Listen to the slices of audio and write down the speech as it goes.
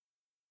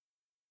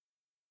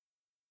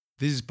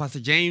This is Pastor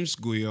James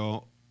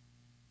Guyo,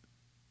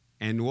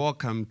 and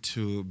welcome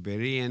to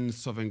Berean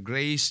Sovereign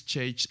Grace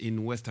Church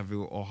in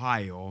Westerville,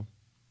 Ohio.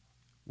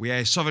 We are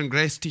a Sovereign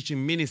Grace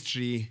teaching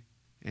ministry,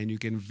 and you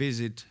can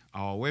visit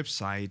our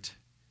website,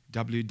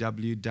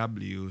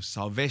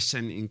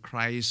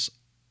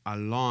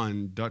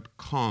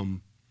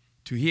 www.salvationinchristalone.com,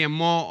 to hear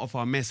more of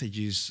our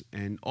messages,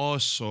 and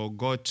also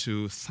go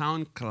to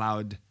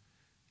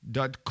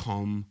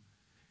soundcloud.com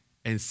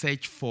and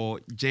search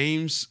for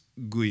James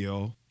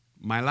Guyo.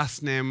 My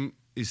last name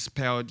is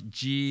spelled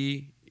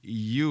Guyo,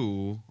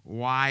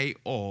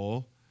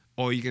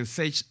 or you can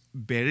search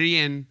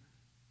Berean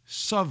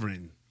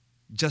Sovereign,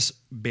 just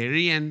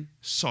Berean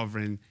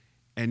Sovereign,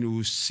 and you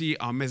will see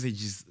our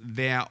messages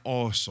there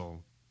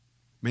also.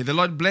 May the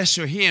Lord bless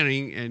your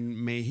hearing,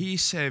 and may He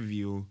serve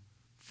you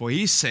for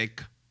His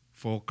sake,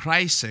 for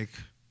Christ's sake,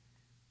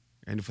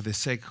 and for the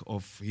sake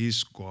of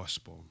His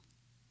gospel.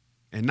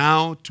 And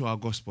now to our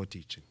gospel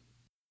teaching.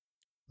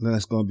 Let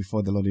us go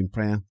before the Lord in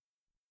prayer.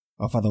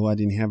 Our Father who art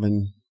in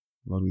heaven,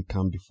 Lord, we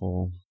come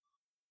before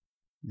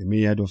the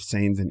myriad of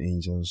saints and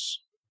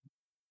angels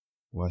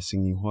who are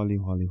singing, Holy,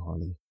 Holy,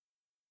 Holy.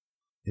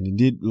 And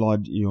indeed,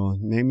 Lord, your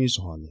name is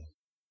holy,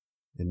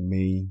 and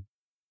may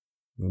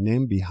your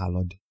name be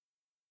hallowed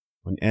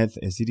on earth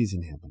as it is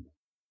in heaven.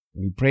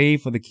 And we pray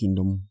for the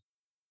kingdom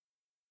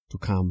to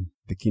come,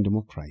 the kingdom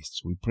of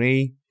Christ. We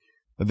pray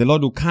that the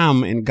Lord will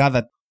come and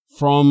gather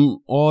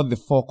from all the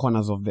four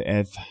corners of the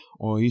earth,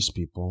 all His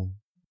people,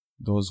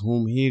 those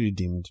whom He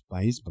redeemed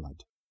by His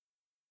blood.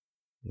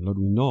 And Lord,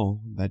 we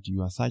know that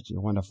you are such a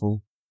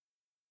wonderful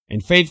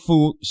and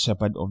faithful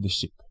shepherd of the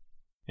sheep,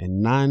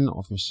 and none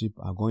of your sheep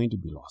are going to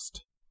be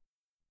lost.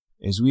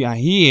 As we are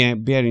here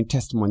bearing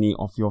testimony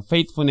of your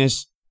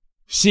faithfulness,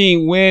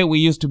 seeing where we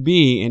used to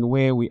be and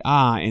where we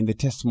are, and the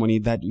testimony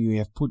that you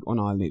have put on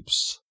our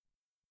lips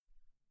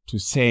to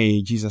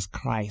say Jesus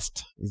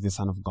Christ is the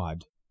Son of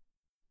God.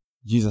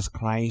 Jesus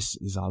Christ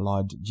is our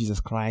Lord.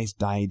 Jesus Christ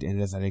died and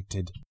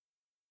resurrected.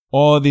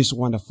 All these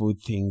wonderful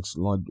things,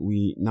 Lord,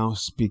 we now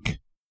speak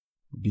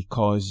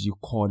because you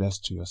called us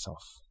to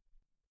yourself.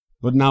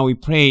 Lord, now we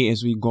pray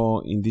as we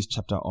go in this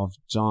chapter of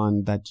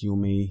John that you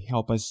may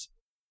help us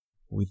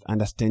with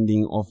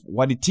understanding of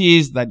what it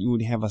is that you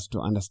would have us to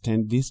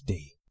understand this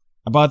day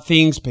about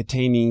things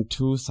pertaining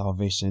to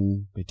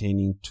salvation,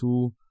 pertaining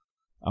to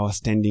our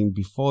standing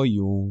before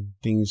you,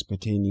 things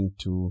pertaining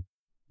to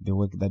the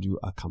work that you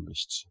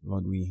accomplished.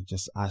 Lord, we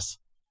just ask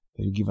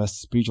that you give us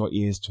spiritual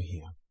ears to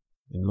hear.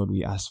 And Lord,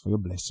 we ask for your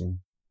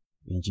blessing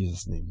in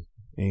Jesus' name.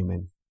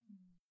 Amen.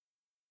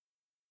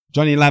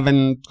 John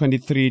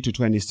 11:23 to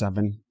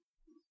 27.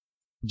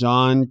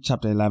 John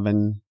chapter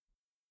 11,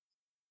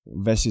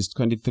 verses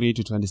 23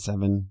 to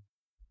 27.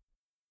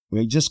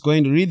 We're just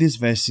going to read these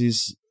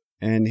verses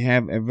and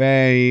have a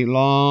very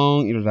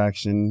long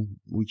introduction,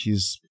 which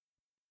is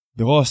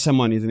the whole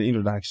sermon is an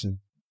introduction.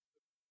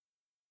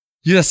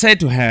 Jesus said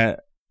to her,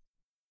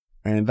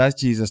 and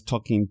that's Jesus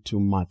talking to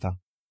Martha,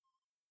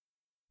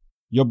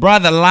 your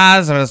brother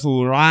Lazarus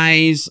will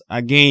rise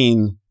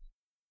again.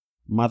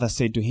 Martha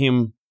said to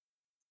him,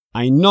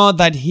 I know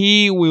that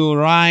he will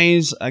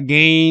rise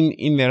again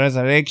in the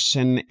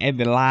resurrection at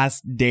the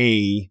last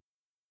day.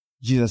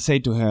 Jesus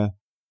said to her,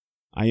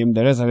 I am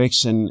the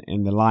resurrection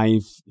and the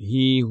life.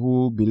 He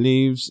who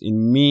believes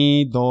in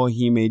me, though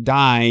he may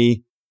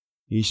die,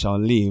 he shall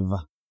live.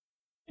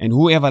 And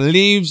whoever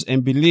lives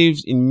and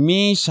believes in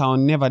me shall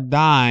never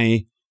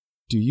die.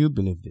 Do you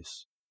believe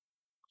this?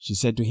 She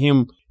said to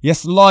him,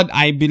 Yes, Lord,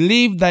 I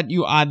believe that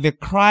you are the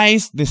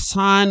Christ, the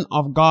Son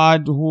of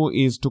God, who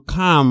is to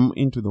come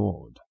into the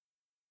world.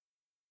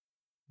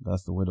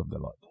 That's the word of the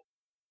Lord.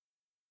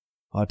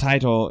 Our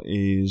title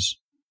is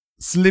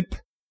Sleep,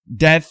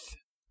 Death,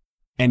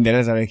 and the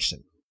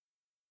Resurrection.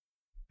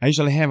 I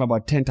usually have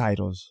about 10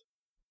 titles,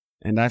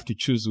 and I have to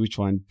choose which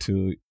one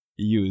to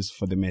use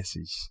for the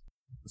message.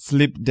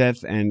 Sleep,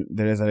 Death, and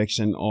the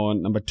Resurrection, or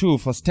number 2,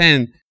 verse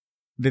 10,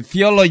 the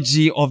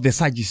theology of the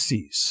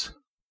Sadducees.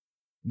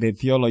 The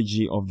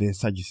theology of the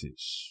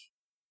Sadducees.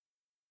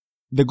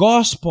 The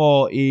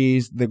gospel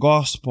is the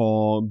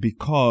gospel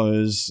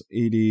because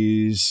it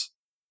is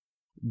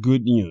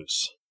good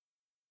news.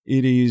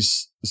 It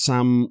is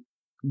some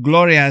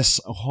glorious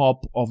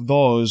hope of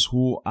those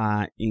who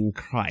are in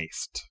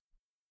Christ.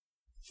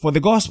 For the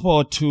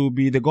gospel to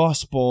be the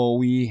gospel,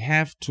 we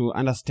have to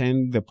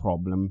understand the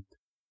problem.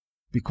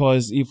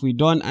 Because if we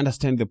don't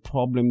understand the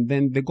problem,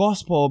 then the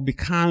gospel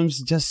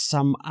becomes just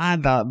some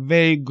other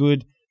very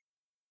good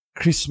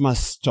Christmas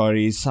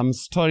story, some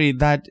story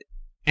that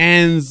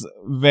ends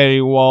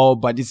very well,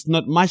 but it's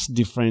not much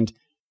different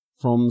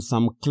from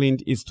some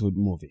Clint Eastwood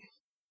movie.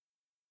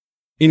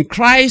 In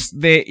Christ,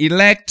 the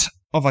elect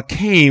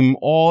overcame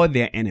all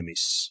their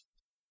enemies.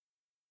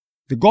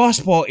 The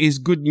gospel is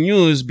good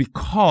news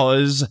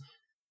because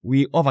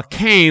we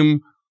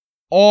overcame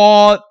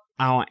all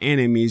our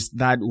enemies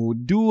that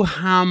would do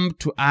harm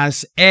to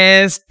us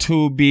as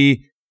to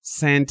be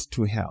sent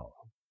to hell.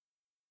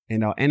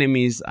 And our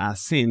enemies are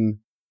sin,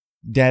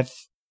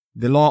 death.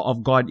 The law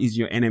of God is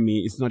your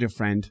enemy. It's not your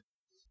friend.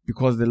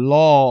 because the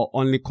law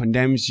only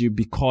condemns you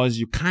because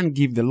you can't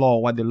give the law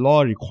what the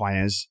law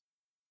requires.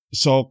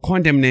 So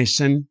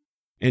condemnation.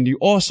 And you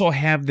also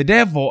have the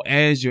devil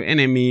as your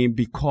enemy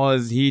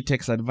because he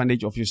takes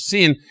advantage of your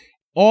sin.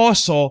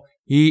 Also,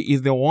 he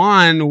is the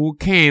one who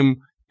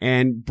came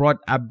and brought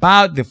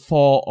about the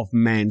fall of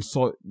man.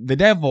 So the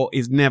devil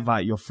is never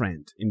your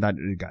friend in that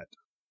regard.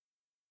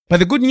 But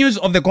the good news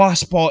of the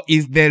gospel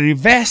is the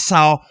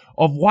reversal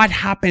of what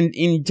happened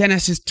in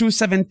Genesis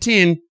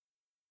 2:17.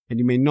 And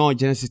you may know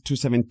Genesis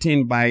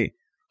 2:17 by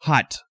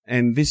heart.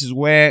 And this is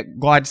where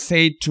God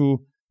said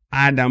to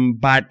Adam,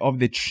 "But of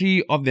the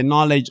tree of the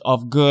knowledge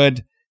of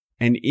good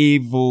and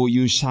evil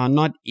you shall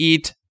not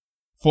eat,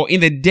 for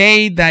in the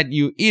day that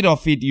you eat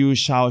of it you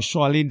shall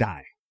surely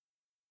die."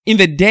 In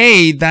the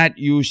day that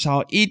you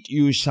shall eat,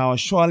 you shall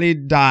surely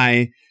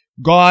die.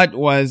 God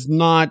was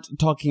not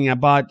talking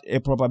about a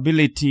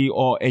probability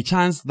or a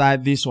chance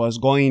that this was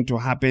going to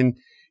happen.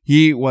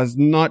 He was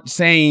not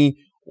saying,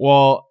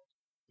 well,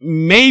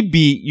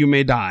 maybe you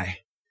may die.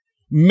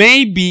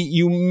 Maybe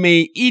you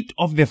may eat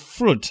of the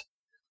fruit,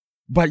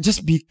 but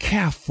just be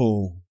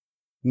careful.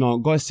 No,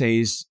 God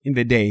says, in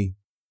the day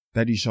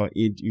that you shall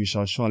eat, you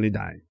shall surely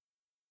die.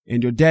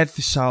 And your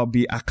death shall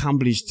be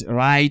accomplished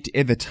right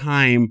at the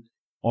time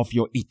of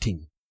your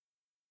eating.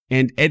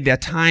 And at the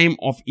time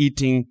of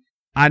eating,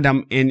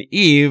 Adam and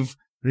Eve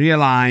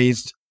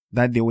realized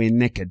that they were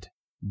naked.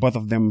 Both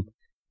of them.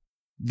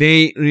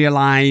 They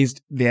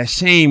realized their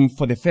shame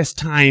for the first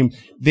time.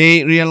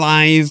 They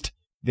realized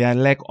their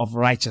lack of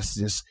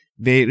righteousness.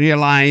 They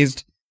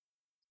realized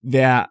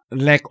their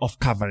lack of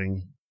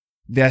covering.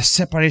 Their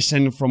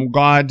separation from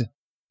God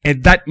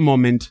at that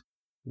moment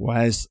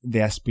was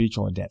their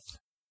spiritual death.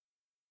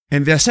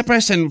 And their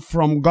separation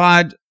from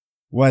God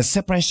was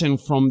separation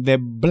from the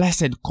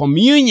blessed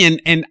communion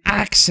and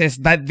access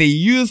that they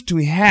used to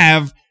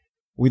have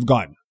with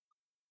God.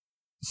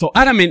 So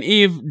Adam and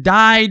Eve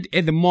died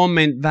at the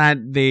moment that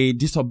they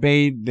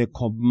disobeyed the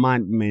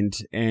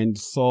commandment. And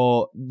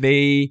so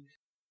they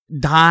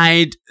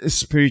died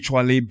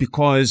spiritually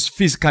because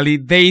physically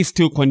they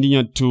still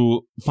continued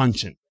to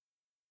function.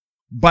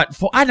 But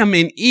for Adam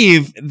and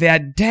Eve, their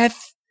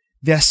death,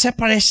 their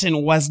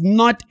separation was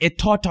not a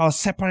total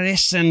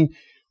separation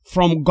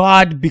from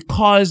God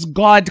because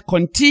God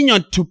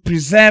continued to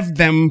preserve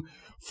them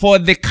for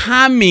the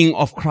coming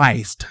of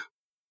Christ.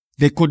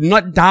 They could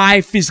not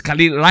die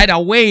physically right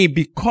away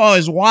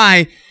because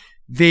why?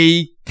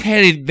 They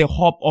carried the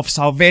hope of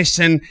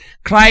salvation.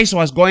 Christ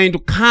was going to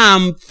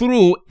come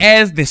through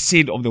as the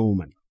seed of the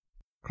woman.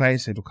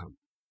 Christ had to come.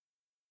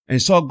 And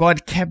so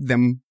God kept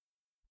them,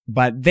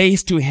 but they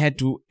still had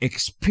to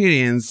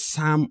experience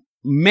some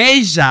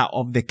measure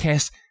of the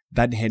curse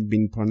that had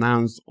been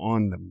pronounced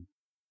on them.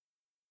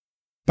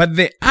 But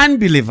the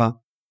unbeliever,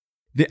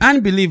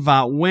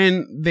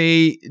 when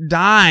they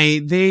die,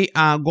 they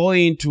are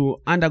going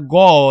to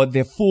undergo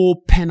the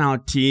full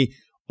penalty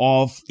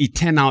of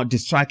eternal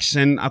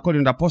destruction.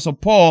 According to Apostle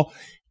Paul,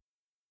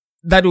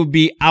 that will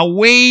be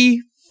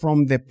away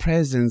from the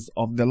presence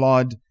of the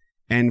Lord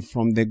and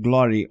from the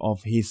glory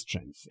of his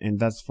strength. And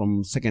that's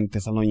from 2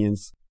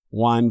 Thessalonians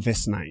 1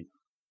 verse 9.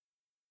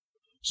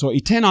 So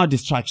eternal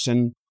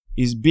destruction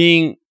is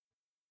being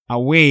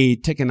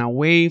taken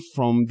away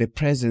from the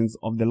presence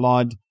of the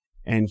Lord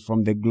and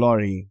from the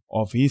glory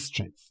of his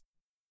strength.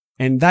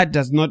 And that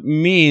does not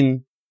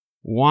mean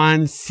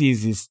one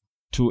ceases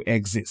to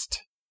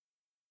exist.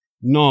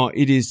 No,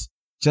 it is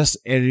just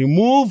a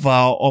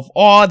removal of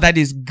all that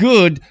is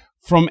good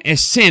from a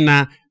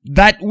sinner,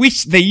 that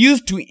which they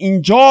used to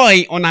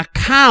enjoy on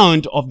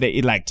account of the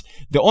elect.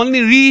 The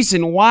only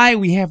reason why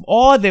we have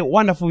all the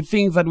wonderful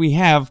things that we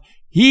have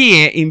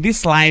here in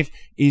this life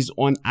is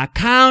on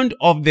account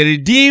of the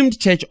redeemed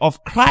church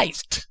of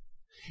Christ.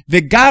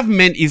 The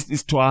government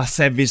is to our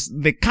service.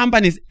 The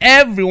companies,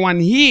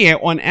 everyone here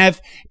on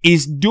earth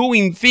is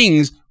doing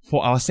things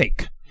for our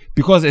sake.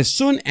 Because as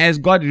soon as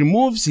God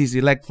removes his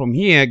elect from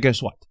here,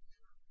 guess what?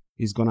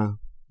 He's gonna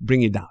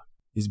bring it down.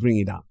 He's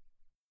bringing it down.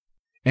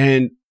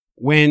 And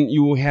when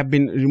you have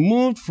been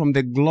removed from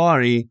the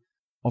glory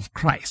of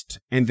Christ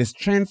and the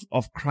strength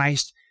of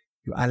Christ,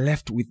 you are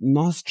left with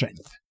no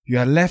strength. You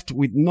are left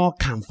with no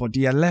comfort.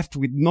 You are left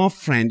with no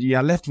friend. You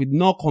are left with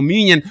no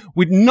communion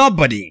with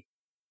nobody.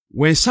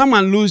 When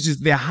someone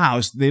loses their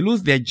house, they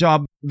lose their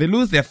job, they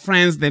lose their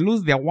friends, they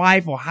lose their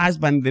wife or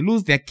husband, they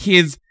lose their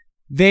kids,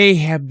 they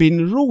have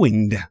been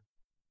ruined.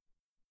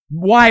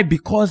 Why?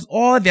 Because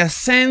all their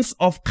sense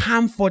of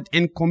comfort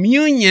and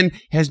communion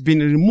has been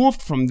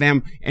removed from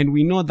them. And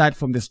we know that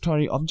from the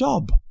story of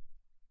Job.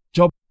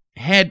 Job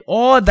had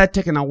all that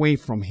taken away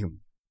from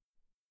him.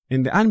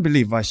 And the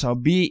unbeliever shall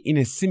be in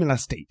a similar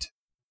state,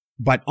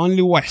 but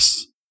only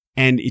worse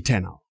and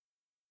eternal.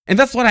 And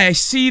that's what I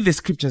see the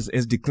scriptures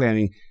as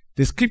declaring.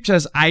 The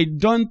scriptures, I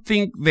don't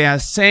think they are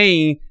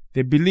saying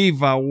the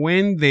believer,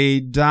 when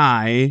they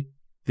die,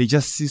 they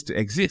just cease to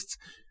exist.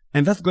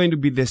 And that's going to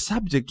be the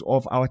subject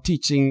of our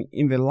teaching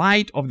in the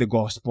light of the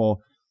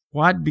gospel.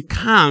 What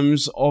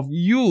becomes of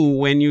you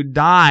when you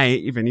die,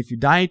 even if you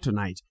die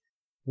tonight?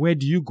 Where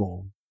do you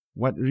go?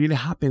 what really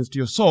happens to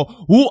your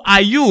soul. Who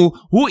are you?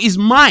 Who is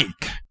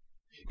Mike?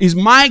 Is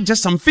Mike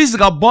just some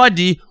physical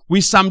body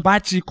with some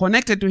battery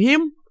connected to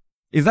him?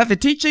 Is that the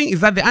teaching?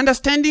 Is that the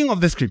understanding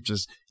of the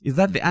scriptures? Is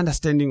that the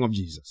understanding of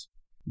Jesus?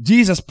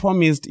 Jesus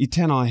promised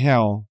eternal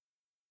hell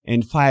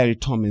and fiery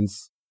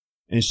torments.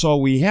 And so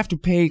we have to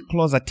pay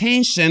close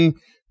attention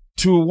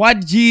to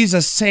what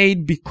Jesus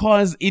said,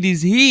 because it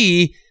is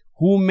He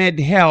who made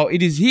hell.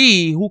 It is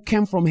He who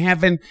came from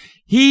heaven.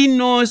 He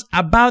knows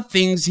about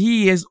things.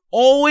 He has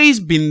always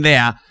been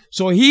there.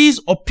 So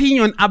His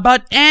opinion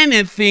about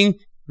anything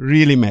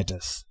really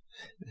matters.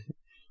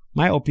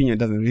 My opinion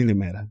doesn't really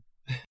matter.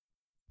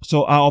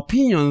 So our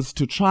opinions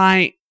to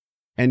try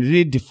and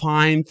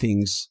redefine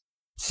things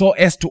so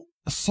as to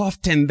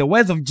soften the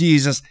words of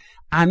Jesus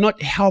are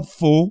not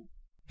helpful,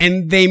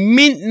 and they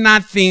mean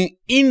nothing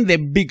in the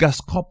bigger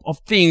scope of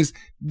things.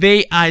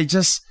 They are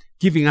just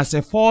giving us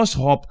a false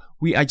hope.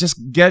 We are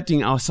just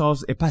getting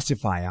ourselves a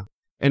pacifier.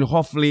 And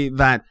hopefully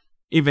that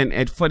even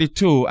at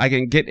 42, I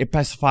can get a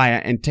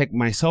pacifier and take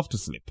myself to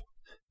sleep.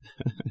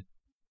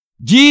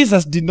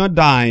 Jesus did not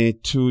die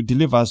to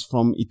deliver us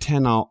from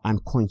eternal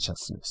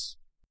unconsciousness.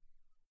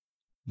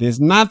 There's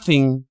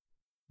nothing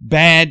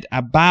bad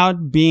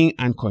about being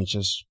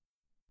unconscious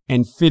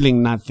and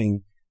feeling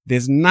nothing.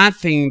 There's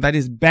nothing that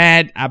is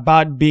bad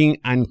about being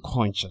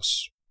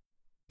unconscious.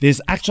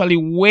 There's actually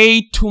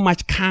way too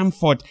much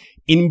comfort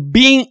in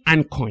being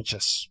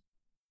unconscious.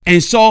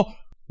 And so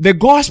the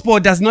gospel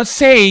does not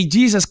say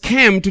Jesus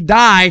came to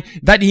die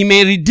that He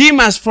may redeem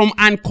us from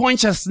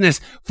unconsciousness,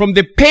 from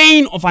the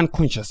pain of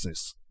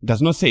unconsciousness. It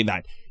does not say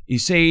that. It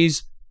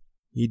says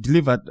He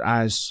delivered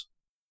us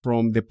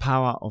from the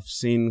power of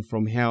sin,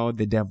 from hell,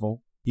 the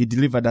devil. He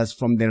delivered us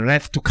from the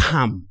wrath to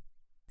come.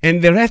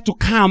 And the wrath to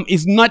come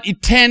is not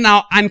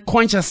eternal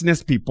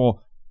unconsciousness,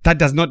 people. That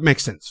does not make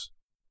sense.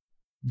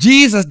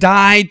 Jesus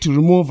died to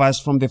remove us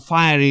from the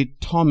fiery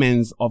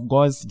torments of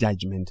God's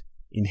judgment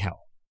in hell.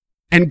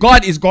 And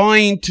God is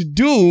going to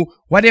do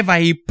whatever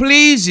He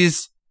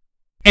pleases,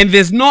 and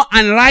there's no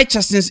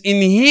unrighteousness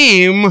in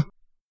Him.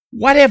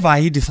 Whatever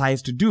He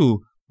decides to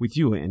do with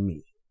you and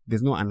me,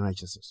 there's no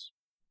unrighteousness.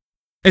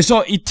 And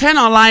so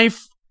eternal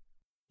life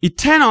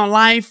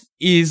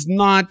is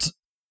not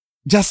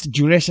just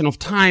duration of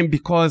time,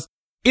 because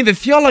in the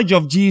theology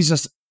of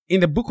Jesus, in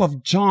the book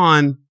of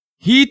John,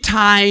 He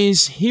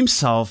ties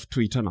Himself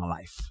to eternal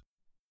life.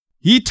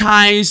 He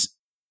ties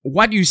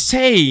what you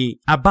say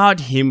about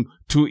Him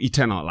to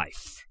eternal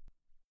life.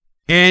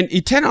 And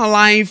eternal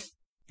life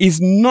is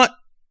not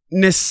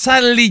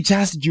necessarily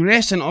just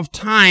duration of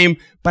time,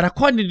 but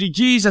according to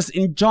Jesus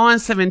in John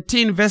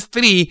 17 verse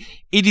 3,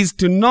 it is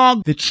to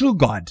know the true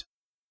God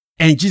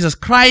and Jesus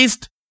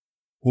Christ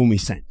whom He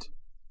sent.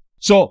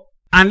 So,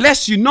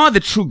 unless you know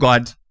the true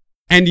God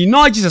and you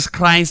know Jesus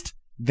Christ,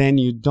 then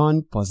you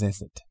don't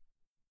possess it.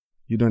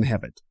 You don't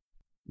have it.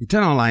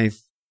 Eternal life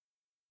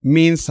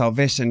means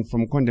salvation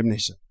from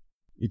condemnation.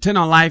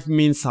 Eternal life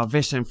means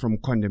salvation from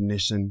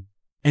condemnation.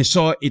 And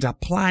so it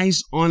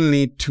applies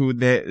only to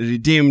the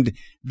redeemed.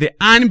 The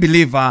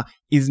unbeliever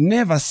is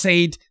never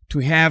said to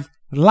have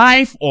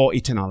life or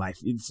eternal life.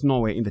 It's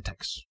nowhere in the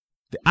text.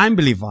 The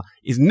unbeliever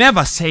is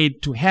never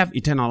said to have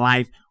eternal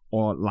life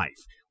or life.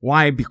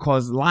 Why?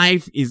 Because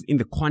life is in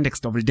the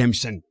context of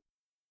redemption.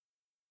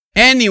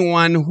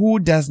 Anyone who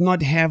does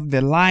not have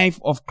the life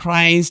of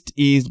Christ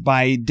is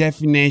by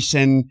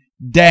definition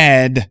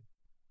dead,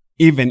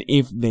 even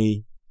if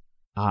they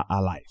are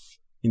alive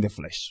in the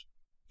flesh.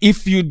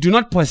 If you do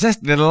not possess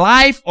the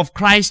life of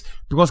Christ,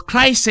 because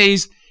Christ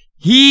says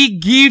He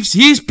gives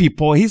His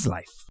people His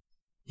life.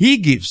 He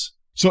gives.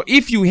 So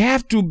if you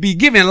have to be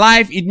given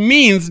life, it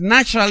means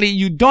naturally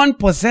you don't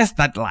possess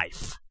that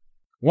life.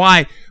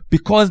 Why?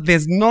 Because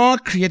there's no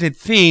created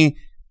thing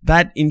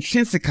that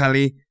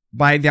intrinsically,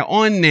 by their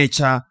own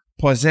nature,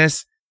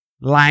 possess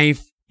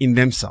life in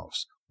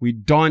themselves. We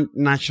don't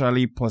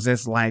naturally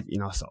possess life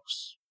in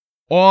ourselves.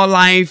 All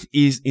life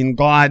is in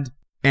God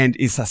and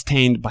is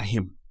sustained by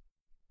Him.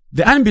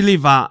 The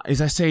unbeliever,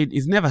 as I said,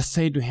 is never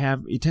said to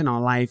have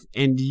eternal life,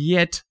 and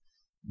yet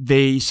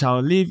they shall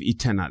live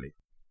eternally.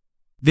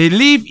 They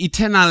live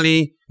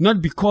eternally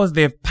not because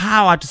they have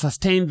power to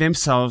sustain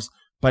themselves,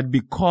 but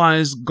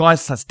because God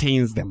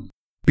sustains them.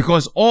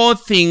 Because all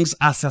things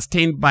are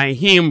sustained by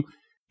Him.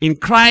 In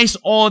Christ,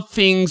 all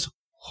things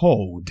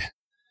hold.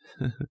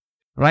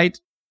 Right?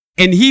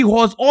 And He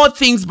holds all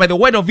things by the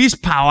word of His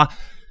power.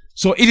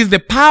 So it is the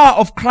power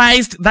of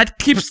Christ that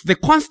keeps the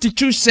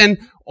constitution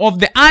of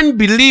the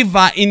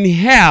unbeliever in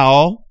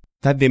hell,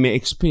 that they may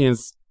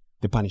experience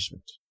the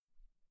punishment.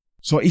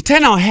 So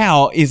eternal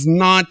hell is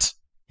not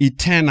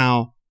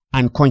eternal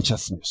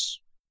unconsciousness.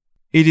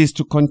 It is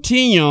to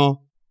continue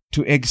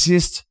to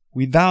exist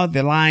without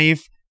the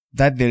life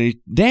that the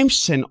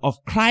redemption of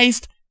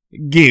Christ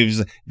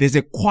gives. There's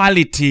a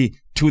quality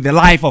to the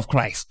life of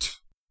Christ.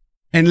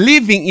 And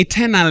living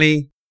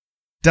eternally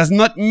does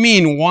not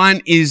mean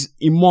one is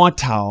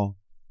immortal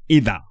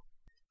either.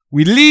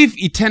 We live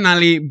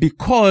eternally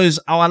because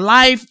our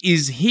life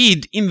is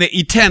hid in the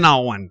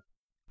eternal one.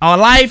 Our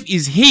life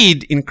is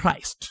hid in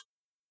Christ.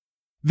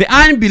 The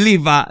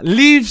unbeliever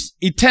lives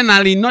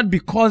eternally not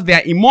because they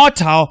are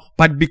immortal,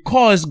 but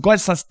because God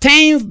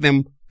sustains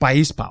them by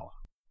His power.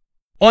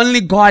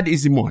 Only God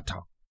is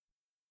immortal,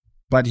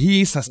 but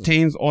He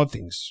sustains all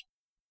things.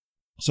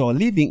 So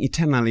living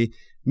eternally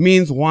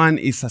means one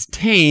is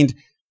sustained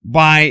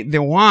by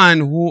the one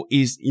who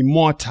is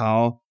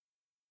immortal.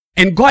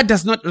 And God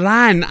does not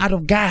run out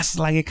of gas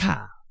like a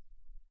car.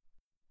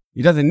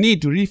 He doesn't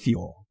need to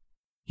refuel.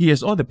 He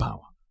has all the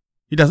power.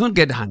 He does not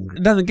get hungry.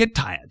 He doesn't get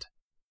tired.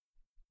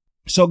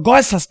 So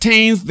God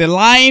sustains the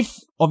life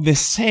of the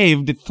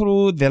saved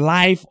through the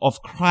life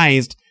of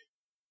Christ,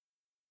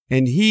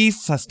 and He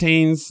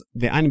sustains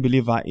the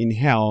unbeliever in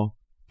hell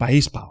by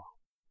His power.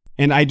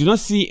 And I do not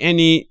see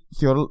any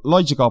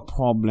theological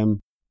problem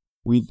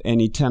with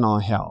an eternal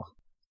hell.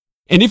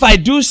 And if I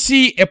do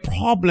see a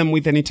problem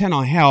with an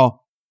eternal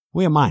hell,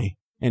 where am I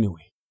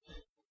anyway?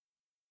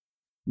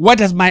 What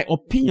does my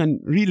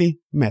opinion really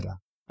matter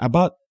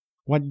about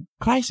what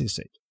Christ has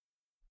said?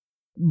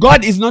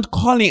 God is not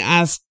calling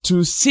us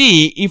to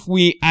see if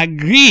we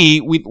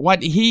agree with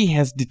what He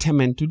has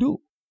determined to do.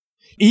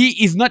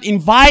 He is not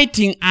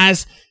inviting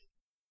us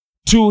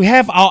to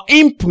have our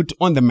input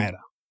on the matter.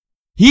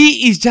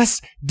 He is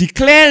just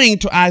declaring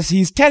to us,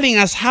 He's telling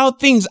us how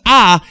things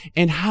are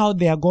and how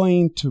they are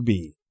going to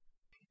be.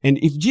 And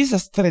if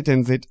Jesus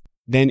threatens it,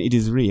 then it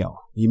is real.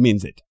 He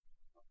means it.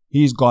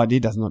 He is God. He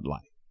does not lie.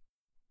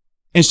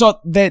 And so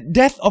the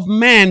death of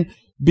man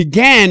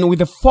began with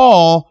the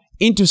fall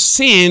into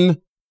sin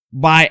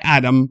by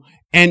Adam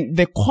and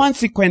the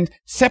consequent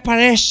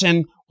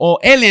separation or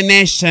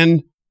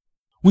alienation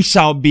which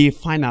shall be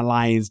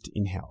finalized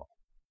in hell.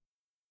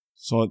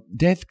 So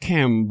death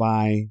came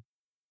by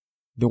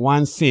the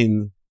one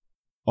sin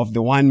of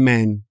the one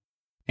man,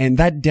 and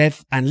that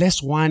death,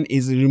 unless one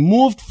is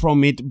removed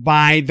from it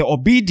by the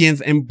obedience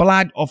and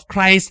blood of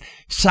Christ,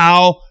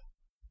 shall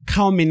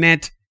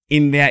culminate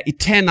in their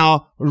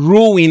eternal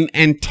ruin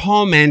and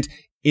torment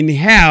in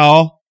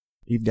hell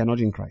if they are not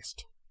in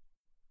Christ.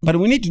 But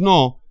we need to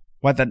know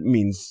what that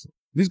means.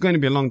 This is going to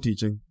be a long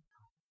teaching.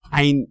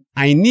 I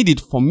need it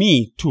for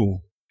me too.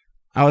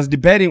 I was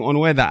debating on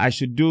whether I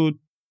should do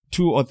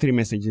 2 or 3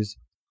 messages.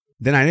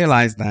 Then I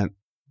realized that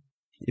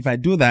if I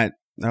do that,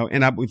 I'll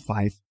end up with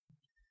 5.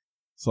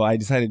 So I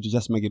decided to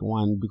just make it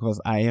 1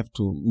 because I have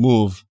to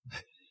move.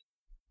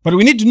 But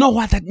we need to know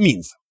what that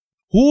means.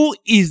 Who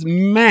is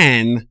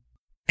man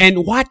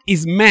and what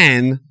is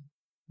man?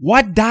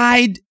 What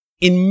died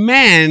in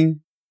man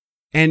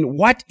and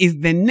what is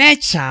the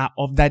nature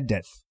of that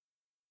death?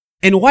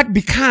 And what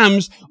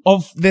becomes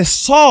of the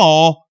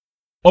soul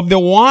of the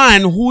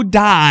one who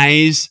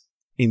dies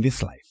in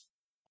this life?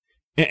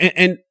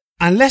 And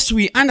unless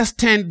we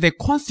understand the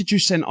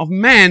constitution of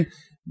man,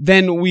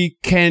 then we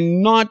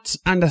cannot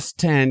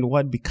understand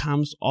what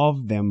becomes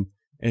of them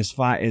as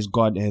far as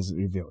God has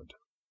revealed.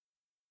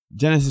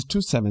 Genesis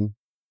 2:7,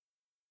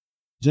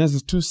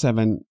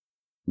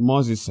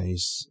 Moses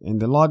says,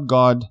 "And the Lord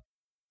God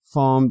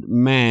formed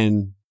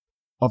man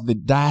of the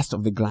dust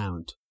of the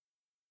ground,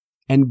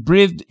 and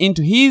breathed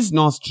into his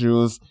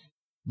nostrils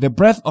the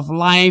breath of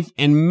life,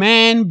 and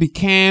man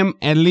became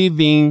a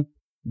living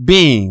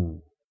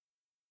being."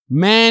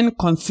 Man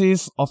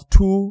consists of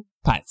 2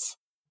 parts: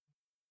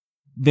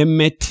 the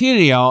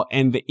material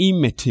and the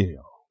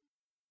immaterial.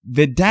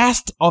 The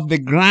dust of the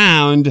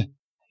ground,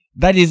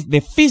 that is the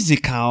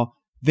physical,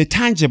 the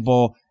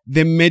tangible,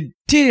 the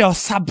material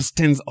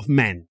substance of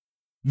man.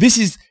 This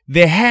is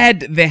the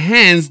head, the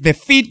hands, the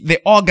feet,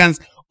 the organs,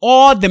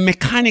 all the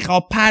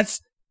mechanical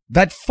parts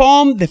that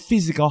form the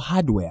physical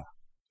hardware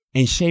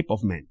and shape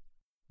of man.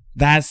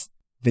 That's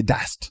the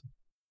dust.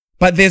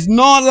 But there's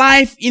no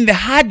life in the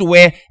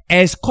hardware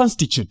as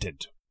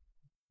constituted.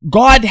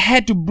 God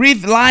had to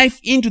breathe life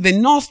into the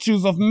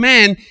nostrils of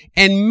man,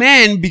 and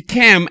man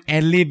became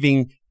a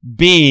living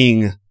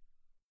being.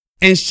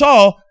 And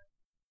so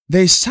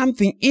there's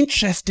something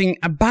interesting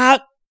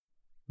about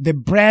the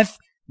breath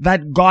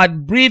that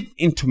God breathed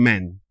into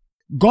man.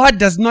 God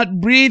does not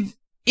breathe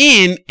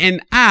in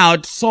and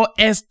out so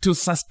as to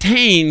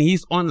sustain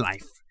his own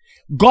life.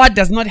 God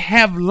does not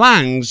have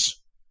lungs.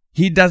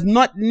 He does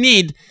not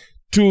need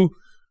to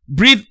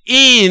breathe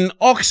in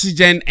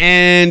oxygen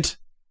and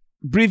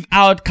breathe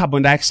out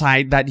carbon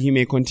dioxide that he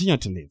may continue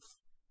to live.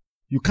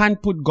 You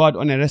can't put God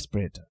on a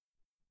respirator.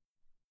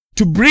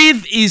 To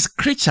breathe is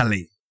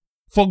creaturely.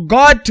 For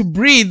God to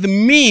breathe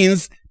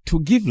means to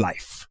give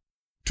life.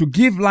 To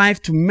give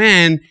life to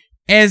man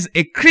as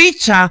a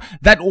creature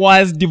that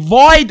was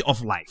devoid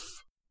of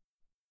life.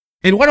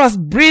 And what was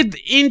breathed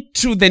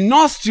into the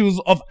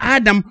nostrils of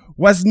Adam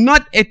was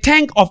not a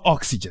tank of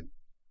oxygen.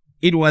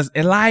 It was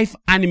a life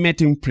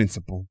animating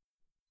principle.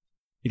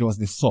 It was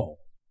the soul,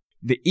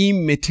 the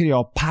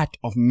immaterial part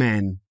of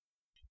man.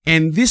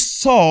 And this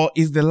soul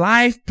is the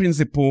life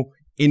principle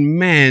in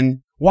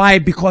man. Why?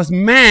 Because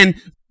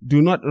men do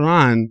not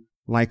run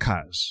like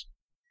us.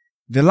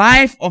 The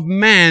life of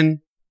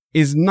man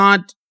is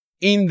not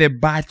in the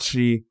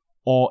battery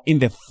or in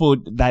the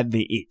food that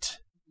they eat.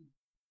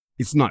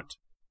 It's not.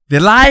 The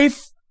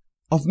life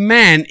of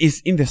man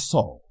is in the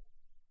soul.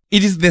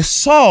 It is the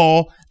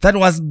soul that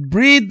was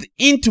breathed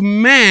into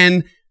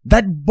man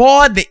that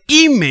bore the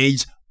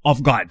image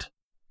of God.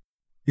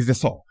 It's the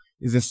soul.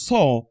 It's the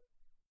soul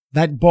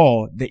that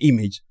bore the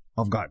image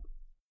of God.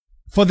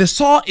 For the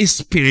soul is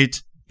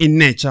spirit in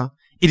nature.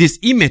 It is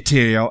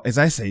immaterial, as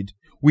I said,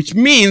 which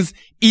means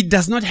it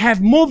does not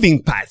have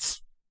moving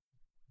parts.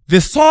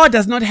 The soul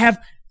does not have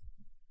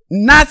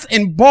nuts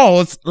and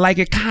bolts like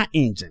a car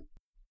engine.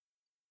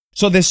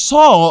 So the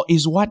soul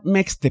is what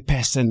makes the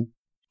person,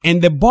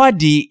 and the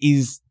body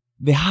is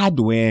the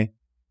hardware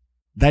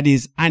that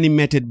is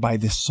animated by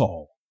the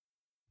soul.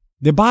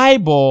 The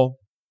Bible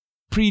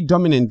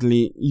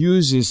predominantly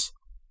uses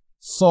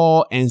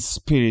soul and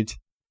spirit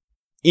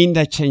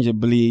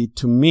interchangeably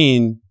to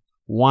mean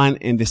one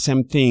and the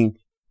same thing.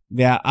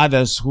 There are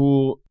others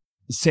who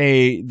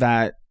say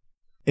that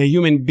a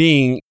human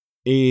being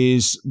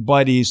is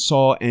body,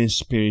 soul, and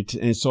spirit,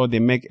 and so they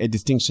make a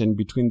distinction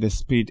between the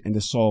spirit and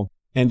the soul.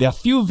 And there are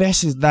few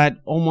verses that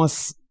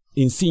almost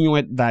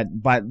insinuate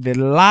that, but the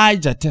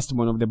larger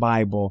testimony of the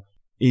Bible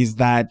is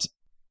that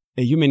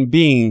a human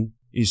being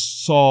is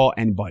soul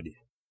and body.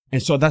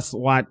 And so that's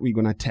what we're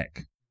going to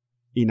take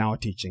in our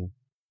teaching.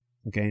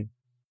 Okay?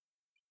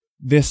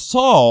 The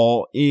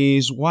soul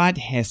is what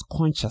has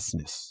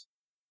consciousness.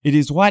 It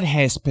is what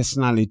has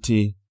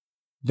personality,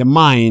 the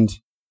mind,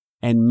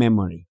 and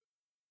memory.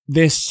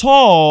 The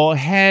soul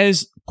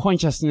has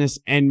consciousness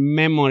and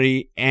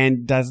memory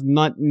and does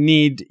not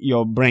need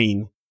your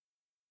brain.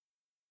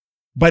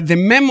 But the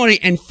memory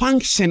and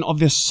function of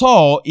the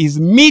soul is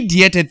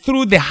mediated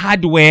through the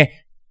hardware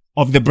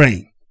of the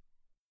brain.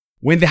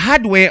 When the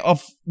hardware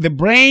of the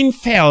brain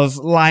fails,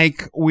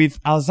 like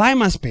with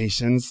Alzheimer's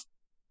patients,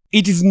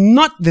 it is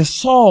not the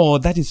soul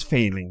that is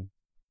failing.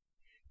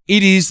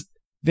 It is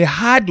the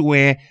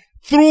hardware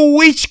through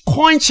which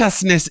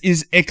consciousness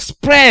is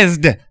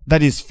expressed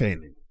that is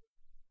failing.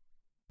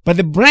 But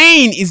the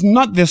brain is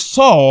not the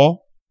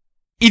soul.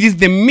 It is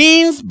the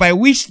means by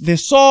which the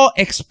soul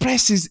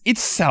expresses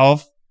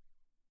itself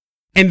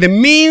and the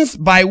means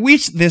by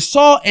which the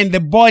soul and the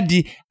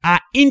body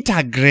are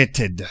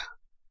integrated.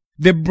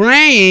 The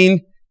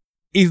brain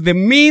is the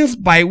means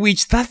by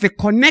which, that's the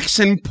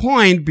connection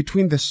point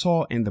between the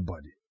soul and the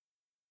body.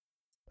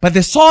 But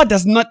the soul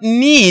does not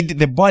need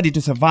the body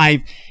to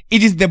survive.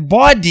 It is the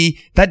body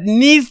that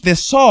needs the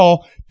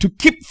soul to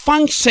keep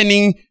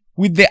functioning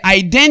with the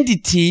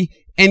identity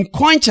and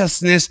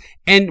consciousness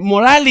and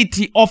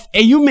morality of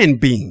a human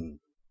being.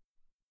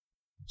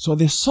 So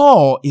the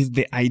soul is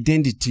the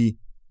identity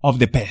of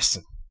the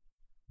person.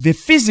 The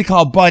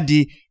physical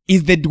body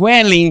is the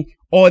dwelling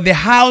or the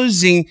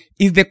housing,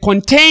 is the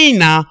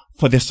container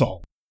for the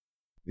soul.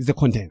 Is the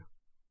container.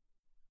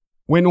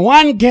 When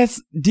one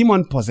gets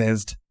demon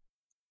possessed,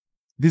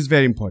 this is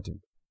very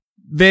important.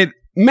 The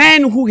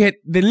men who had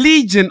the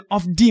legion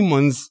of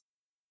demons,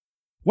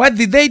 what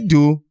did they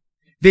do?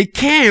 They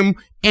came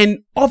and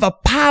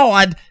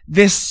overpowered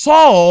the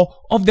soul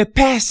of the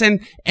person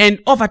and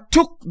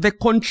overtook the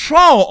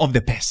control of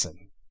the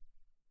person.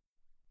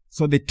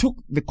 So they took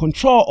the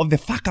control of the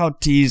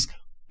faculties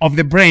of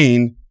the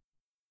brain,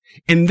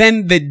 and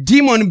then the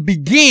demon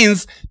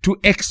begins to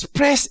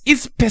express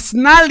its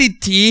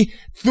personality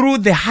through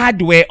the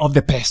hardware of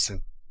the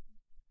person.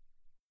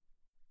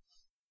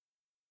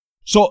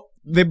 So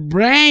the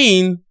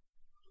brain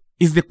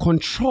is the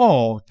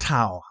control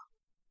tower,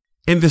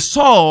 and the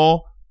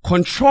soul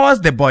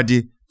controls the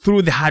body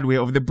through the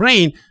hardware of the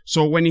brain.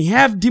 So when you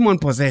have demon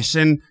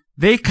possession,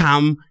 they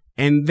come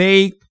and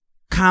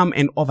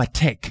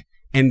overtake,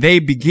 and they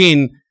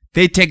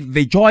take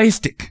the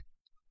joystick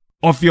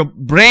of your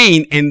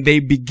brain and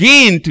they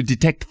begin to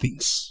detect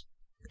things.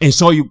 And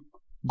so you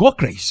go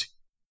crazy.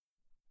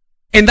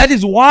 And that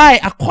is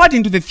why,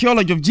 according to the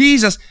theology of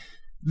Jesus,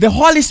 the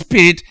Holy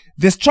Spirit,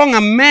 the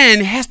stronger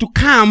man, has to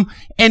come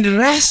and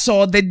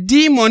wrestle the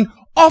demon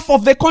off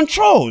of the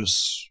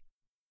controls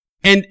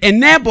and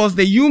enables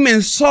the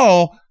human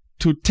soul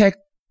to take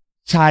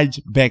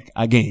charge back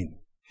again.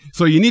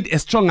 So you need a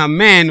stronger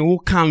man who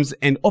comes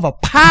and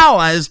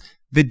overpowers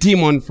the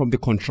demon from the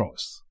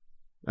controls.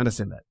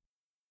 Understand that?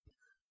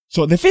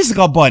 So the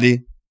physical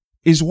body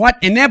is what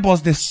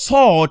enables the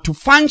soul to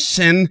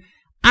function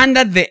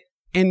under the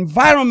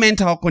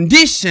environmental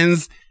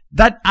conditions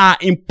that are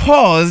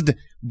imposed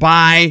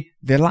by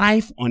the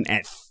life on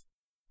Earth.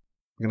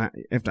 You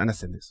have to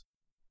understand this.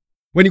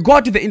 When you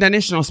go to the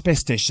International Space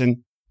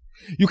Station,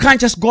 you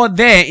can't just go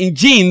there in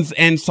jeans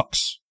and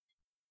socks.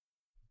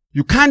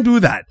 You can't do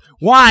that.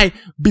 Why?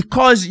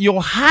 Because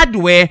your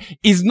hardware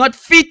is not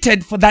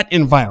fitted for that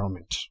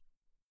environment.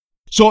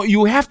 So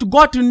you have to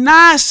go to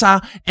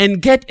NASA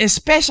and get a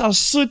special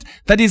suit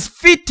that is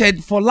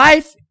fitted for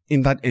life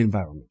in that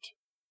environment.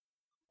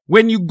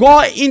 When you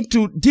go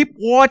into deep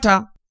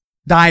water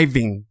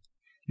diving,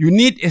 you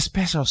need a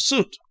special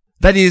suit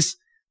that is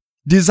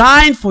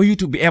designed for you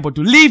to be able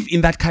to live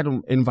in that kind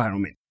of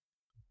environment.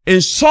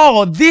 And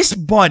so this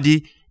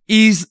body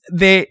is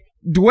the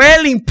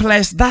dwelling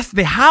place, that's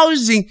the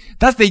housing,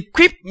 that's the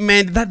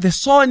equipment that the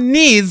soul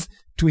needs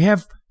to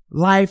have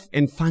life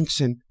and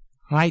function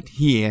right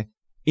here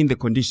in the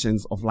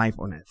conditions of life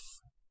on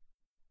earth.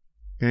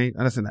 Okay,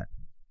 understand that?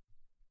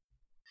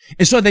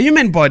 And so the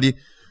human body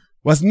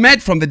was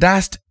made from the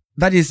dust,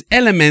 that is,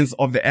 elements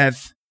of the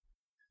earth,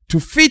 to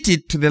fit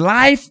it to the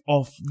life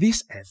of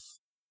this earth.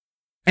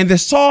 And the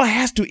soul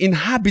has to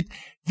inhabit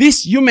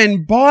this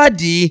human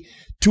body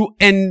to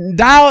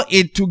endow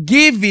it, to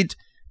give it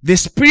the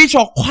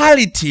spiritual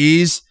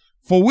qualities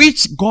for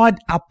which God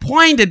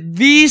appointed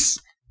this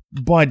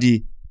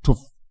body to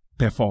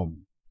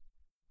perform.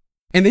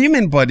 And the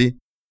human body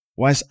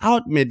was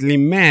ultimately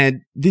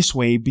made this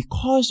way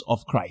because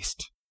of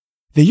Christ.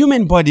 The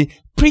human body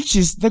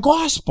preaches the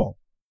gospel.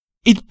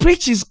 It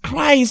preaches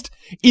Christ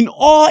in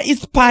all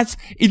its parts.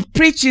 It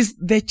preaches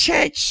the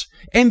church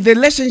and the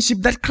relationship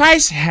that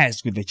Christ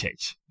has with the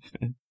church.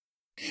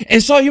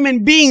 And so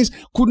human beings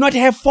could not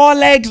have 4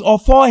 legs or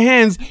 4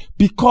 hands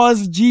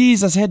because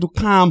Jesus had to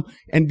come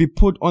and be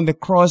put on the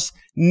cross,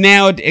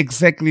 nailed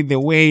exactly the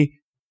way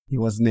he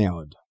was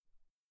nailed.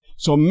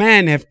 So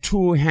men have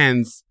 2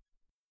 hands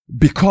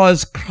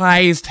because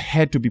Christ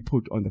had to be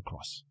put on the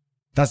cross.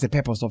 That's the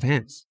purpose of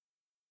hands.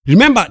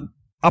 Remember,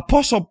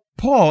 Apostle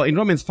Paul in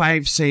Romans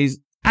 5 says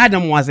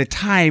Adam was a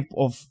type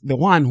of the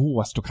one who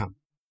was to come.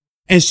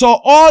 And so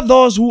all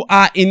those who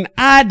are in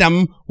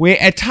Adam were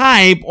a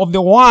type of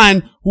the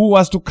one who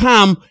was to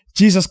come,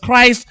 Jesus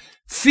Christ.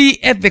 See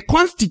at the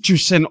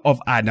constitution of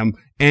Adam.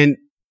 And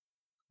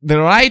the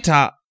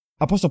writer,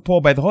 Apostle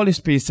Paul, by the Holy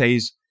Spirit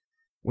says,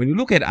 when you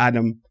look at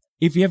Adam,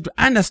 if you have to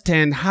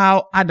understand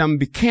how Adam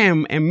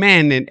became a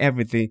man and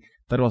everything,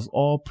 that was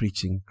all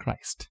preaching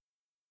Christ.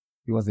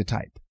 He was the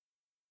type.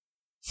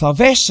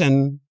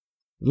 Salvation,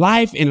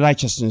 life and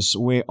righteousness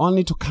were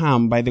only to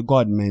come by the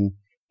God-man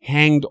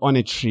hanged on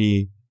a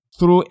tree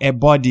through a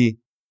body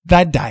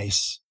that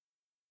dies,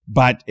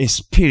 but a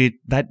spirit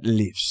that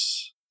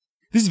lives.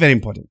 This is very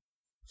important.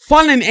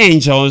 Fallen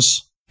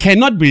angels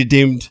cannot be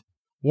redeemed.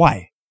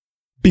 Why?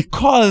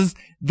 Because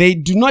they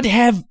do not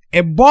have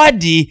a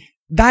body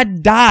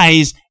that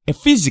dies a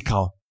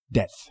physical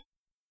death.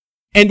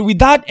 And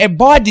without a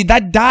body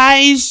that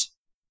dies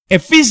a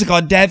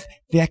physical death,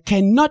 there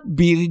cannot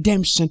be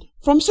redemption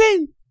from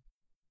sin.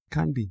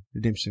 Can't be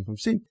redemption from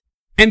sin.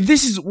 And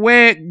this is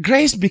where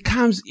grace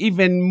becomes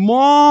even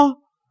more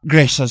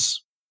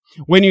gracious.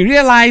 When you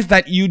realize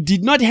that you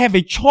did not have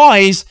a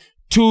choice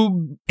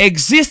to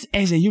exist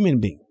as a human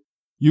being.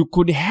 You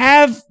could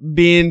have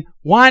been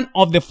one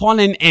of the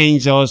fallen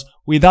angels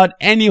without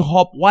any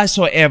hope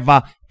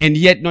whatsoever and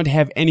yet not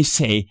have any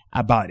say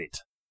about it.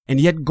 And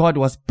yet God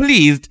was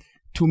pleased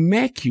to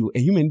make you a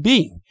human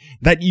being,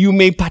 that you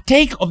may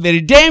partake of the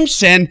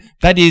redemption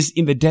that is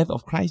in the death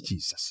of Christ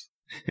Jesus.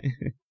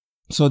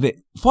 So the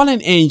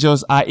fallen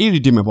angels are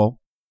irredeemable.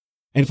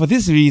 And for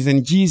this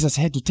reason, Jesus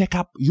had to take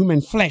up human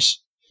flesh,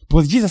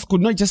 because Jesus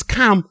could not just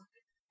come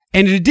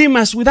and redeem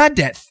us without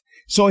death.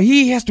 So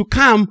he has to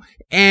come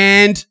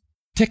and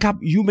take up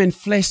human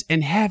flesh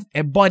and have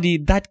a body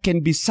that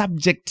can be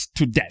subject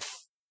to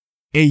death.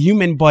 A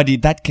human body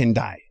that can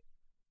die.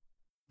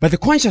 But the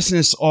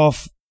consciousness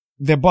of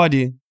the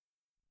body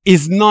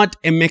is not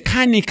a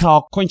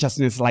mechanical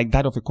consciousness like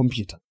that of a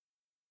computer.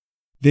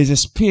 There's a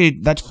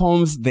spirit that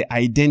forms the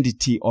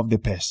identity of the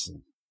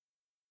person,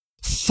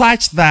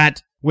 such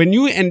that when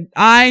you and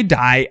I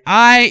die,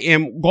 I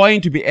am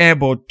going to be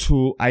able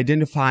to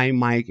identify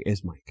Mike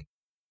as Mike.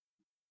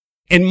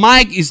 And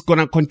Mike is going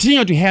to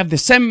continue to have the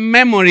same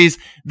memories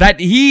that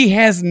he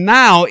has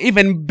now,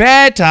 even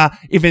better,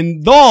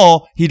 even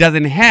though he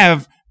doesn't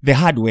have the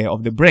hardware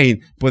of the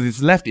brain, because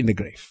it's left in the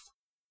grave.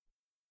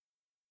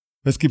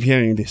 Let's keep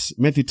hearing this.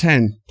 Matthew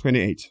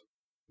 10:28.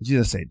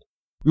 Jesus said,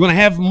 we're going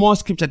to have more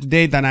scripture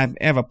today than I've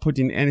ever put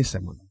in any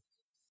sermon.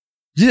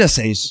 Jesus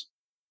says,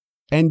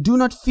 and do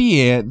not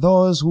fear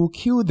those who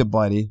kill the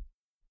body,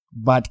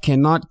 but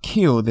cannot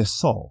kill the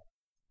soul.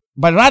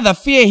 But rather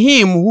fear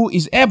him who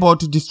is able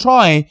to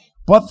destroy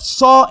both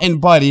soul and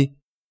body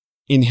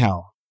in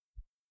hell.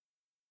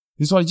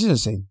 This is what Jesus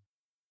is saying.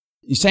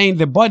 He's saying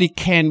the body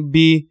can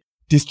be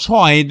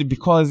destroyed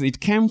because it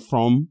came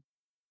from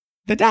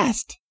the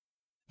dust.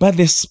 But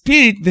the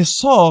spirit, the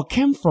soul,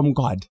 came from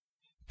God.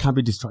 Can't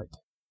be destroyed.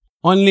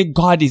 Only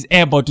God is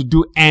able to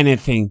do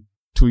anything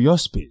to your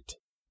spirit.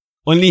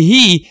 Only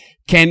He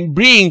can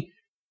bring,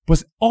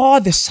 because all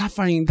the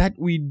suffering that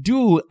we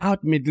do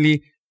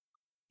ultimately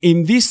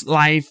in this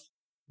life,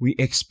 we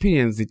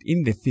experience it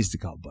in the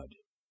physical body.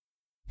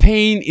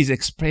 Pain is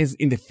expressed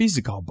in the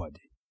physical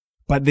body.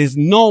 But there's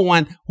no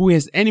one who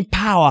has any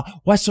power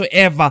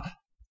whatsoever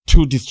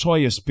to destroy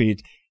your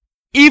spirit.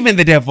 Even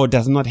the devil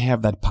does not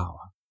have that power.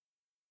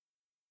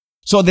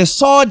 So the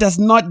soul does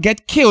not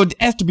get killed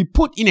as to be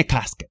put in a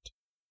casket.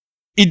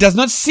 It does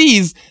not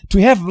cease to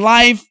have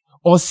life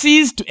or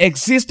cease to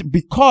exist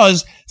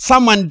because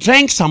someone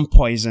drank some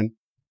poison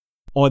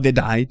or they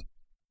died.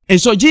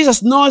 And so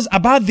Jesus knows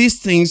about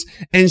these things,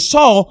 and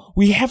so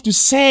we have to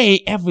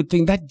say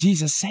everything that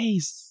Jesus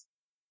says.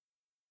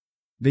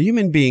 The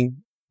human being,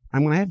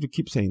 I'm going to have to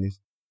keep saying this,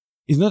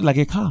 is not like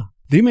a car.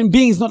 The human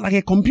being is not like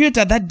a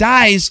computer that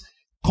dies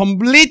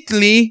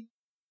completely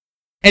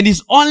and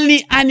is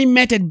only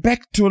animated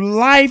back to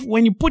life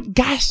when you put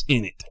gas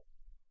in it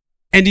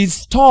and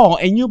install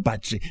a new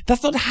battery.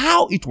 That's not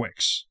how it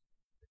works.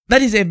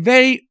 That is a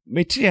very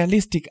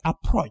materialistic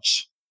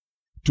approach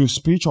to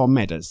spiritual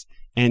matters,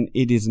 and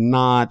it is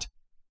not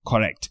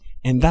correct.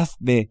 And that's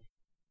the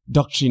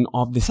doctrine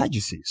of the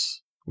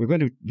Sadducees. We're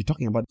going to be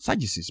talking about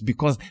Sadducees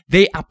because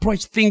they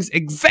approach things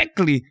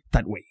exactly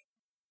that way.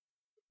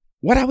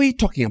 What are we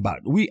talking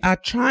about? We are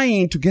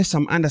trying to get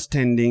some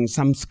understanding,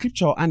 some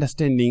scriptural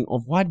understanding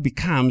of what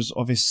becomes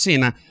of a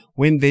sinner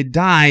when they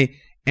die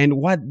and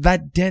what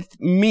that death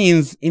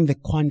means in the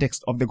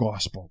context of the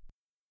gospel.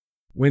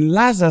 When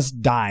Lazarus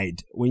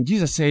died, when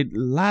Jesus said,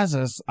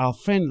 Lazarus, our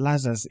friend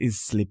Lazarus is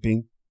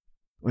sleeping,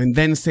 and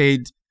then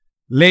said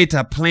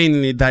later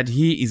plainly that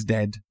he is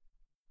dead,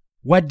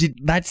 what did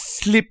that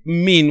sleep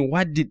mean?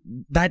 What did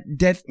that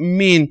death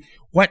mean?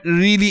 What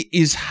really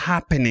is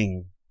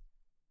happening?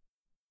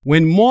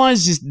 When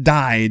Moses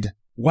died,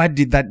 what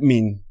did that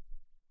mean?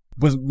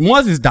 Because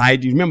Moses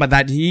died, you remember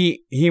that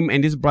him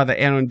and his brother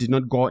Aaron did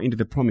not go into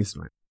the promised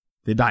land.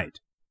 They died.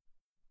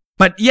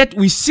 But yet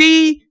we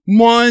see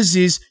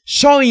Moses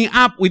showing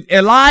up with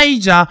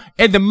Elijah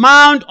at the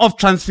Mount of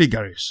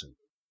Transfiguration.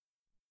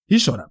 He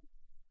showed up.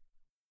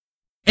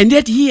 And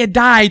yet he had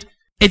died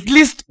at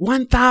least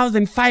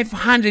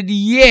 1,500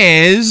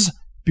 years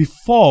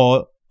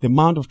before the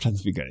Mount of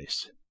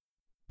Transfiguration.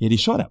 Yet he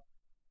showed up.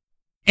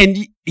 And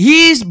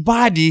his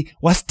body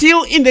was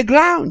still in the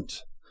ground.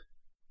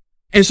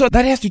 And so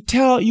that has to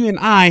tell you and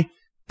I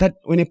that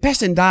when a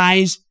person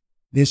dies,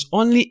 there's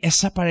only a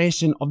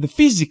separation of the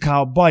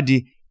physical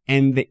body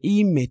and the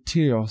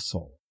immaterial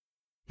soul.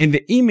 And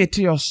the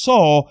immaterial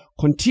soul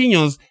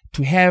continues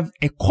to have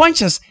a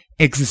conscious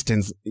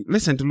existence.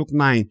 Listen to Luke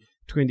 9,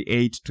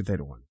 28 to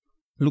 31.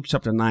 Luke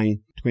chapter 9,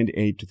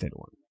 28 to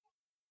 31.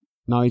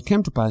 Now it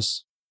came to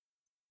pass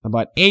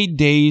about 8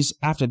 days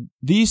after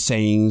these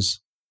sayings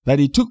that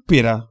he took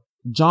Peter,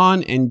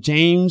 John, and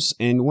James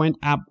and went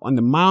up on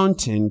the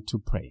mountain to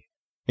pray.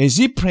 As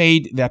he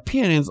prayed, the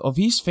appearance of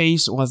his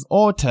face was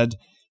altered,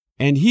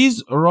 and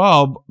his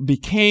robe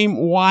became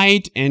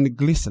white and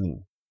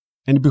glistening.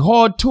 And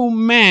behold, two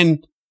men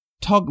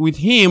talked with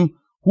him,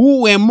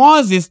 who were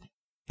Moses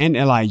and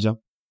Elijah,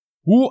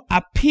 who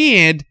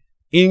appeared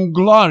in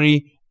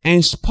glory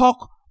and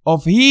spoke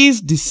of his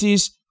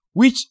decease,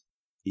 which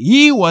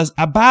he was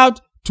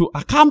about to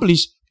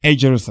accomplish at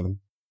Jerusalem.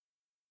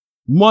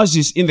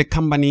 Moses in the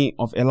company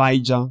of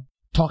Elijah,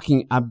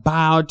 talking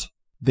about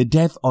the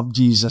death of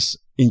Jesus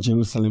in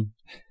Jerusalem.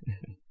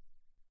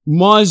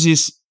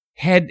 Moses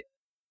had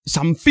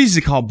some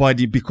physical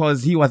body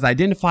because he was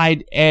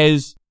identified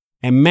as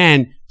a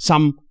man,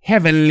 some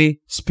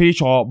heavenly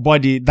spiritual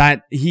body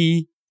that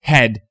he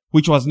had,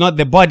 which was not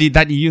the body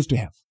that he used to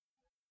have.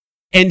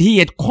 And he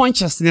had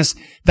consciousness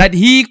that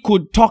he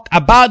could talk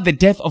about the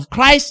death of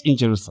Christ in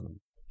Jerusalem,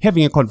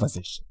 having a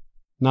conversation.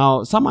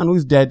 Now, someone who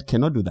is dead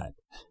cannot do that.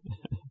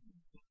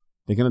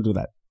 They cannot do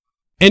that.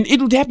 And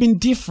it would have been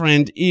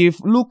different if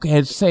Luke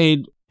had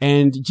said,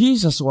 and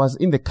Jesus was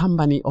in the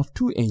company of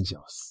two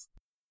angels.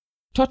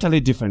 Totally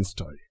different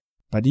story.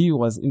 But he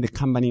was in the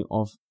company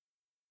of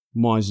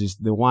Moses,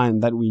 the one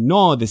that we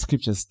know the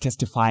scriptures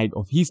testified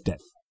of his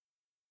death.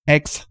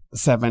 Acts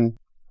 7,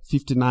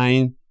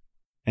 59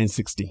 and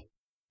 60.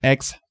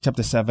 Acts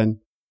chapter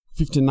 7,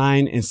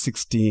 59 and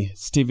 60.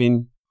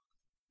 Stephen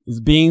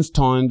is being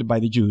stoned by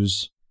the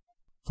Jews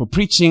for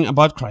preaching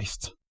about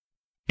Christ.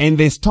 And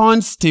they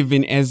stoned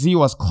Stephen as he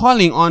was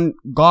calling on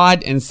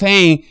God and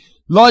saying,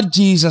 Lord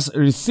Jesus,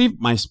 receive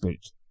my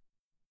spirit.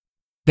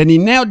 Then he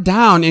knelt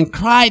down and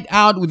cried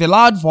out with a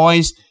loud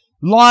voice,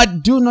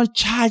 Lord, do not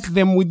charge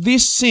them with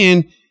this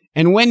sin.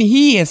 And when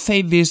he had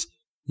said this,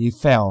 he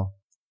fell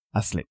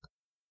asleep.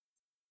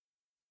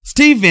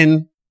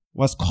 Stephen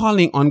was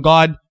calling on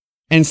God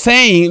and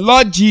saying,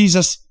 Lord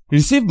Jesus,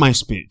 receive my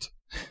spirit.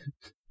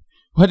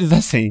 What is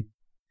that saying?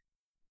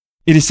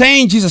 It is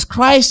saying Jesus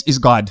Christ is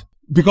God,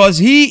 because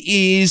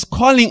he is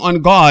calling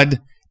on God,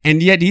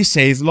 and yet he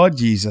says, Lord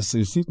Jesus,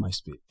 receive my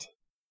spirit.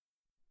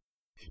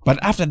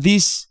 But after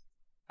this,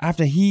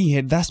 after he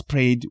had thus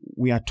prayed,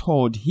 we are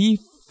told he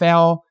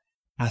fell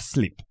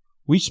asleep,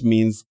 which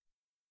means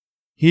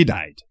he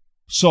died.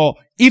 So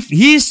if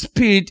his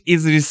spirit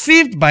is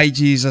received by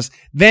Jesus,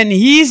 then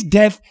his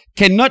death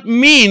cannot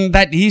mean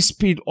that his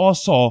spirit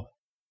also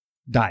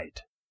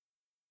died.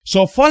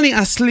 So falling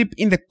asleep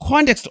in the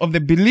context of the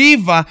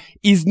believer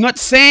is not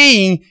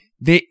saying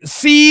they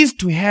cease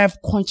to have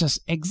conscious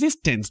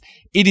existence.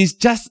 It is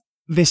just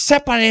the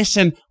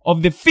separation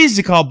of the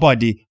physical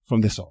body from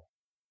the soul.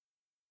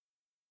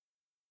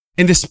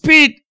 And the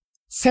spirit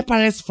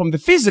separates from the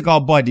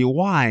physical body.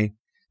 Why?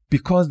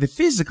 Because the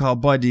physical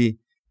body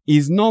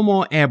is no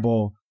more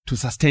able to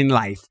sustain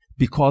life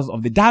because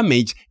of the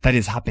damage that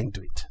is happening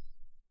to it.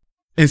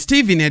 And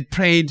Stephen had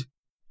prayed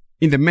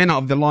in the manner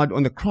of the Lord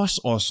on the cross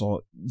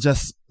also.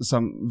 Just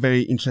some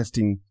very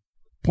interesting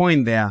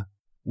point there.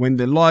 When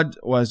the Lord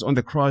was on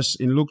the cross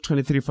in Luke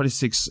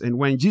 23:46, and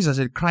when Jesus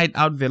had cried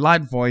out with a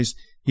loud voice,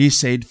 he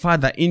said,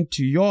 Father,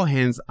 into your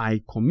hands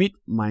I commit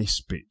my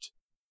spirit.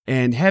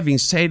 And having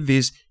said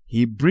this,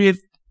 he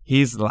breathed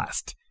his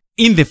last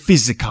in the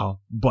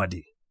physical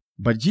body.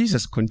 But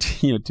Jesus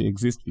continued to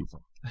exist,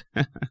 people.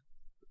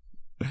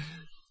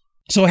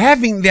 So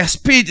having their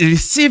spirit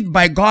received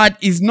by God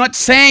is not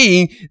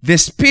saying the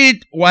spirit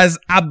was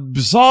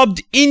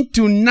absorbed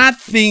into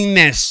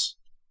nothingness.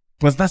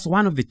 Because that's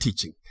one of the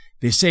teaching.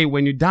 They say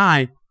when you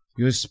die,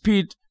 your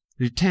spirit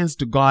returns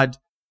to God,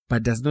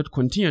 but does not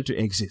continue to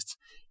exist.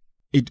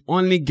 It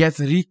only gets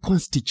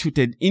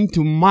reconstituted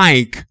into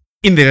Mike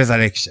in the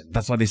resurrection.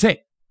 That's what they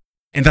say.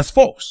 And that's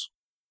false.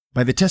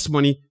 By the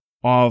testimony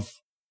of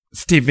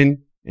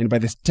Stephen and by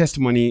the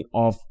testimony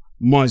of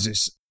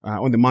Moses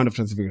on the Mount of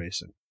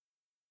Transfiguration.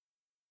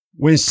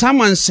 When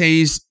someone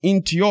says,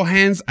 into your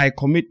hands I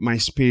commit my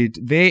spirit,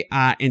 they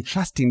are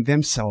entrusting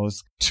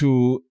themselves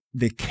to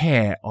the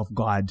care of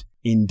God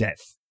in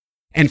death.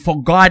 And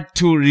for God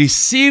to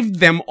receive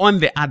them on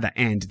the other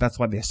end. That's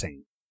what they're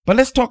saying. But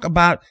let's talk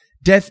about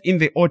death in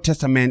the Old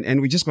Testament, and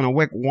we're just going to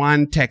work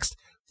one text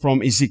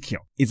from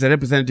Ezekiel. It's a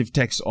representative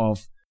text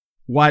of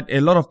what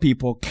a lot of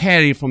people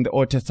carry from the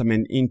Old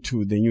Testament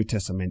into the New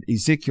Testament.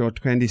 Ezekiel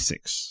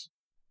 26.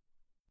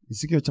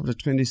 Ezekiel chapter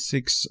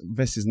 26,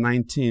 verses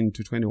 19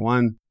 to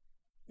 21.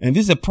 And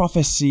this is a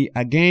prophecy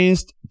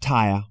against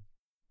Tyre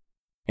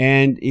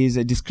and is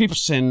a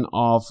description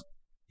of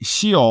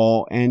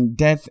Sheol and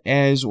death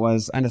as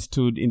was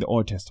understood in the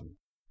Old Testament.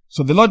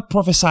 So the Lord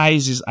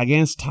prophesies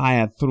against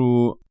Tyre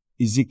through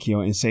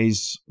Ezekiel and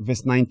says,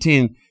 verse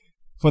 19,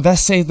 for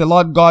thus says the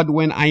Lord God,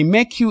 when I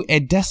make you a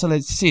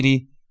desolate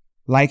city,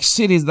 like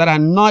cities that are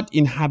not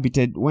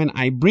inhabited, when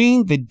I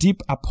bring the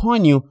deep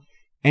upon you,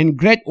 and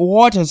great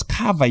waters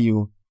cover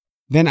you,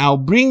 then I'll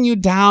bring you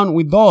down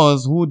with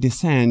those who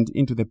descend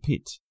into the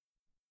pit,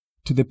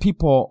 to the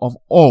people of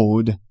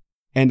old,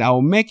 and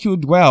I'll make you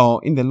dwell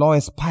in the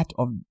lowest part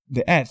of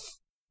the earth,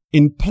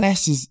 in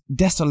places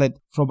desolate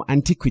from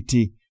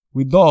antiquity,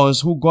 with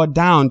those who go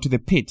down to the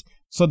pit,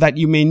 so that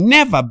you may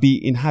never be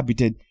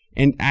inhabited,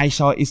 and I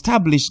shall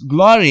establish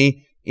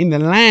glory in the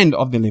land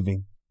of the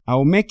living. I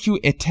will make you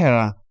a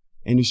terror,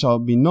 and you shall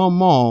be no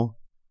more.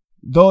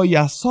 Though you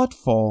are sought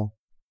for,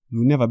 you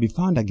will never be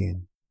found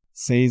again,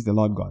 says the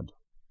Lord God.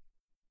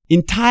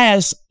 In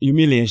Tyre's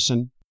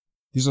humiliation,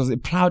 this was a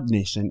proud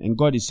nation, and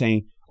God is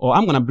saying, oh,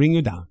 I'm going to bring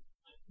you down.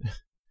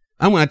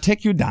 I'm going to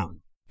take you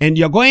down. And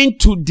you're going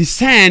to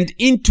descend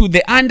into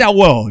the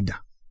underworld,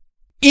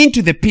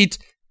 into the pit,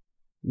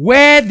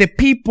 where the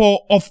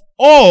people of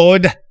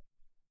old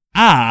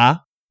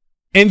are.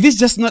 And this is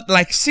just not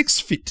like 6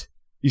 feet.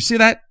 You see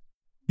that?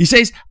 He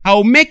says,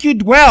 I'll make you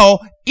dwell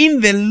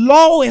in the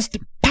lowest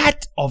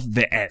part of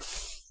the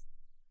earth.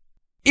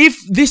 If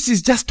this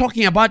is just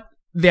talking about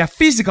their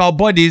physical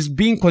bodies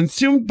being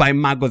consumed by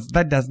maggots,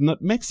 that does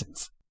not make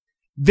sense.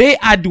 They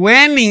are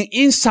dwelling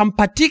in some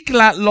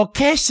particular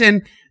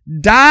location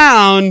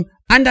down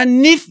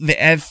underneath the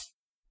earth.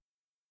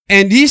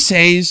 And he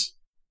says,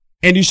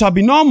 and you shall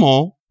be no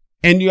more,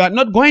 and you are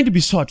not going to be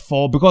sought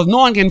for, because no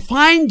one can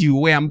find you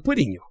where I'm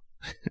putting you.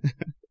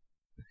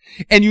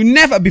 And you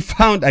never be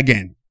found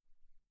again.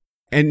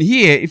 And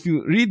here, if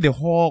you read the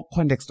whole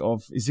context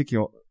of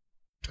Ezekiel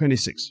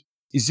 26,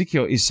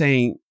 Ezekiel is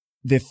saying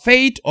the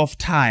fate of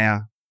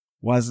Tyre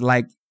was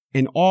like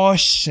an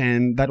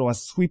ocean that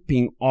was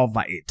sweeping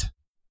over it,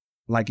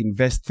 like in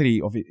verse 3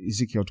 of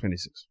Ezekiel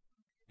 26.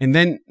 And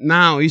then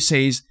now he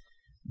says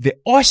the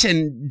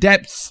ocean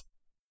depths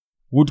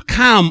would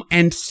come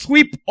and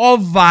sweep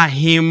over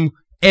him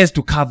as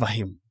to cover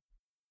him.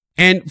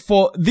 And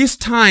for this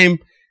time,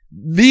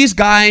 these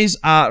guys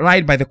are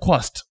right by the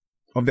coast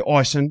of the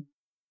ocean.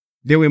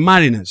 They were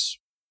mariners.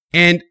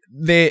 And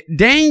the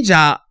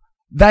danger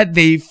that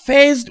they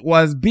faced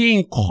was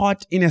being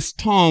caught in a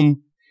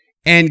storm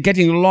and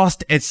getting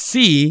lost at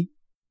sea.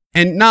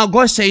 And now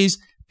God says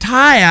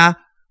Tyre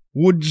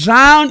would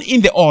drown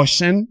in the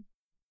ocean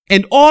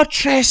and all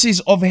traces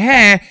of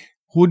her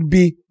would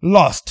be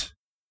lost.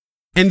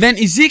 And then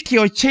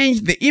Ezekiel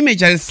changed the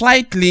imagery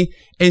slightly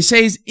and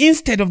says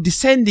instead of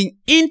descending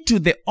into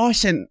the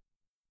ocean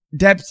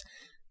depths,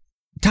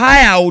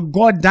 Tyre would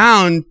go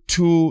down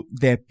to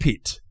the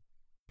pit.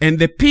 And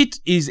the pit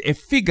is a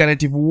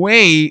figurative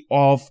way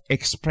of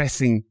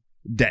expressing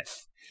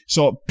death.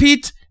 So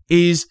pit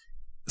is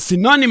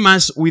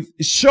synonymous with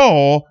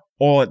shore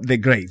or the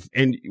grave.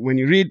 And when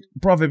you read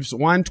Proverbs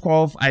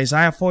 1:12,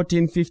 Isaiah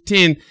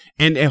 14:15,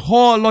 and a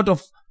whole lot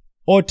of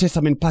Old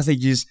Testament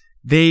passages,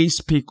 they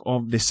speak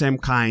of the same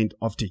kind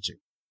of teaching.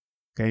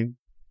 Okay?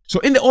 So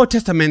in the Old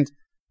Testament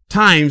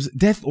times,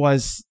 death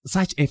was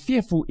such a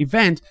fearful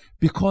event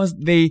because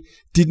they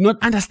did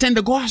not understand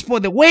the gospel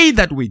the way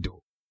that we do.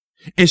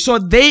 And so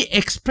they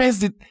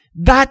expressed it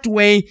that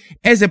way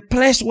as a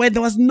place where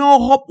there was no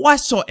hope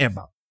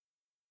whatsoever.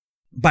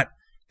 But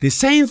the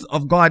saints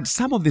of God,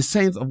 some of the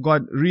saints of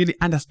God really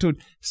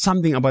understood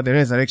something about the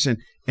resurrection,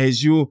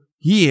 as you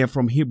hear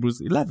from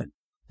Hebrews 11.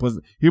 Because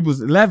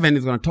Hebrews 11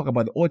 is going to talk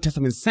about the Old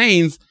Testament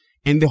saints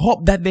and the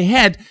hope that they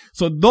had.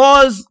 So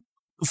those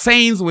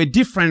saints were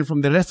different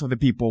from the rest of the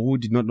people who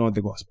did not know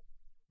the gospel.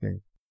 Okay.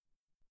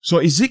 So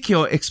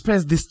Ezekiel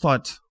expressed this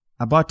thought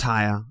about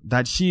Tyre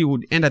that she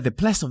would enter the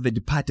place of the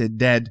departed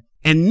dead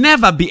and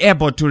never be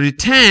able to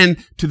return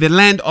to the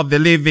land of the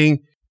living,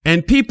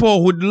 and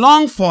people would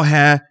long for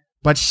her,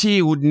 but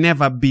she would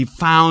never be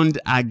found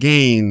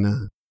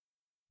again.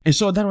 And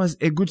so that was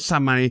a good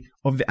summary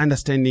of the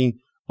understanding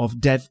of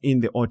death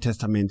in the Old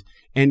Testament.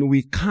 And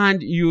we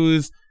can't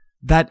use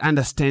that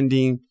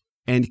understanding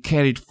and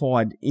carry it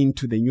forward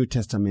into the New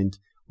Testament.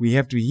 We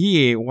have to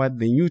hear what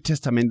the New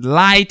Testament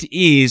light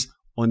is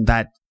on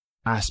that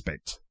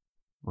aspect.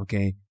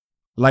 Okay?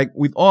 Like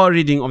with all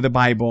reading of the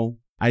Bible,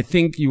 I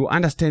think you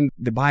understand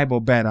the Bible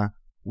better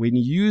when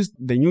you use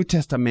the New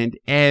Testament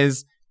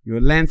as your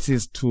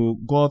lenses to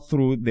go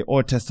through the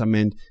Old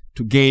Testament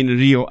to gain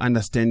real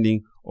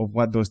understanding of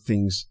what those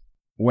things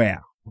were.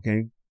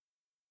 Okay?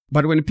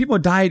 But when people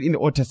died in the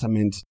Old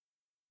Testament,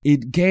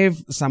 it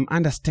gave some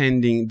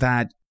understanding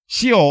that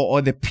Sheol,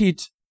 or the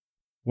pit,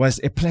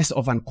 was a place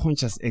of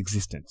unconscious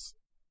existence.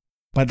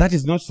 But that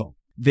is not so.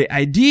 The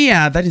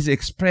idea that is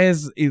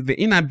expressed is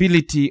the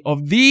inability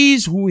of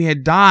these who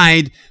had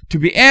died to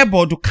be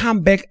able to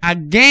come back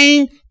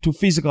again to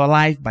physical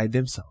life by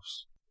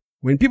themselves.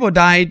 When people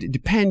died,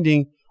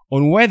 depending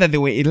on whether they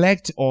were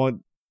elect or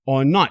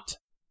not,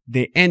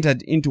 they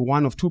entered into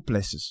one of two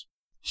places.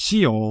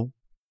 Sheol,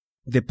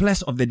 the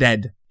place of the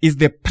dead, is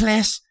the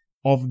place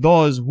of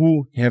those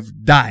who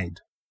have died,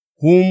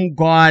 whom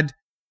God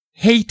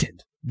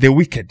hated, the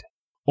wicked,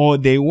 or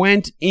they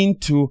went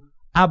into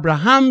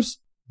Abraham's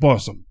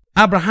bosom.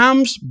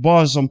 Abraham's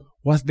bosom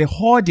was the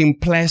holding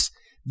place,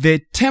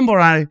 the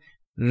temporary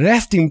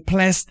resting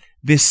place,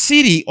 the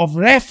city of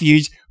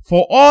refuge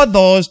for all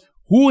those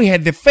who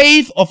had the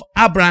faith of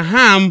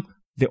Abraham,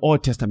 the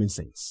Old Testament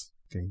saints.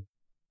 Okay.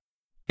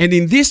 And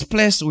in this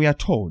place we are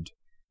told,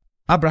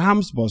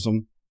 Abraham's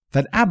bosom,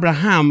 that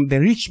Abraham, the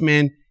rich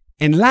man,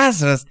 and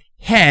Lazarus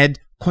had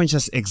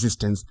conscious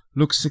existence.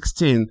 Luke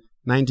 16,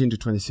 19 to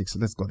 26.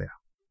 Let's go there.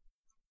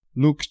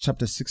 Luke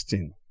chapter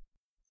 16.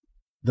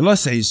 The Lord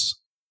says,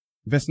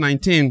 verse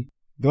 19,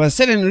 there was a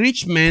certain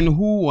rich man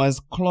who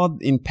was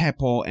clothed in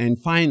purple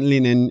and fine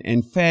linen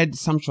and fed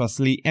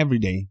sumptuously every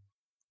day.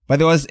 But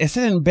there was a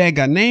certain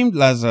beggar named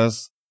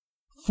Lazarus,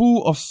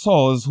 full of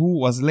sores, who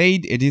was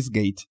laid at his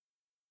gate,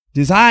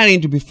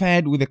 desiring to be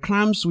fed with the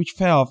crumbs which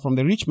fell from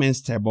the rich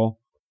man's table.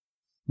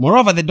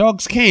 Moreover, the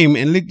dogs came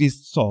and licked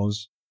his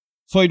sores.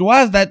 So it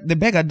was that the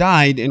beggar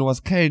died and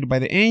was carried by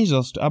the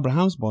angels to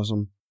Abraham's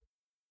bosom.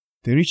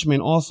 The rich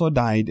man also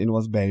died and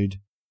was buried.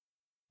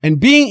 And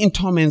being in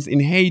torments in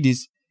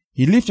Hades,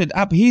 he lifted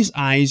up his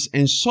eyes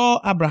and saw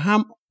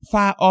Abraham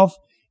far off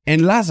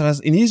and Lazarus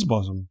in his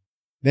bosom.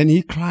 Then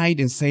he cried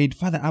and said,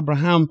 Father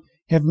Abraham,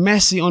 have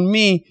mercy on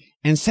me,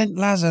 and send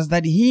Lazarus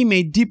that he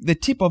may dip the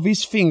tip of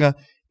his finger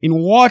in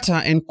water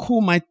and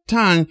cool my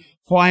tongue,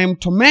 for I am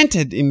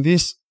tormented in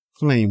this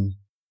flame.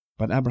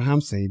 But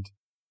Abraham said,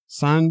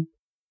 Son,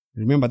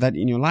 remember that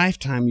in your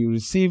lifetime you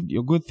received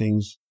your good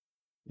things,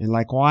 and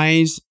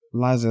likewise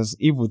Lazarus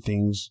evil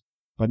things.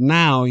 But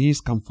now he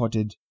is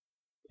comforted,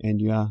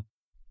 and you are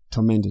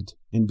tormented.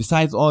 And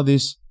besides all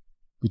this,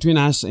 between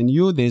us and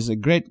you there is a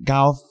great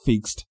gulf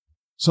fixed,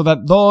 so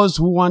that those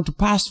who want to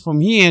pass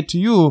from here to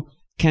you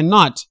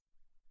cannot,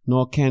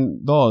 nor can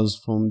those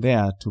from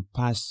there to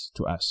pass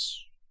to us.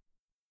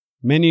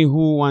 Many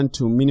who want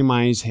to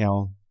minimize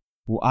hell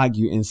will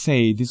argue and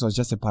say this was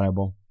just a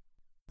parable.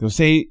 They'll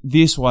say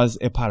this was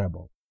a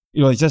parable.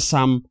 It was just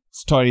some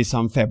story,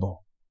 some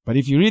fable. But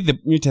if you read the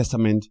New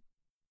Testament,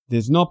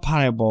 there's no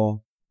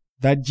parable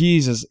that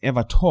Jesus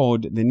ever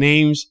told the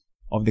names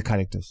of the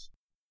characters.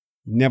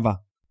 He never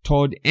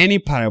told any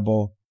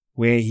parable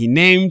where he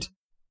named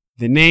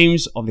the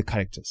names of the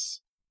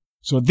characters.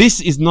 So this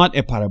is not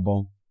a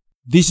parable.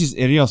 This is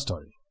a real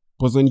story.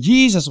 Because when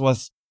Jesus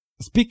was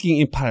speaking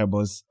in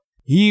parables,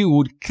 he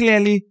would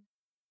clearly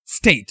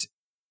state,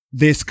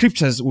 the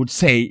scriptures would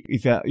say,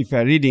 if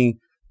you're reading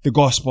the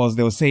Gospels,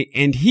 they will say,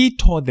 and he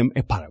told them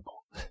a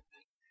parable.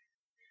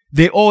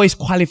 They always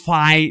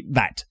qualify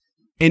that.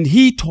 And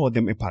he told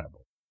them a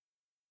parable.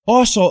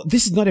 Also,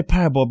 this is not a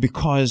parable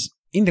because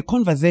in the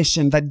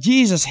conversation that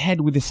Jesus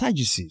had with the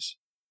Sadducees,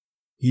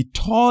 he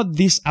taught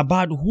this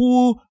about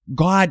who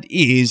God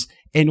is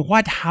and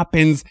what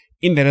happens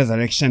in the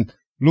resurrection.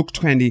 Luke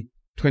 20,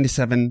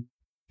 27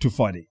 to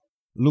 40.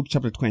 Luke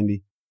chapter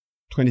 20,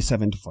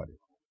 27 to 40.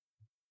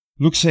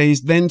 Luke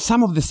says, Then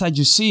some of the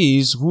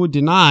Sadducees who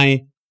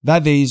deny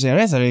that there is a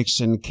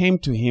resurrection came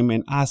to him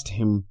and asked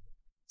him,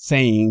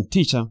 saying,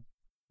 Teacher,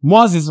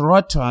 Moses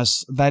wrote to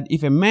us that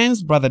if a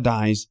man's brother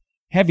dies,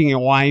 having a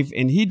wife,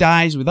 and he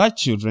dies without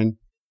children,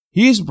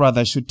 his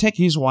brother should take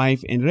his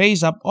wife and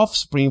raise up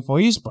offspring for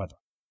his brother.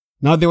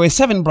 Now there were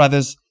 7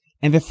 brothers,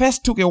 and the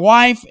first took a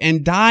wife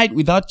and died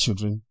without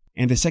children,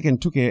 and the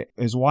second took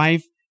his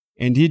wife,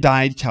 and he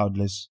died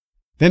childless.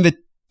 Then the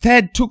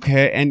third took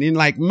her, and in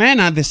like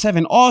manner the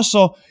 7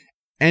 also,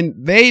 and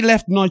they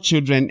left no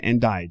children and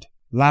died.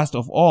 Last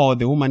of all,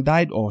 the woman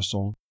died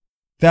also.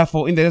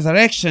 Therefore, in the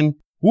resurrection,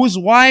 whose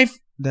wife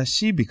does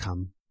she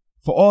become?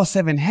 For all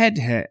 7 had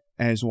her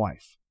as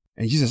wife.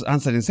 And Jesus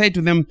answered and said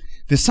to them,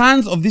 the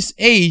sons of this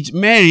age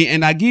marry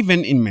and are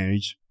given in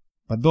marriage,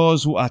 but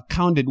those who are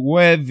counted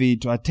worthy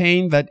to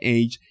attain that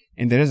age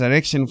and the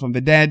resurrection from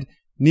the dead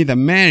neither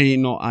marry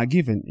nor are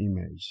given in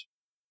marriage.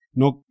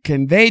 Nor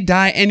can they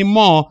die any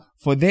more,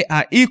 for they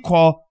are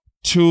equal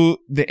to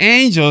the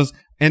angels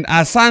and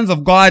are sons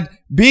of God,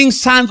 being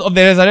sons of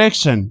the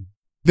resurrection.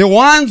 The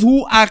ones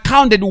who are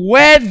counted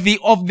worthy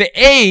of the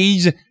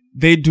age,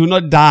 they do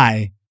not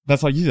die.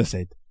 That's what Jesus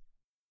said.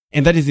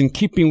 And that is in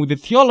keeping with the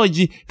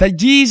theology that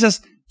Jesus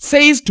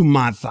says to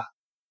Martha,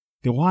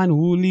 the one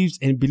who lives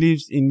and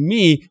believes in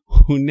me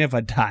will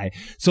never die.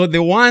 So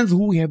the ones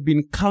who have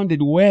been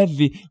counted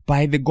worthy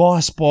by the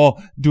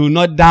gospel do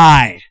not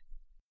die.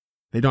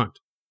 They don't.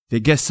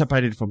 They get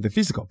separated from the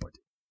physical body.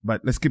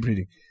 But let's keep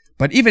reading.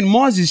 But even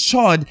Moses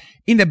showed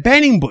in the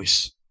burning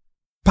bush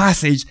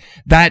passage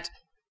that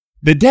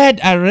the dead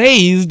are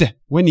raised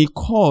when he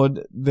called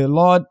the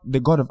Lord, the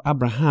God of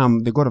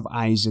Abraham, the God of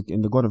Isaac,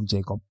 and the God of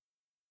Jacob.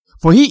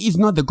 For he is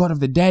not the God of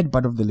the dead,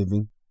 but of the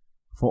living,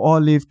 for all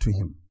live to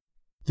him.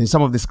 Then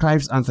some of the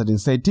scribes answered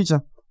and said,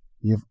 Teacher,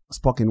 you have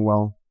spoken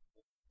well.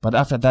 But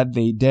after that,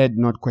 they dared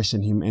not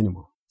question him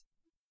anymore.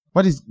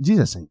 What is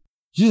Jesus saying?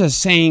 Jesus is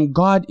saying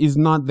God is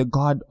not the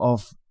God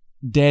of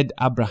dead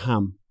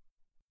Abraham,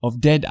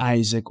 of dead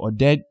Isaac, or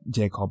dead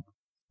Jacob,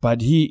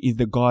 but he is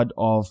the God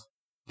of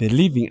the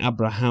living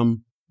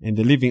Abraham and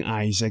the living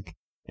Isaac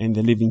and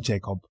the living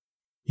Jacob.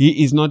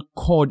 He is not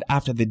called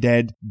after the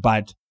dead,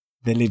 but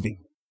the living.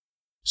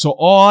 So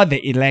all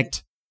the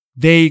elect,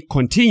 they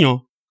continue,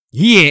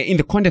 here in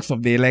the context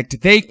of the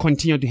elect, they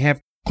continue to have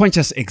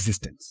conscious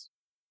existence.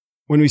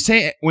 When we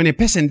say, when a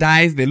person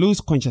dies, they lose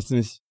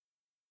consciousness,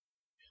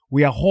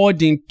 we are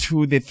holding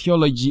to the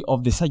theology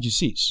of the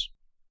Sadducees,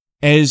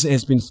 as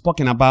has been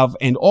spoken above,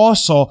 and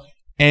also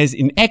as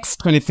in Acts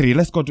 23.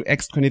 Let's go to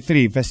Acts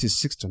 23, verses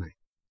 6 to 9.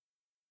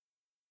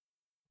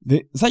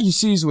 The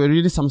Sadducees were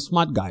really some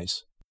smart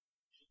guys.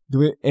 They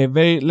were a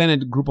very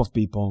learned group of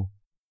people.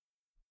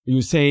 You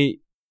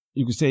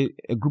could say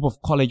a group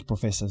of college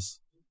professors,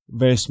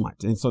 very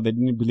smart. And so they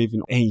didn't believe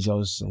in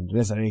angels and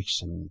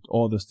resurrection,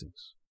 all those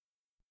things.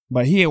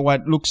 But here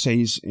what Luke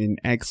says in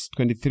Acts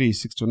 23,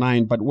 6 to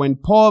 9, but when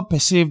Paul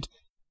perceived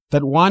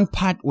that one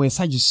part were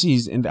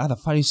Sadducees and the other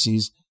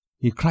Pharisees,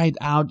 he cried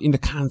out in the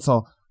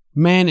council,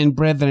 Men and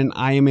brethren,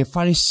 I am a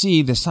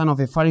Pharisee, the son of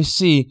a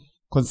Pharisee.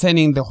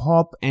 Concerning the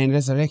hope and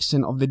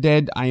resurrection of the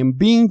dead, I am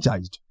being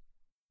judged.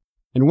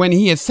 And when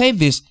he had said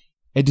this,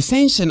 a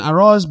dissension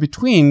arose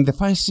between the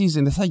Pharisees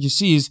and the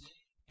Sadducees,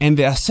 and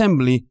the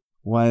assembly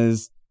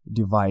was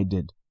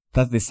divided.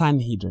 That's the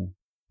Sanhedrin,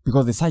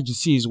 because the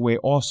Sadducees were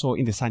also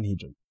in the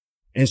Sanhedrin.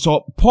 And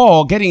so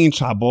Paul, getting in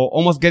trouble,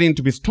 almost getting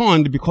to be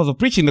stoned because of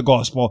preaching the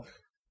gospel,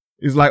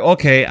 is like,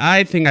 okay,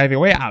 I think I have a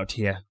way out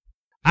here.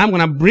 I'm going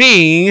to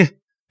bring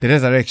the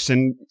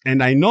resurrection,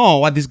 and I know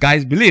what these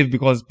guys believe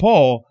because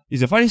Paul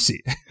is a Pharisee.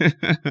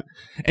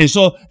 And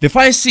so the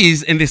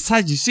Pharisees and the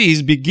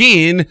Sadducees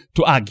begin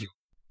to argue.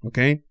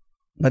 Okay?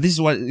 But this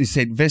is what he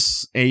said,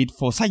 verse 8,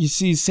 for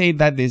Sadducees say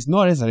that there is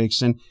no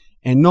resurrection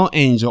and no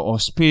angel or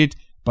spirit,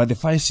 but the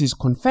Pharisees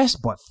confess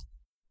both.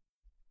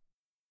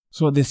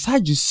 So the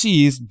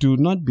Sadducees do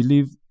not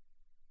believe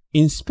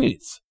in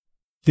spirits.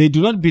 They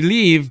do not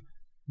believe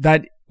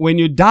that when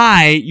you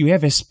die, you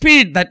have a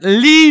spirit that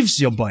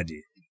leaves your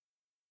body.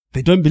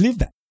 They don't believe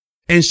that.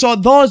 And so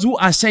those who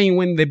are saying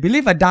when the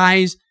believer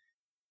dies,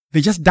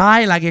 they just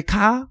die like a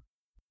car,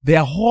 they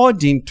are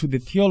holding to the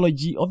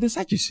theology of the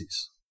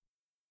Sadducees.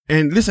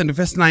 And listen to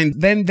verse 9.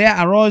 Then there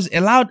arose a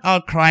loud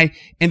outcry,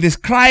 and the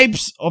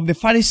scribes of the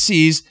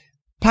Pharisees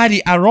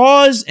party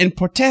arose and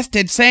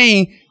protested,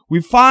 saying,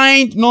 We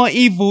find no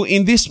evil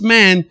in this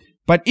man,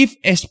 but if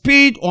a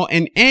spirit or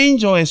an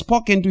angel has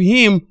spoken to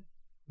him,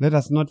 let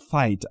us not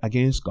fight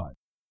against God.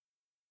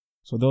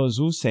 So those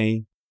who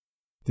say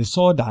the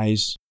soul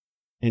dies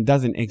and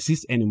doesn't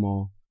exist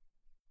anymore,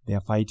 they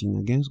are fighting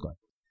against God.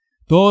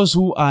 Those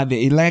who are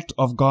the elect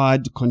of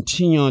God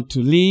continue to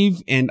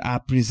live and are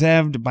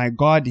preserved by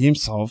God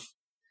himself.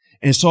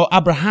 And so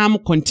Abraham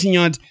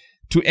continued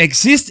to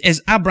exist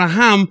as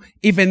Abraham,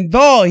 even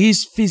though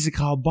his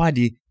physical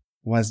body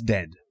was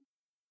dead.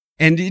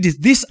 And it is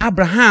this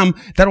Abraham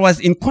that was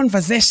in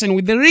conversation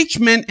with the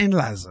rich man and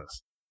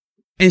Lazarus.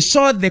 And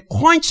so the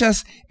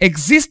conscious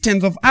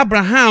existence of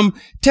Abraham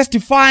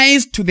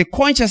testifies to the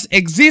conscious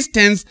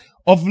existence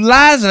of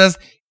Lazarus,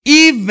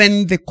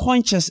 even the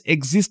conscious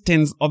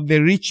existence of the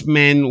rich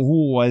man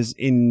who was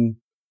in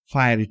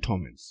fiery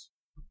torments.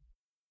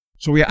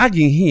 So we are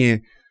arguing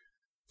here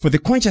for the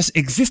conscious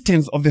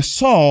existence of the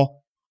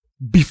soul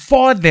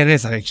before the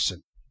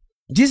resurrection.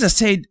 Jesus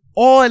said,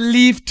 all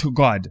live to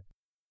God.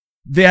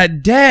 They are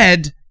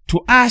dead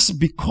to us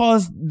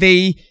because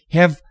they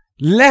have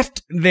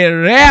left the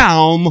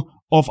realm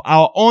of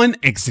our own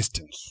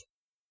existence.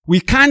 We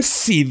can't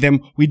see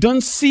them. We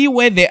don't see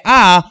where they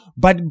are,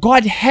 but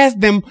God has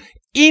them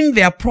in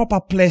their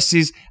proper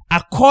places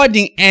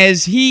according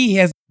as he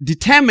has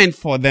determined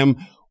for them,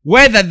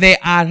 whether they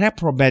are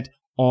reprobate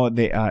or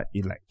they are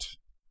elect.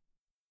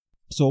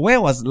 So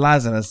where was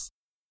Lazarus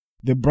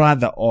the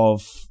brother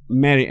of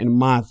Mary and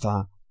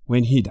Martha,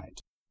 when he died.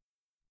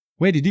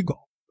 Where did he go?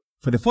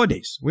 For the 4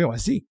 days. Where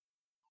was he?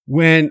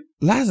 When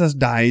Lazarus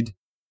died,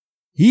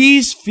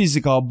 his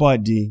physical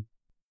body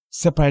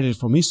separated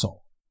from his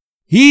soul.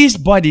 His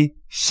body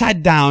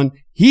shut down,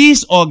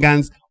 his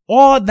organs,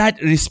 all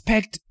that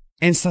respect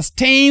and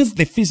sustains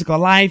the physical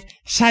life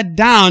shut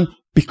down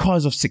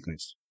because of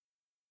sickness.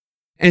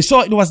 And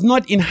so it was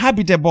not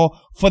inhabitable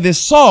for the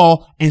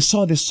soul, and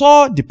so the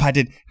soul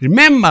departed.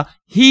 Remember,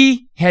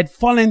 he had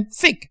fallen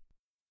sick.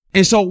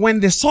 And so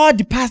when the soul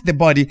departs the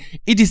body,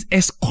 it is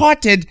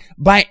escorted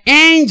by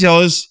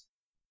angels,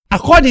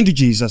 according to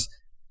Jesus,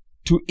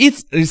 to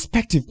its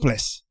respective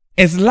place.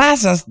 As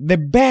Lazarus, the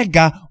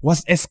beggar,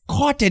 was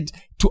escorted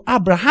to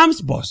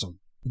Abraham's bosom,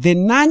 the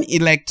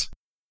non-elect,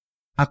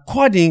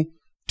 according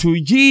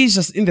to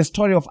Jesus in the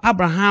story of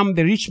Abraham,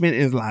 the rich man,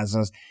 and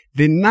Lazarus,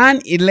 the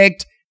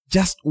non-elect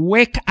just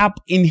wake up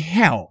in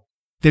hell.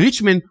 The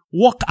rich man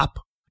woke up,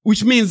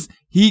 which means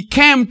he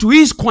came to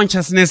his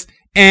consciousness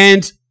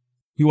and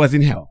he was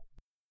in hell.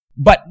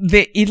 But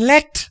the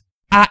elect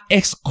are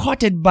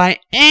escorted by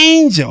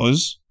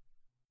angels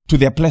to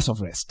their place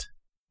of rest.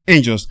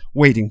 Angels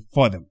waiting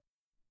for them.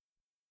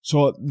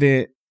 So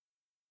the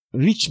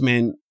rich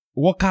man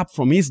woke up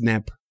from his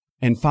nap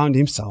and found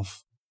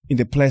himself in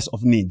the place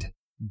of need,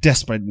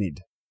 desperate need.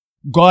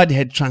 God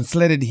had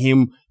translated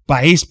him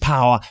by his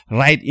power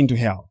right into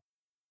hell.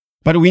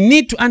 But we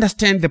need to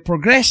understand the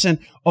progression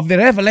of the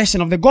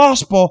revelation of the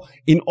gospel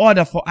in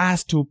order for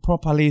us to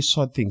properly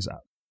sort things out.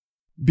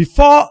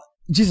 Before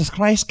Jesus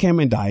Christ came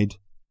and died,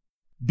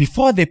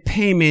 before the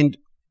payment,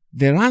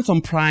 the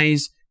ransom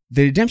price,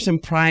 the redemption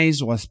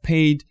price was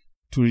paid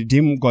to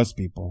redeem God's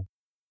people,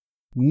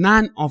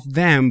 none of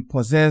them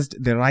possessed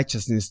the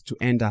righteousness to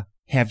enter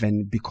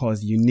heaven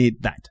because you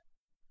need that.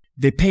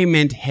 The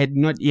payment had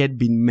not yet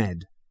been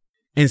made.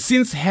 And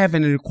since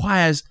heaven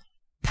requires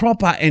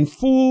proper and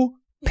full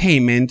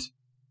payment,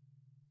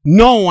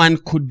 no one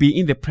could be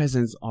in the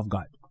presence of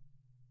God.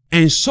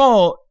 And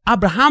so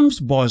Abraham's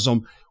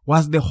bosom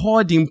was the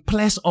holding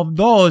place of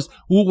those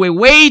who were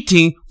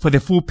waiting for the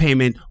full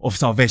payment of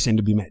salvation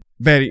to be made.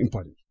 Very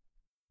important.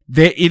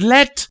 The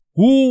elect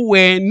who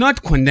were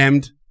not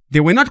condemned, they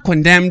were not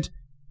condemned,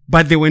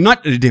 but they were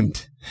not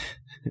redeemed.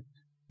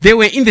 They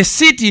were in the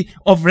city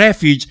of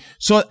refuge.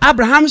 So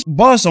Abraham's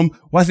bosom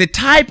was a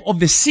type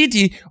of the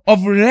city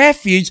of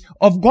refuge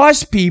of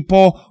God's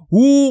people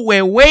who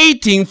were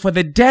waiting for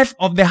the death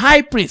of the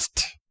high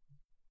priest.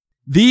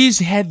 These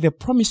had the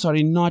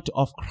promissory note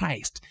of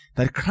Christ,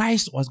 that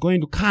Christ was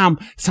going to come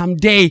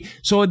someday.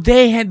 So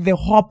they had the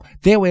hope.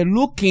 They were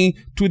looking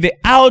to the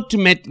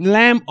ultimate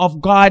Lamb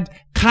of God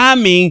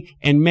coming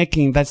and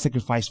making that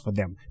sacrifice for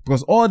them.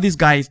 Because all these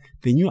guys,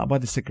 they knew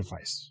about the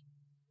sacrifice.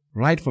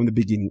 Right from the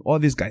beginning, all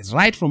these guys,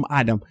 right from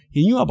Adam,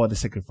 he knew about the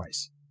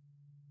sacrifice.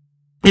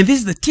 And this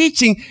is the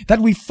teaching that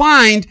we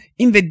find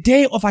in the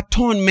Day of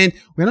Atonement.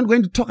 We're not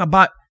going to talk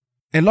about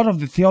a lot of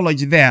the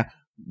theology there,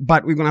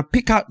 but we're going to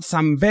pick out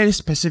some very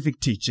specific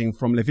teaching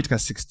from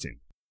Leviticus 16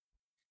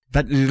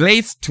 that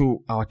relates to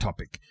our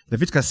topic.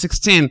 Leviticus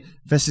 16,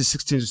 verses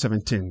 16 to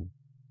 17.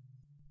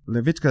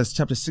 Leviticus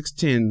chapter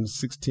 16,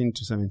 16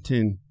 to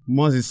 17.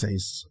 Moses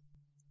says,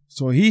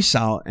 "So he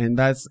shall," and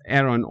that's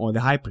Aaron or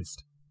the high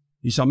priest,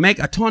 "he shall make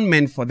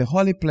atonement for the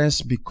holy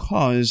place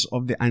because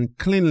of the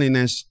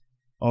uncleanliness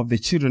of the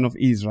children of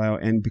Israel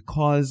and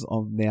because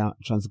of their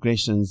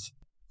transgressions,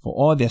 for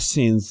all their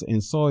sins.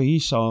 And so he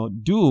shall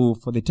do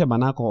for the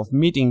tabernacle of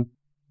meeting,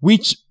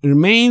 which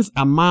remains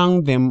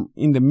among them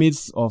in the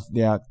midst of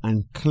their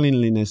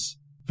uncleanliness."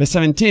 Verse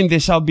 17, "There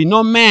shall be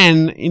no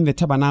man in the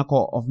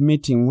tabernacle of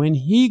meeting when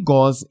he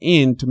goes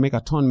in to make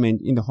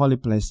atonement in the holy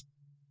place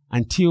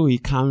until he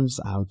comes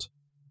out,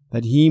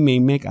 that he may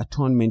make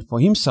atonement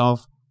for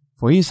himself,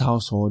 for his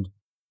household,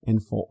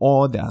 and for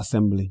all the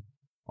assembly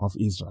of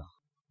Israel."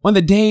 On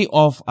the Day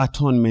of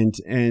Atonement,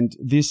 and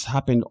this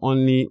happened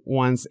only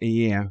once a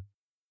year,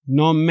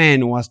 no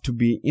man was to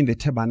be in the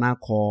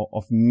tabernacle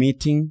of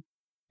meeting.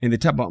 And the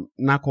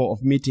tabernacle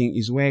of meeting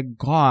is where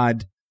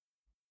God,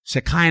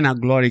 Shekinah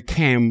glory,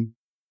 came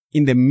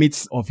in the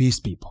midst of his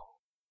people.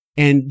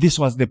 And this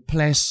was the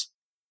place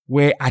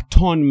where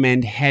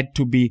atonement had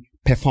to be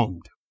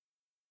performed.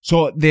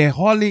 So the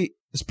Holy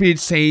Spirit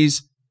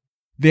says,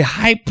 the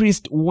high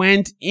priest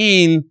went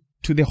in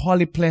to the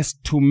holy place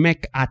to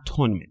make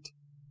atonement.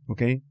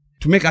 Okay?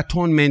 To make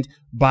atonement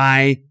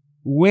by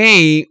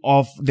way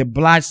of the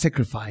blood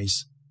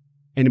sacrifice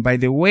and by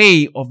the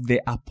way of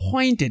the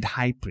appointed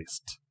high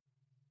priest.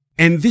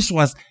 And this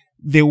was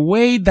the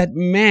way that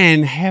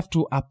men have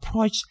to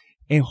approach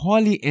a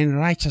holy and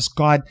righteous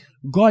God.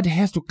 God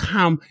has to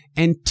come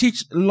and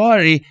teach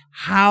Laurie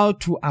how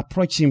to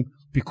approach him,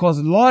 because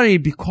Laurie,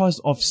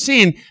 because of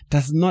sin,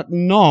 does not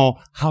know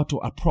how to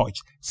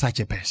approach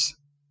such a person.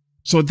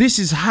 So this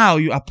is how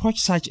you approach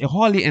such a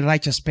holy and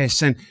righteous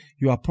person.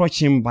 You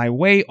approach him by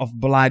way of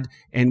blood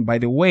and by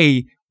the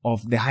way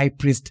of the high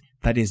priest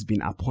that has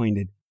been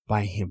appointed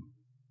by him.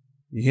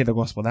 You hear the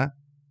gospel there?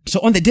 So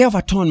on the Day of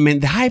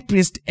Atonement, the high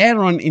priest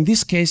Aaron in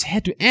this case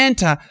had to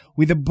enter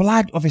with the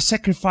blood of a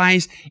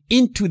sacrifice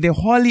into the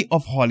Holy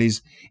of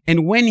Holies.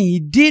 And when he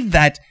did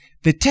that,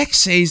 the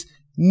text says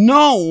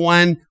no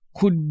one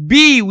could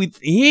be with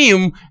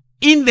him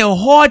in the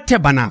whole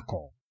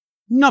tabernacle.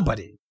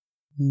 Nobody.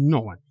 No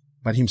one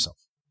but himself.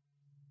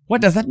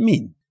 What does that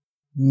mean?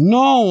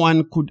 No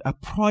one could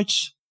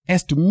approach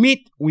as to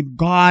meet with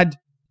God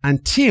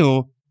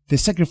until the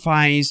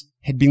sacrifice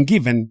had been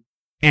given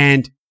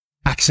and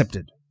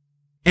accepted.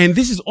 And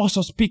this is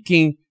also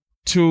speaking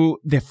to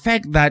the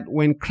fact that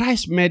when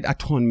Christ made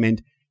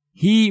atonement,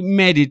 he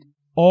made it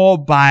all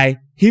by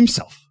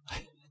himself.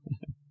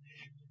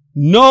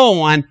 No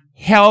one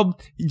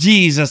helped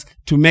Jesus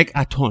to make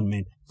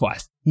atonement for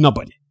us.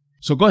 Nobody.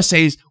 So God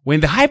says, when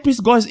the high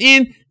priest goes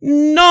in,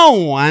 no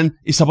one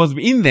is supposed to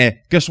be in there.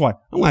 Guess what?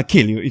 I'm going to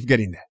kill you if you get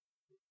in there.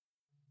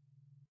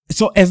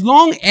 So as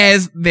long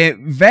as the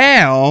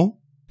veil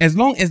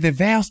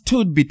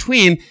stood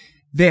between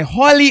the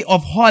Holy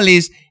of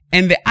Holies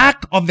and the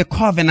Ark of the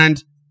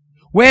Covenant,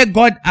 where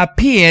God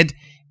appeared,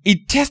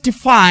 it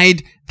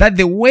testified that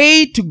the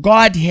way to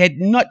God had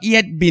not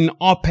yet been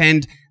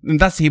opened. And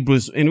that's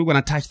Hebrews, and we're going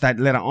to touch that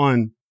later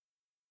on.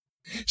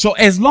 So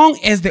as long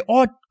as the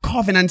old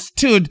covenant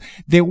stood,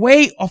 the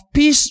way of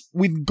peace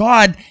with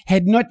God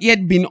had not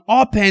yet been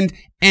opened,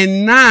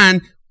 and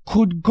none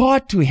could go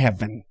to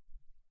heaven.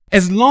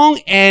 As long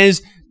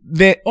as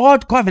the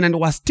old covenant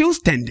was still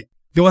standing,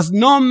 there was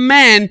no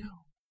man,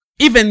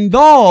 even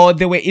though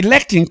they were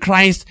electing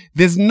Christ,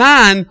 there's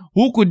none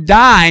who could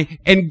die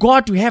and go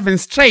to heaven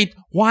straight.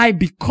 Why?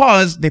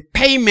 Because the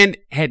payment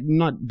had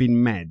not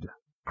been made.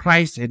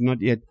 Christ had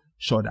not yet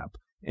showed up,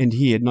 and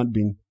he had not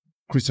been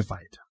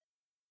crucified.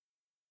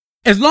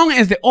 As long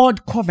as the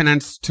old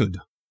covenant stood,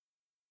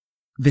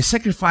 the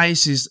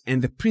sacrifices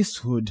and the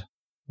priesthood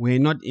were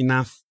not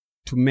enough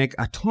to make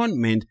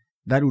atonement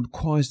that would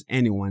cause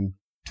anyone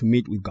to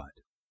meet with God.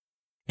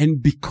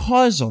 And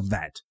because of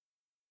that,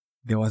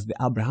 there was the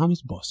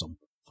Abraham's bosom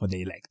for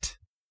the elect.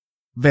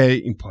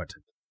 Very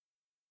important.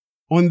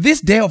 On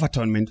this Day of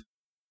Atonement,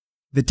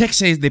 the text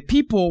says the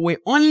people were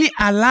only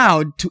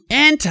allowed to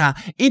enter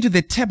into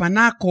the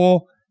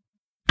tabernacle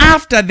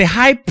after the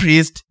high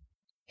priest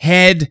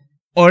had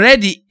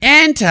already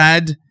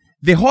entered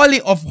the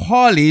Holy of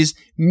Holies,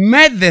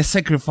 made the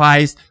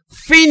sacrifice,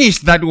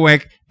 finished that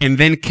work, and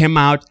then came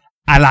out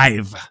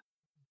alive.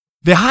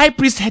 The high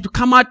priest had to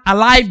come out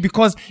alive,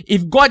 because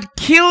if God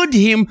killed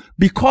him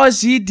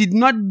because he did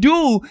not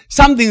do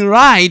something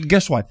right,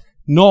 guess what?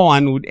 No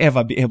one would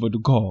ever be able to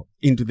go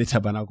into the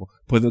tabernacle,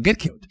 because they'll get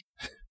killed.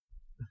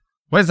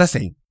 What is that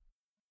saying?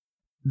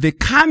 The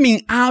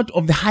coming out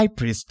of the high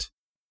priest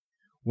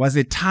was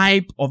a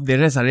type of the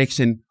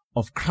resurrection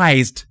of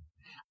Christ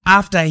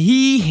after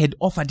he had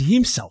offered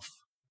himself,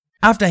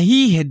 after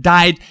he had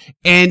died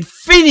and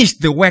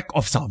finished the work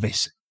of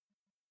salvation.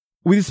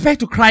 With respect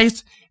to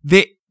Christ,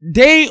 the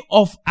Day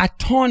of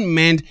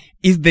Atonement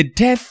is the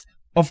death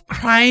of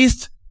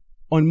Christ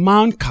on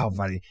Mount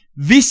Calvary.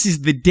 This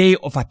is the Day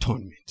of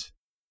Atonement.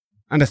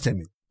 Understand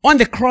me? On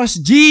the cross,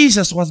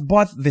 Jesus was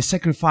both the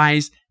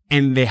sacrifice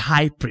and the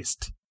high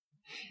priest.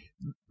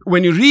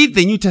 When you read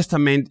the New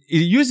Testament, it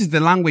uses the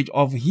language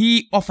of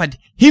he offered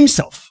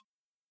himself.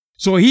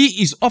 So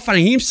he is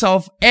offering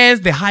himself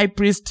as the high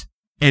priest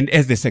and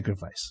as the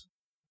sacrifice.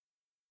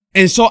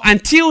 And so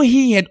until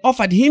he had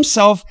offered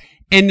himself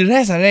and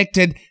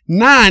resurrected,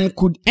 none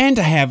could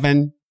enter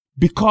heaven,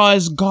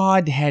 because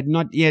God had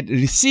not yet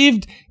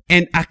received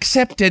and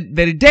accepted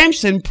the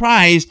redemption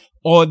price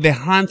or the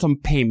ransom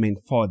payment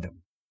for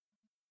them.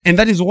 And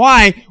that is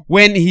why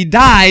when he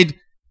died,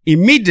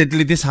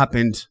 immediately this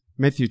happened.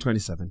 Matthew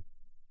 27,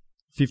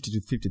 50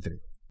 to 53.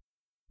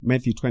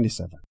 Matthew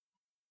 27.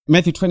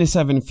 Matthew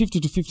 27, 50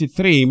 to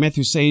 53,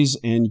 Matthew says,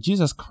 and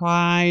Jesus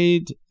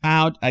cried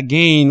out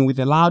again with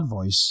a loud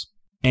voice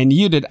and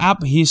yielded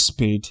up his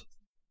spirit.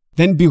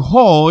 Then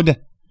behold,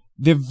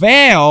 the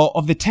veil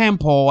of the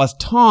temple was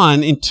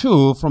torn in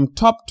two from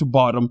top to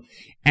bottom,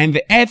 and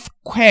the earth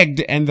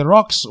quaked, and the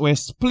rocks were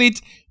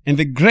split, and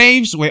the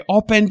graves were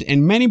opened,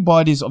 and many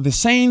bodies of the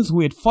saints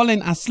who had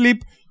fallen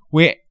asleep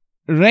were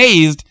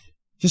raised.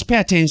 Just pay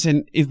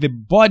attention, is the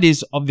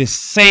bodies of the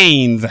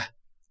saints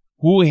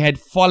who had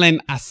fallen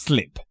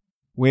asleep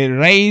were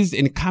raised,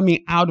 and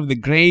coming out of the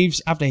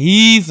graves after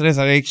his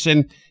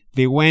resurrection,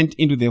 they went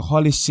into the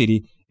holy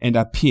city and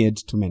appeared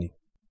to many.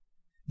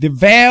 The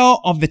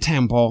veil of the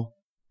temple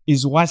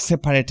is what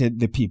separated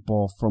the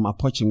people from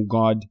approaching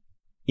God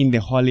in the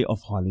Holy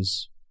of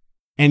Holies.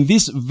 And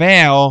this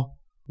veil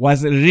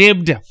was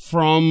ripped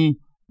from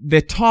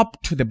the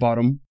top to the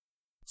bottom.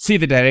 See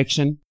the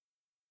direction?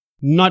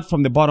 Not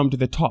from the bottom to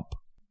the top.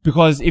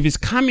 Because if it's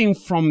coming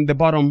from the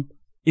bottom,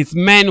 it's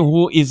man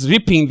who is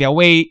ripping their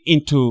way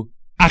into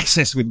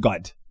access with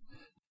God.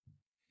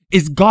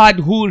 It's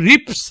God who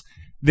rips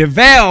the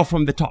veil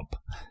from the top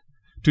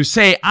to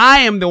say, I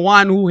am the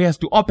one who has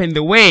to open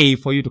the way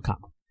for you to come.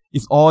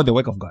 It's all the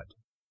work of God.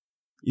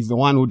 He's the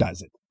one who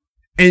does it.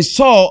 And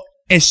so,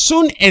 as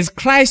soon as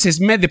Christ has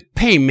made the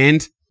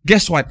payment,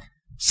 guess what?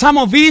 some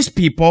of his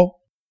people,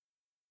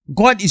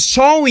 God is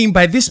showing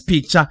by this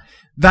picture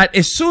that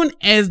as soon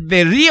as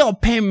the real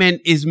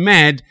payment is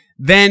made,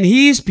 then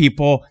his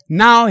people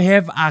now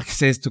have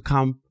access to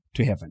come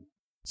to heaven.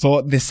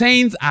 So the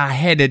saints are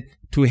headed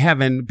to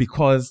heaven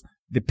because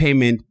the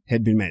payment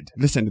had been made.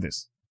 Listen to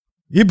this.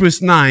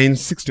 Hebrews 9,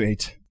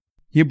 6-8.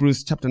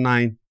 Hebrews chapter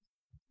 9,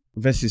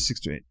 verses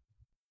 6-8.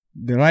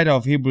 The writer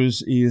of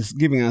Hebrews is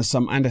giving us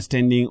some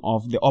understanding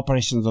of the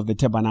operations of the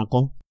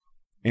tabernacle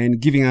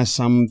and giving us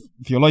some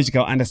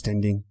theological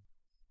understanding.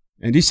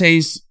 And he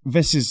says,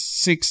 verses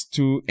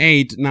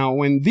 6-8, now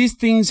when these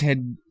things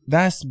had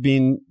thus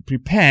been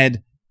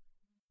prepared,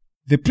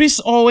 the priests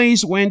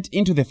always went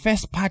into the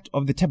first part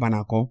of the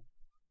tabernacle,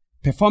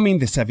 performing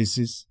the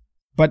services.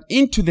 But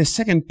into the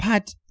second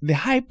part, the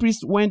high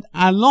priest went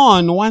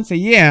alone once a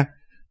year,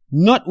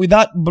 not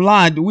without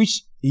blood,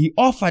 which he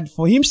offered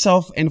for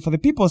himself and for the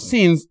people's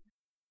sins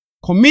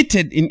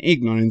committed in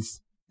ignorance.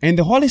 And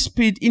the Holy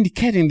Spirit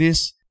indicating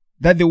this,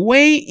 that the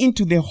way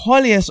into the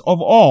holiest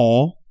of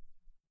all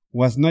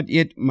was not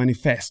yet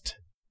manifest,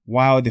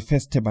 while the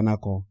first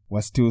tabernacle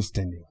was still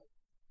standing.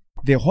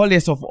 The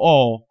holiest of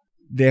all,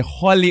 the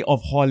holy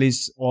of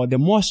holies, or the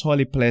most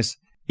holy place,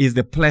 is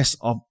the place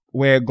of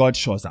where God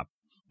shows up.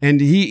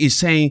 And he is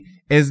saying,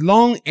 as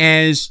long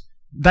as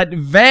that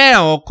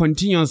veil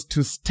continues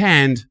to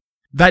stand,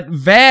 that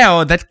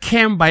veil that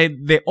came by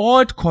the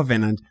old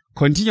covenant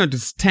continued to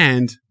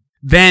stand,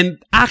 then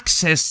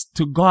access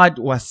to God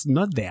was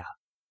not there.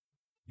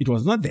 It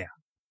was not there.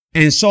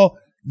 And so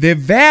the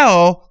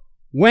veil,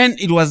 when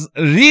it was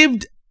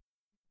ripped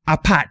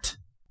apart,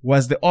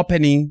 was the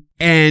opening,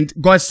 and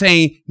God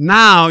saying,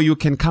 now you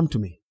can come to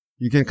me.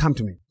 You can come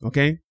to me.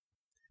 Okay?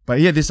 But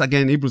here this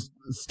again, Hebrews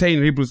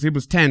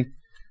 10,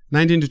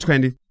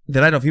 19-20,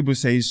 the writer of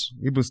Hebrews says,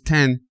 Hebrews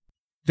 10,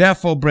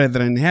 therefore,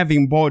 brethren,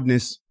 having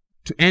boldness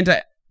to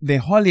enter the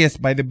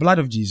holiest by the blood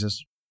of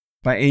Jesus,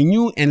 by a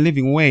new and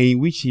living way,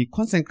 which he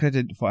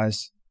consecrated for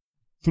us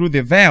through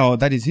the veil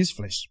that is his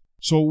flesh.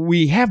 So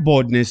we have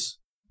boldness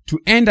to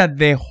enter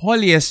the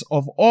holiest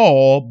of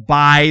all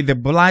by the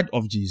blood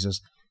of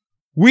Jesus,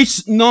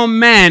 which no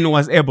man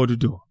was able to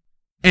do.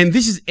 And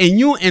this is a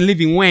new and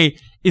living way.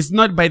 It's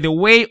not by the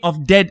way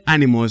of dead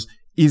animals,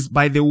 is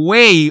by the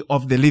way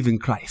of the living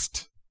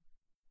Christ.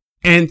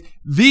 And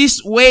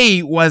this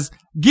way was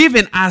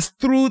given us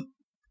through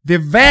the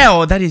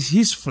veil that is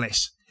his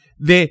flesh.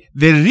 The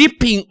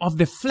ripping of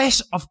the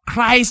flesh of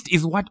Christ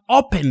is what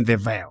opened the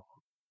veil.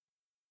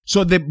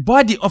 So the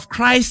body of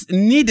Christ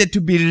needed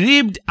to be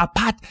ripped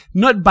apart,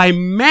 not by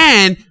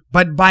man,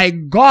 but by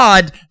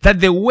God,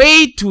 that the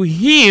way to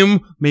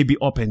him may be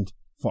opened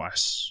for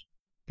us.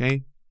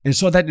 Okay? And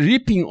so that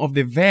ripping of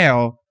the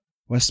veil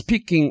was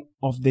speaking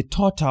of the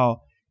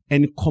total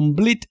and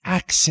complete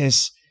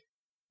access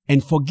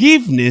and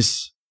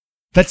forgiveness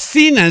that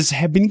sinners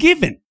have been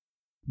given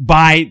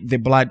by the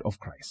blood of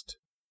Christ.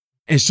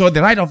 And so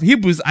the writer of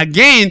Hebrews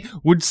again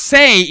would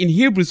say in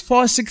Hebrews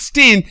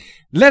 4:16,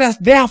 let us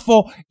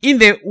therefore, in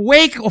the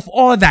wake of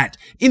all that,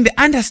 in the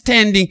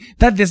understanding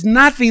that there's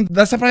nothing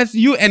that separates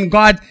you and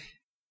God,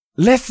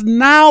 let's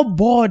now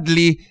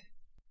boldly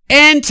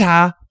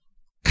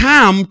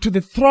come to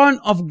the throne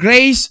of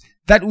grace,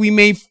 that we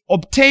may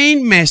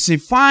obtain mercy,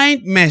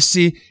 find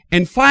mercy,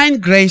 and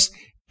find grace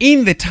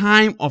in the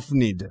time of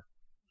need.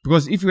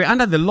 Because if you were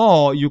under the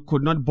law, you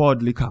could not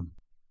boldly come.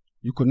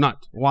 You could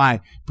not. Why?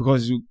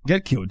 Because you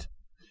get killed.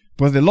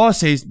 Because the law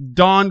says,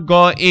 don't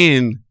go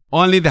in,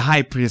 only the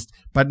high priest.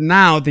 But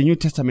now the New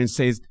Testament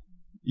says,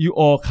 you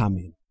all come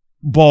in.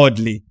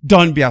 Boldly.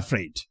 Don't be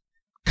afraid.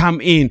 Come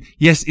in.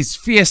 Yes, it's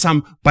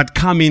fearsome, but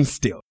come in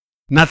still.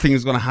 Nothing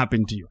is going to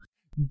happen to you.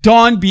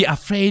 Don't be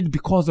afraid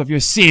because of your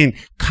sin.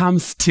 Come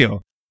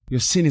still. Your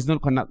sin is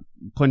not going to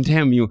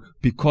condemn you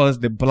because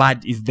the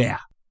blood is there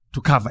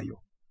to cover you.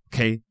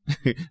 Okay?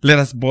 Let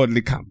us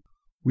boldly come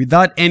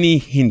without any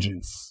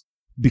hindrance,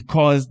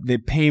 because the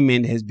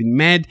payment has been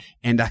made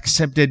and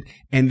accepted,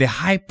 and the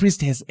high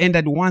priest has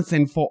entered once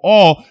and for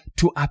all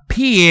to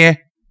appear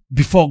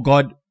before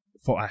God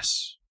for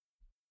us.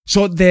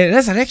 So the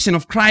resurrection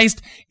of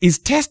Christ is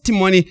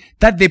testimony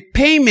that the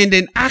payment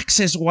and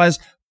access was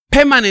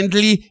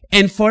permanently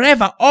and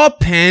forever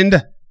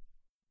opened.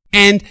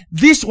 And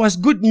this was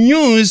good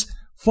news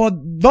for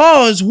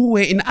those who were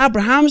in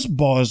Abraham's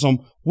bosom,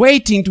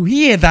 waiting to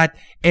hear that,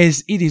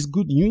 as it is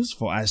good news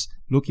for us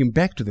looking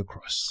back to the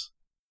cross.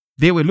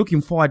 They were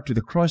looking forward to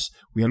the cross.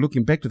 We are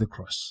looking back to the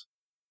cross.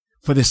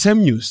 For the same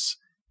news,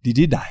 did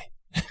he die?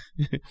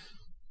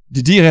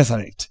 Did he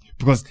resurrect?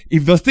 Because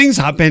if those things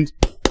happened,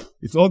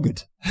 it's all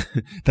good.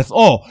 That's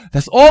all.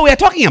 That's all we are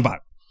talking about.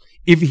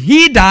 If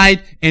he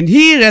died and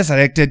he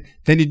resurrected,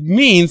 then it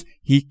means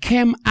he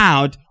came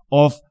out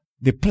of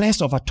the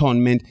place of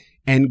atonement,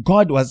 and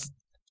God was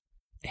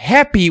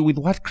happy with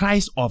what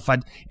Christ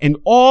offered, and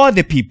all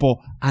the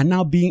people are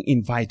now being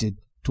invited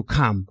to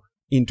come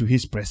into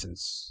his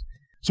presence.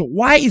 So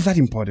why is that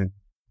important?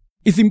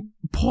 It's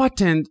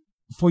important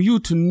for you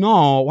to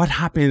know what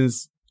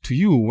happens to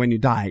you when you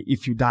die,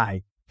 if you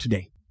die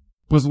today.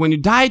 Because when you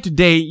die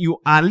today, you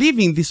are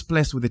leaving this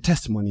place with a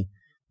testimony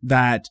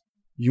that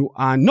you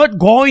are not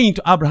going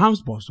to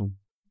Abraham's bosom.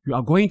 You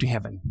are going to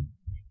heaven.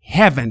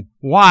 Heaven.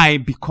 Why?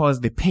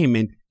 Because the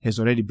payment has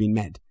already been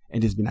made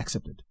and has been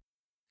accepted.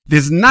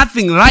 There's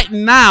nothing right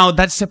now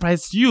that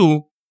separates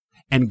you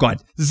and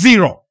God.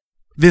 Zero.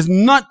 There's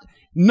not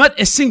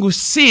a single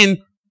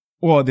sin,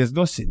 or there's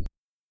no sin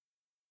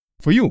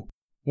for you.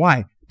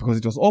 Why? Because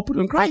it was all put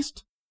on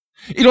Christ.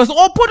 It was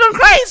all put on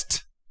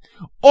Christ.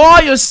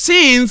 All your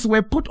sins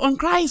were put on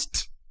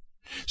Christ.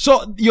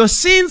 So your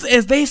sins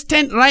as they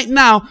stand right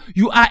now,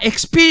 you are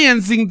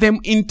experiencing them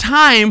in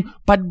time,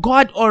 but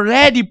God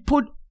already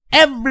put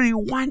every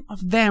one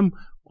of them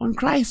on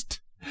Christ.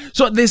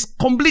 So there's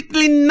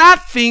completely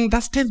nothing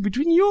that stands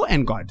between you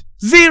and God.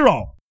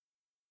 Zero.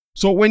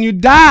 So when you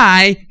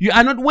die, you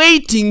are not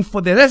waiting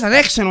for the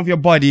resurrection of your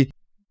body.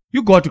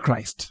 You go to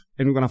Christ.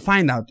 And we're going to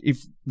find out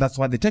if that's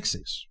what the text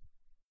says.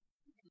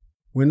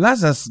 When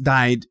Lazarus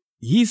died,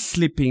 his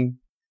sleeping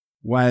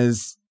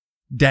was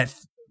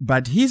death,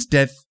 but his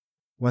death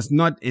was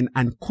not an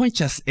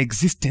unconscious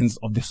existence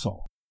of the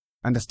soul.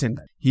 Understand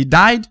that. He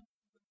died,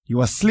 he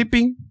was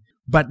sleeping,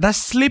 but that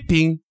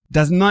sleeping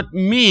does not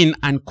mean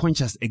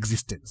unconscious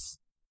existence.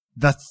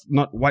 That's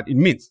not what it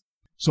means.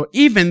 So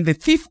even the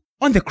thief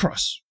on the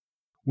cross,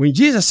 when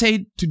Jesus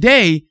said,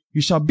 "Today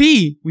you shall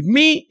be with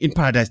me in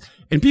paradise,"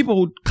 and people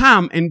would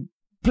come and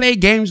play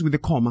games with the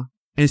comma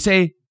and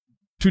say,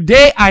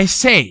 "Today I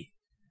say,"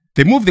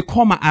 they move the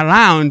comma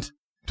around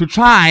to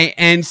try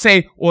and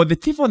say, "Oh, the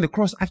thief on the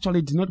cross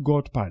actually did not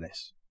go to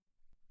paradise."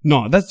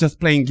 No, that's just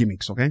playing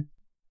gimmicks, okay?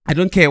 I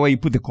don't care where you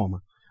put the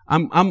comma.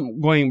 I'm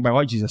going by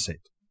what Jesus said.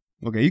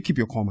 Okay, you keep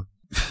your comma.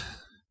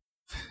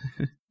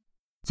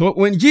 So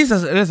when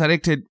Jesus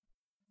resurrected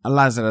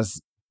Lazarus,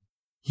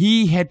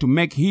 he had to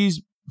make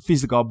his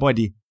physical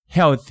body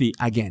healthy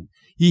again.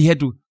 He had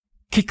to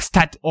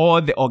kickstart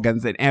all the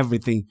organs and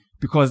everything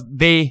because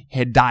they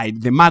had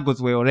died. The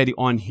maggots were already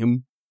on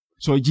him.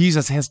 So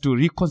Jesus has to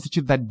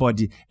reconstitute that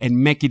body and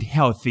make it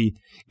healthy.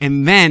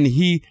 And then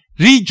he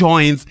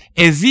rejoins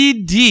as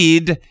he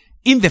did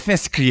in the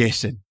first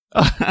creation.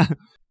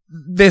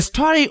 The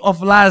story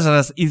of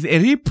Lazarus is a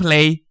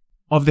replay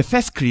of the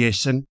first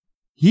creation.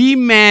 He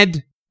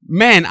made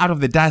man out of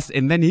the dust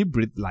and then he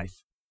breathed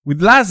life.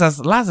 With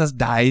Lazarus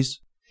dies,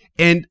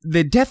 and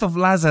the death of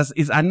Lazarus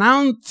is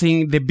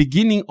announcing the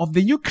beginning of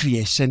the new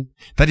creation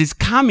that is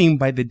coming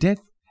by the death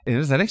and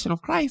resurrection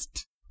of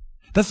Christ.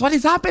 That's what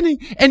is happening.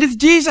 And it's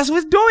Jesus who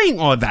is doing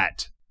all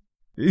that.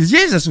 It's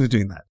Jesus who is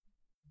doing that.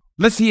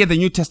 Let's hear the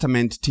New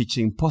Testament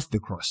teaching post the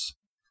cross.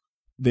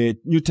 The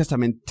New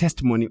Testament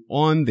testimony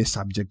on the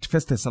subject.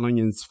 1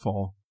 Thessalonians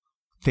 4,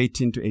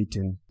 13 to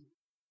 18.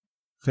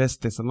 1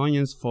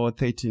 Thessalonians 4,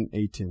 13,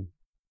 18.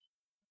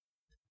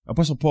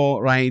 Apostle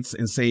Paul writes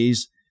and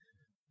says,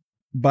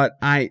 "But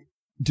I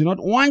do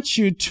not want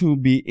you to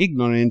be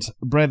ignorant,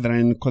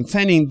 brethren,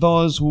 concerning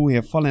those who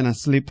have fallen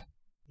asleep,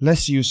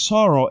 lest you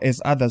sorrow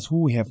as others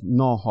who have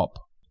no hope."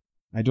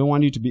 I don't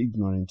want you to be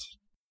ignorant.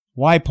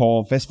 Why,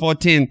 Paul? Verse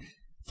 14,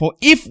 "For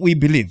if we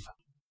believe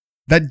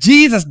that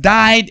Jesus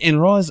died and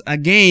rose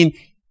again,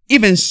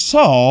 even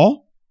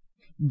so,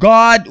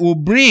 God will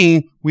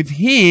bring with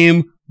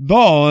him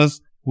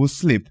those who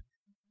sleep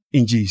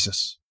in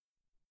Jesus.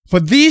 For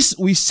this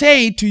we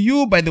say to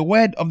you by the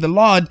word of the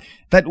Lord,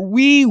 that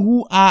we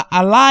who are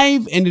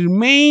alive and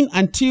remain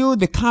until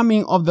the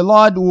coming of the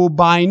Lord will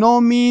by no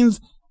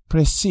means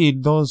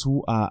precede those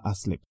who are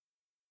asleep.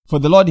 For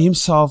the Lord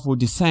himself will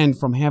descend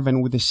from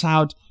heaven with a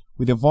shout,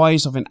 with the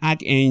voice of an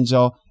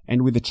archangel,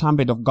 and with the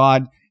trumpet of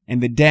God,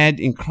 and the dead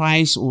in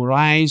Christ will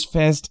rise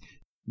first.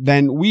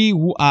 Then we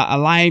who are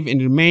alive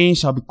and remain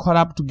shall be caught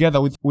up together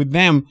with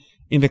them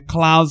in the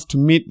clouds to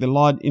meet the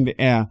Lord in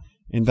the air,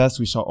 and thus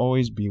we shall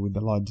always be with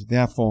the Lord.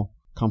 Therefore,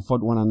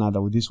 comfort one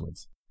another with these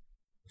words."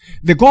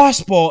 The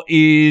gospel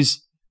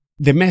is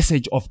the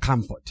message of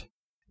comfort.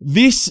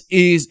 This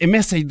is a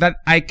message that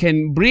I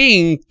can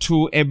bring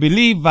to a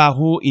believer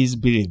who is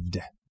bereaved.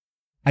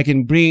 I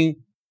can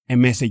bring a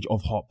message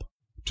of hope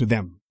to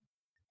them.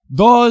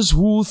 Those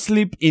who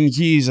sleep in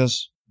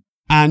Jesus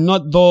are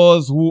not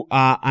those who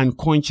are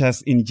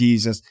unconscious in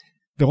Jesus.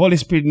 The Holy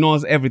Spirit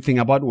knows everything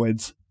about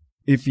words.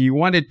 If he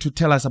wanted to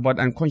tell us about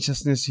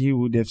unconsciousness, he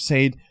would have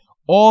said,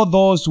 all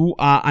those who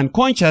are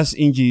unconscious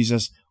in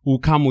Jesus will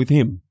come with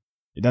him.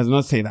 It does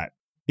not say that.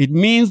 It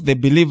means the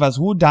believers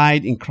who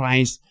died in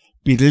Christ,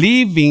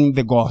 believing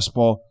the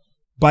gospel,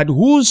 but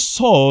whose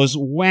souls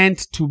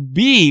went to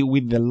be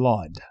with the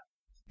Lord.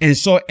 And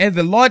so as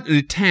the Lord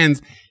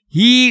returns,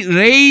 he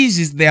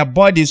raises their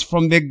bodies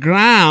from the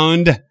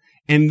ground,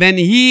 and then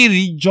he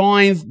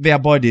rejoins their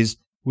bodies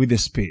with the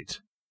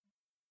Spirit,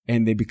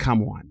 and they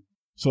become one.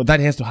 So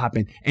that has to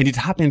happen, and it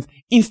happens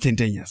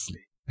instantaneously.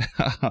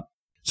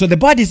 So the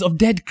bodies of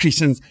dead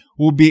Christians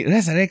will be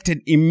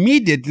resurrected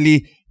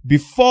immediately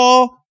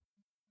before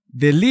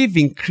the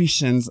living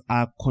Christians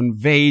are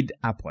conveyed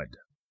upward.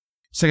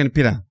 2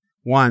 Peter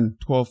 1,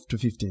 12 to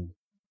 15.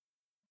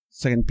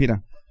 2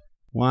 Peter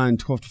 1,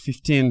 12 to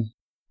 15.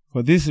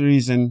 For this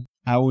reason,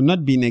 I will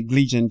not be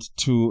negligent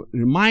to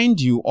remind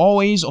you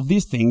always of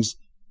these things,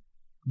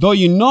 though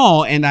you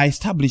know and are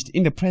established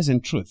in the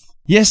present truth.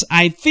 Yes,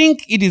 I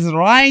think it is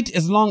right,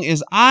 as long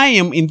as I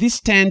am in this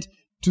tent,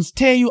 to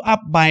stir you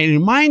up by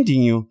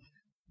reminding you,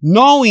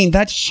 knowing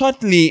that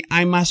shortly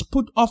I must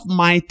put off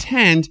my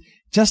tent,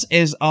 just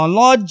as our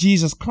Lord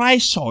Jesus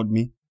Christ showed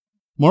me.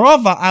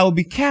 Moreover, I will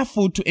be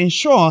careful to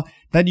ensure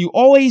that you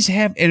always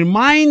have a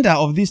reminder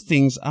of these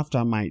things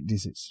after my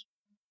decease.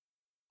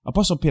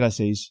 Apostle Peter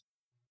says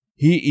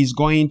he is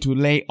going to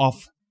lay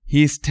off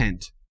his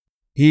tent,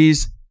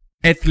 his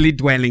earthly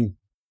dwelling.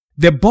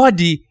 The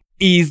body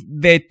is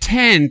the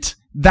tent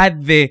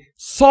that the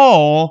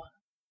soul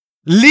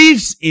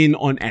lives in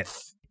on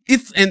earth.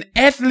 It's an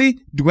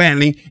earthly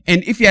dwelling,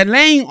 and if you are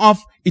laying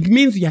off, it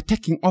means you are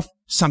taking off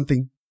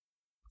something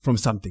from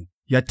something.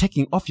 You are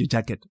taking off your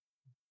jacket.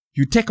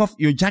 You take off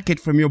your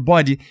jacket from your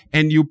body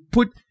and you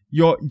put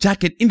your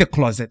jacket in the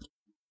closet.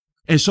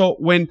 And so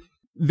when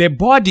the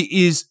body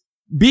is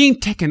being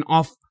taken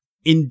off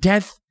in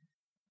death,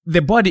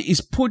 the body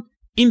is put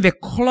in the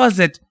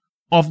closet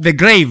of the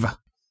grave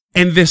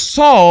and the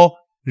soul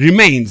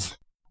remains.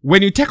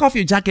 When you take off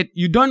your jacket,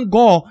 you don't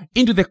go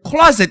into the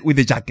closet with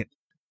the jacket.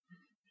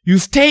 You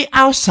stay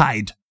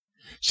outside.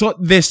 So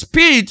the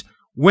spirit,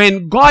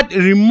 when God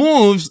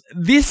removes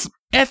this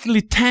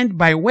earthly tent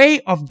by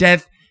way of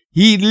death,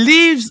 he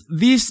leaves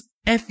this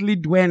earthly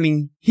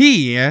dwelling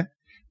here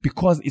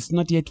because it's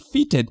not yet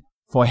fitted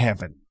for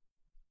heaven.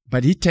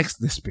 But he takes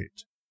the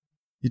spirit.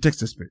 He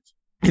takes the spirit.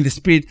 And the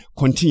spirit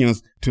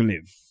continues to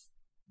live.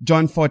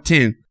 John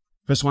 14,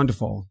 verse 1 to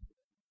 4.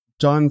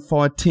 John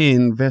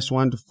 14, verse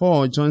 1 to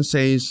 4.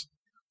 Jesus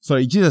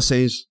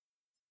says,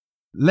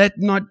 let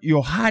not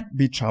your heart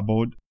be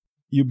troubled.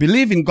 You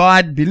believe in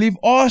God, believe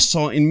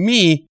also in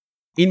me.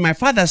 In my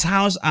Father's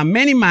house are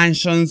many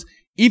mansions.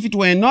 If it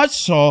were not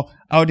so,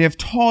 I would have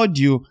told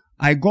you,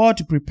 I go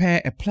to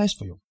prepare a place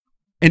for you.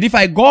 And if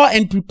I go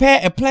and prepare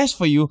a place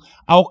for you,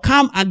 I'll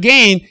come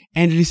again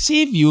and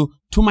receive you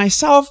to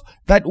myself,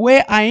 that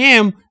where I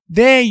am,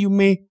 there you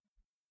may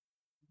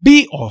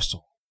be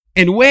also.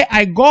 And where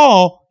I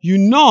go, you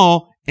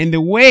know, and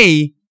the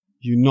way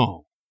you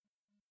know.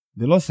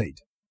 The Lord said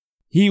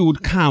he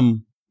would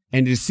come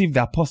and receive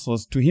the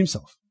apostles to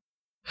himself.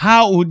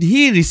 How would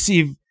he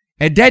receive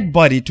a dead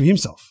body to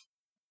himself?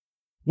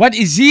 What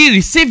is he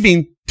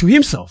receiving to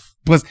himself?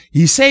 Because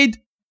he said,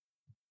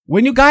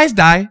 when you guys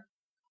die,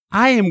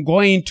 I am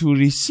going to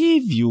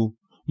receive you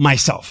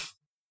myself.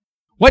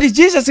 What is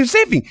Jesus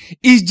receiving?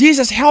 Is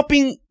Jesus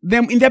helping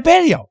them in their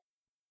burial?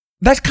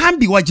 That can't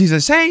be what Jesus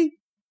is saying.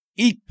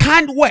 It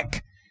can't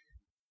work.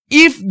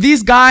 If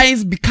these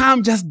guys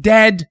become just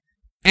dead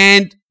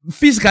and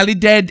physically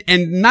dead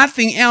and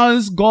nothing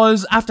else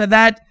goes after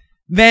that,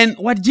 then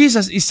what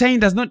Jesus is saying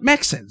does not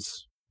make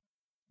sense.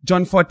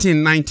 John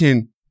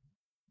 14:19.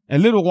 A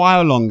little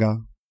while longer,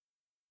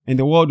 and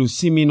the world will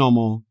see me no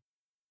more,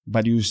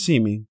 but you will see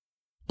me.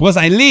 Because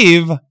I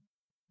live,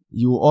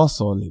 you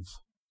also live.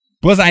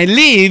 Because I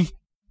live,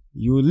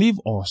 you live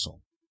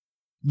also.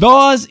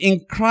 Those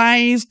in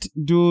Christ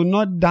do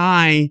not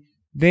die.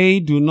 They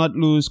do not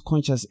lose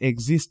conscious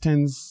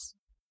existence.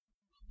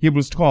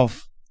 Hebrews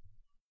 12,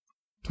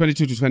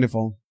 22 to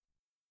 24.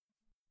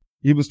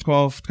 Hebrews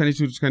 12,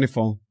 22 to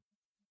 24.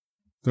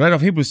 The writer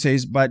of Hebrews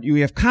says, but you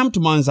have come to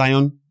Mount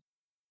Zion.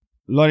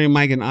 Laurie,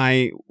 Mike, and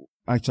I,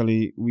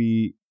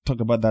 we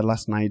talked about that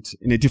last night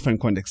in a different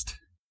context.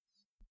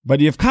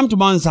 But you have come to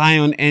Mount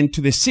Zion and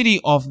to the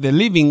city of the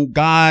living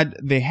God,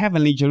 the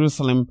heavenly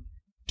Jerusalem,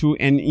 to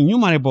an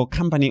innumerable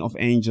company of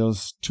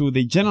angels, to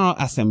the general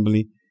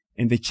assembly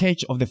and the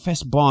church of the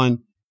firstborn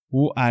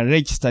who are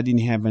registered in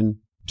heaven,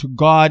 to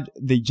God,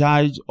 the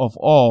judge of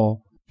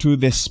all, to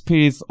the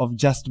spirits of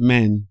just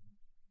men,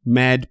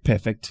 made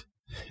perfect,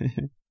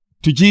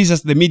 to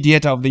Jesus, the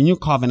mediator of the new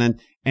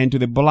covenant, and to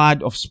the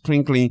blood of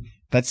sprinkling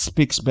that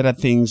speaks better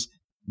things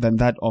than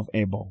that of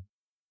Abel,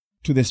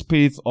 to the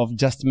spirits of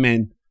just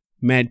men,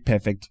 made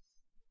perfect.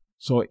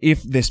 So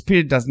if the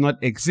spirit does not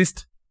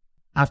exist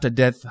after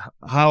death,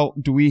 how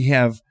do we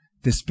have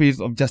the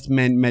spirits of just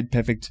men made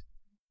perfect?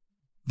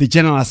 The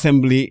general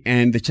assembly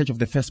and the church of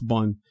the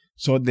firstborn.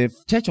 So the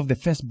church of the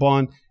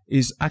firstborn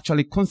is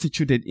actually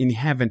constituted in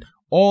heaven.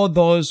 All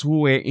those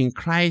who were in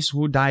Christ,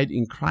 who died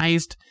in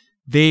Christ,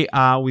 they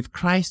are with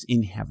Christ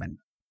in heaven.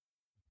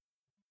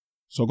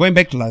 So going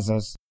back to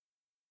Lazarus,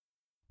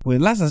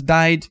 when Lazarus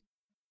died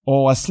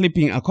or was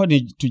sleeping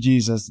according to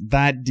Jesus,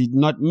 that did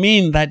not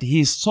mean that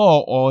his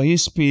soul or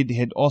his spirit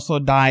had also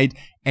died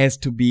as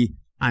to be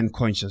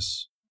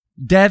unconscious.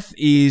 Death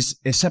is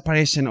a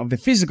separation of the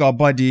physical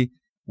body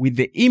with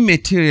the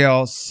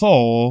immaterial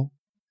soul,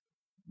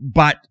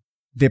 but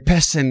the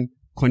person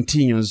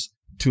continues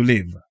to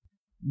live.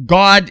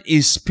 God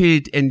is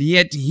spirit, and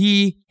yet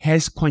he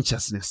has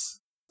consciousness.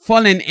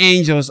 Fallen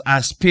angels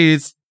are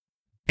spirits,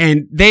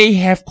 and they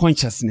have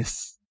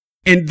consciousness,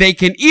 and they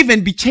can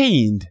even be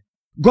chained.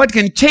 God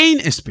can chain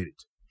a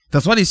spirit.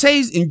 That's what he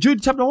says in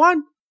Jude chapter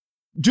 1.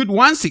 Jude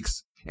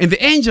 1:6. And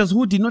the angels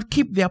who did not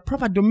keep their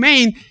proper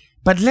domain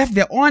but left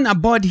their own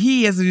abode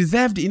he has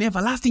reserved in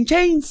everlasting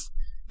chains.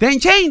 They're in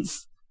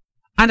chains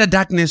under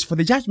darkness for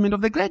the judgment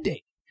of the great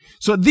day.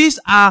 So these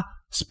are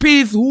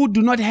spirits who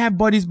do not have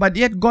bodies, but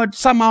yet God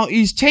somehow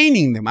is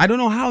chaining them. I don't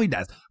know how he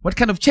does, what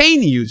kind of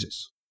chain he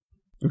uses.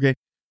 Okay.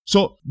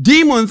 So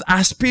demons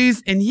are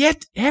spirits and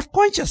yet have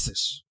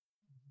consciousness.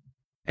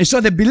 And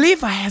so the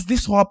believer has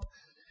this hope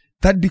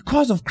that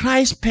because of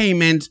Christ's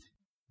payment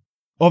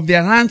of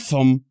their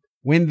ransom,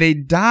 when they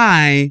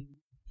die,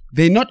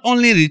 they not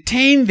only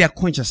retain their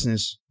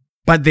consciousness,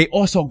 but they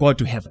also go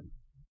to heaven.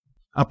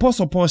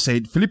 Apostle Paul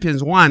said,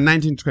 Philippians 1,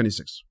 19-26.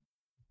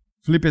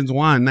 Philippians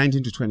 1,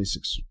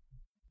 19-26.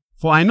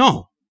 For I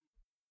know.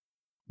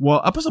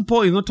 Well, Apostle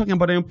Paul is not talking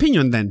about an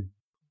opinion then.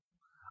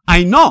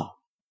 I know.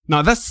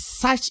 Now that's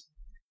such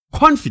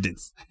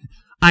confidence.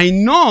 I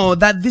know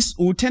that this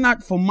will turn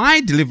out for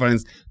my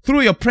deliverance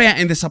through your prayer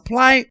and the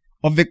supply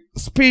of the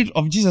Spirit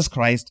of Jesus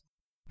Christ,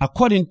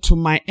 according to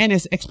my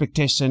earnest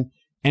expectation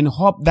and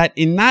hope that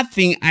in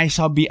nothing I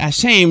shall be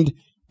ashamed,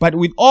 but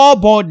with all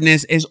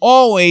boldness as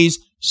always,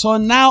 so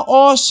now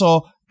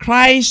also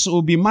Christ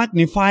will be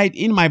magnified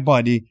in my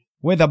body,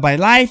 whether by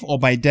life or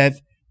by death.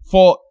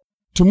 For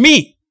to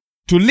me,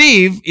 to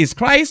live is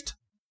Christ,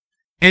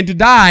 and to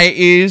die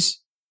is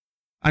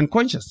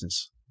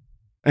unconsciousness,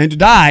 and to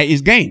die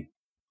is gain.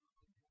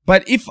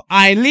 But if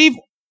I live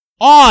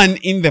on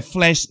in the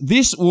flesh,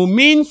 this will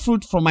mean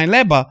fruit from my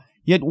labor,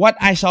 yet what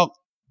I shall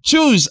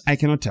choose I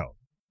cannot tell.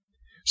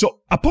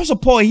 So Apostle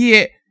Paul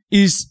here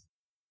is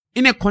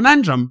in a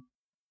conundrum,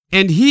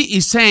 and he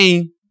is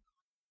saying,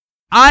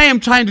 I am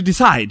trying to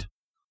decide.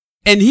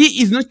 And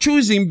he is not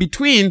choosing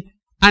between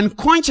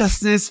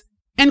unconsciousness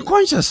and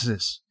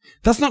consciousness.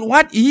 That's not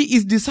what he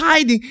is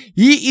deciding.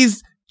 He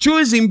is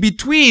choosing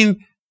between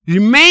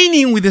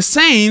remaining with the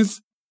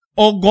saints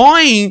or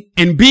going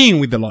and being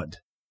with the Lord,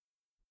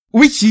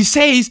 which he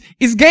says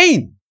is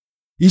gain.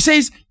 He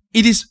says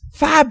it is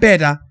far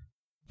better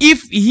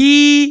if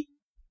he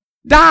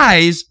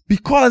dies,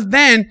 because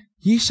then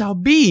he shall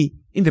be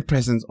in the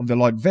presence of the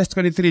Lord. Verse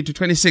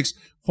 23-26.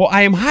 For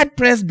I am hard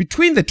pressed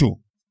between the two,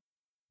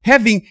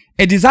 having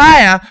a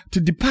desire to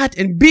depart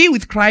and be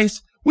with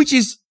Christ, which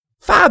is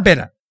far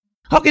better.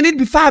 How can it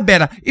be far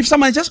better if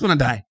someone is just going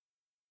to die?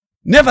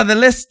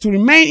 Nevertheless, to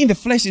remain in the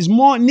flesh is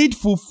more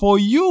needful for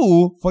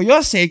you, for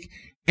your sake,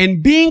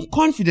 and being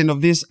confident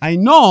of this, I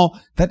know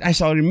that I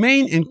shall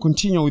remain and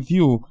continue with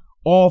you,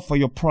 all for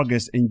your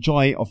progress and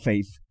joy of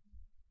faith,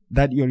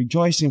 that your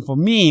rejoicing for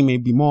me may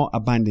be more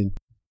abundant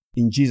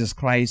in Jesus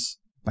Christ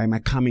by my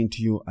coming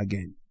to you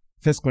again.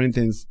 1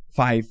 Corinthians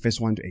 5, verse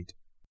 1-8.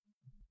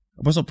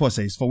 Apostle Paul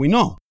says, for we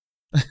know,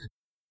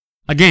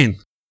 again,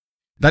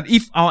 that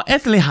if our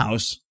earthly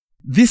house,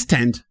 this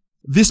tent,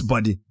 this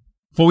body,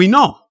 for we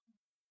know,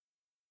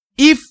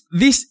 if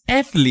this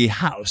earthly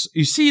house,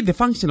 you see the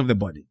function of the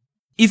body,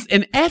 is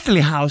an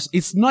earthly house,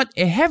 it's not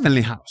a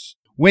heavenly house.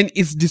 When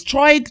it's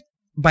destroyed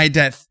by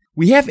death,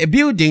 we have a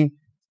building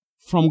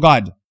from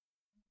God,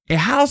 a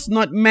house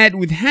not made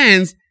with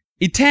hands,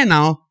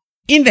 eternal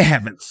in the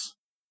heavens.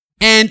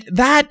 And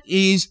that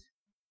is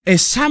a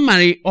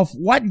summary of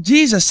what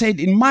Jesus said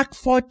in Mark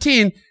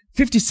 14,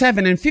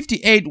 57 and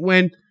 58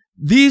 when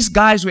these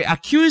guys were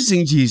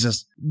accusing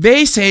Jesus.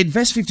 They said,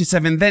 verse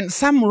 57, then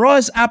some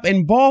rose up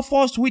and bore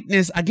false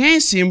witness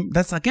against him,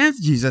 that's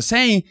against Jesus,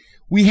 saying,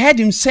 we heard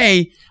him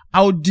say,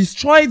 I will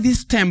destroy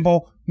this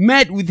temple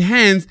made with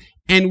hands,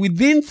 and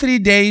within 3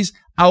 days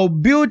I will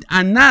build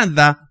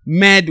another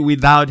made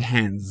without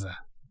hands.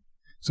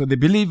 So the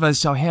believers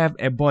shall have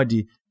a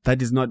body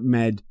that is not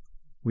made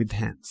with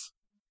hands.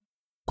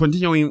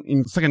 Continuing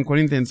in 2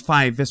 Corinthians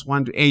 5, verse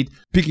 1-8,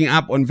 picking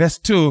up on verse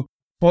 2,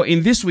 for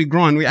in this we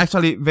groan. We're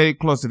actually very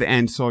close to the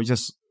end, so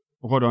just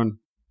hold on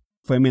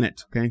for a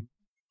minute, okay?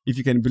 If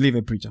you can believe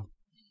a preacher.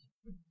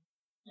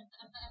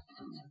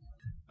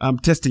 I'm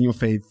testing your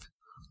faith.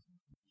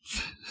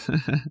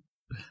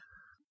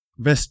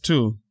 Verse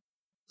 2,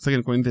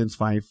 2 Corinthians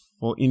 5,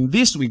 for in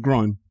this we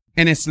groan,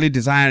 earnestly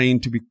desiring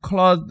to be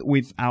clothed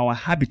with our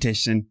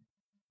habitation,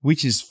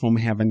 which is from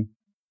heaven.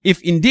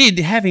 If indeed,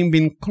 having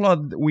been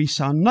clothed, we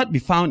shall not be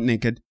found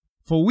naked,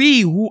 for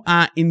we who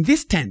are in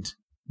this tent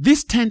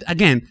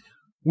again,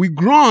 we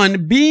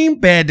groan, being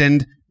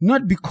burdened,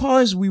 not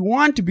because we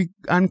want to be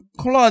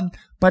unclothed,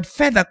 but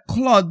further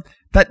clothed,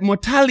 that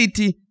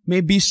mortality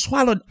may be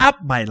swallowed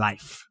up by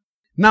life.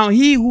 Now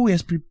he who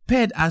has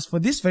prepared us for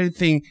this very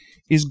thing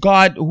is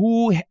God,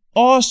 who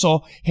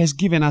also has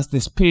given us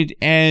the Spirit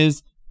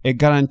as a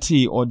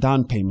guarantee or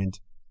down payment.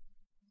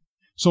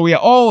 So we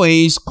are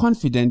always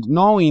confident,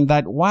 knowing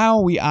that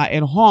while we are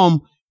at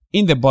home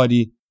in the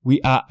body,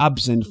 we are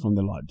absent from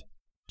the Lord.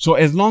 So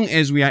as long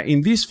as we are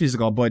in this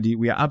physical body,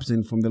 we are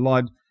absent from the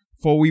Lord.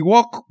 For we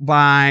walk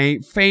by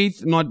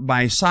faith, not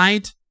by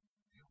sight.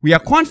 We are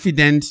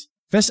confident,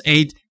 verse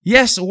 8,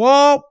 yes,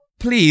 well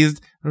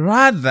pleased,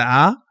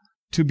 rather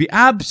to be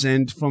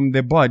absent from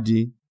the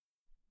body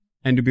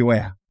and to be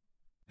where?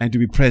 And to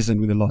be present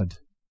with the Lord.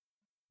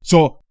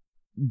 So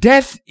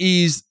death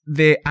is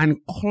the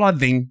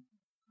unclothing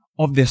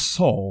of the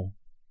soul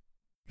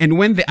And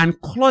when the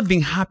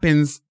unclothing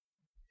happens,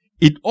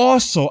 it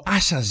also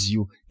ushers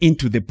you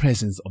into the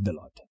presence of the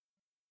Lord.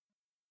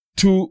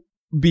 To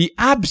be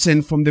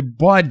absent from the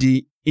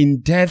body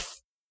in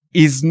death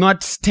is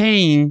not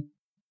staying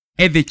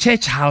at the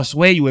church house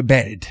where you were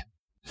buried.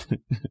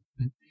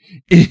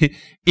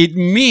 It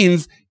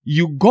means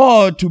you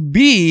go to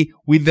be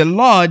with the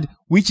Lord,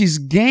 which is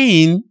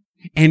gain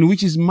and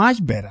which is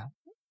much better.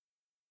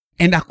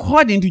 And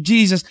according to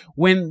Jesus,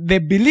 when the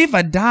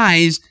believer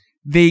dies,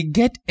 they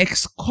get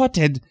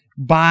escorted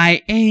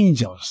by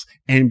angels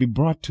and be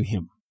brought to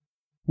him.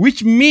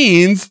 Which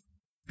means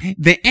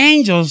the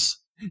angels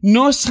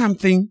know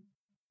something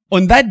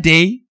on that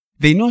day.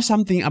 They know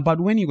something about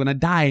when you're going to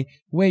die,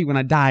 where you're going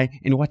to die,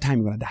 and what time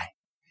you're going to die.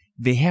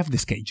 They have the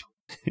schedule.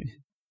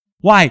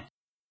 Why?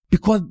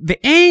 Because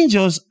the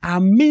angels are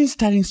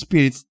ministering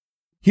spirits.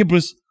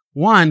 Hebrews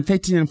 1,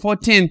 13 and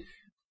 14.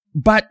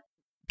 But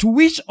to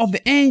which of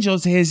the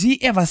angels has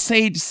he ever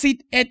said,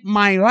 sit at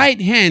my right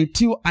hand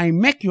till I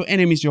make your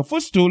enemies your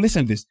footstool?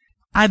 Listen to this.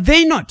 Are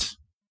they not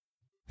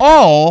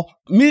all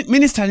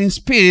ministering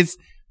spirits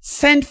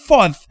sent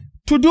forth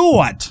to do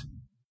what?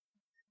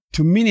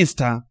 To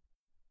minister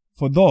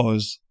for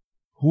those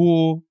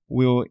who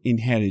will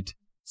inherit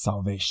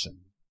salvation.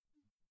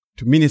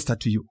 To minister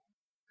to you.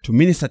 To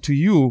minister to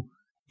you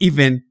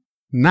even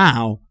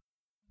now.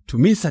 To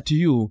minister to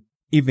you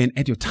even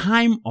at your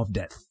time of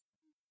death.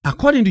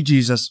 According to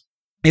Jesus,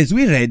 as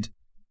we read,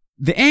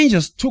 the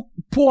angels took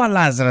poor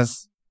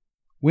Lazarus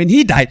when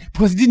he died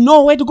because he didn't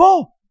know where to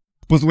go.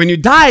 Because when you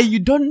die, you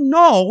don't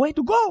know where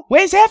to go.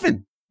 Where is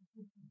heaven?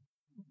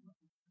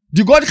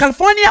 Do you go to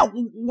California?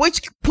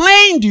 Which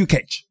plane do you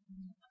catch?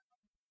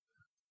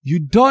 You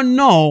don't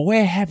know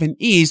where heaven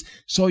is,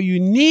 so you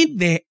need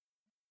the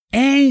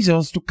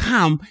angels to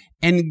come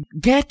and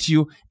get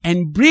you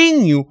and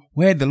bring you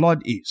where the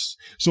Lord is.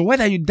 So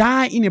whether you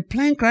die in a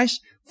plane crash,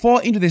 fall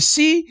into the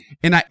sea,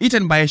 and are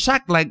eaten by a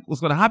shark like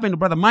what's going to happen to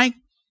Brother Mike,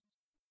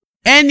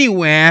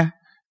 anywhere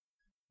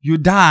you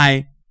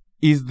die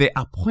is the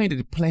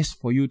appointed place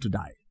for you to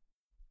die.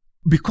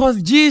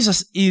 Because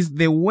Jesus is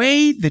the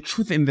way, the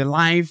truth, and the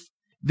life,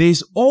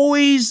 there's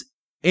always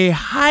a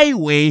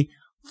highway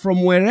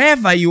from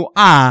wherever you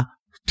are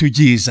to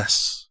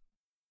Jesus.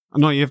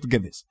 No, you have to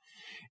get this.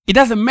 It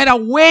doesn't matter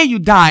where you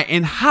die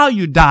and how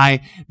you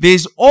die,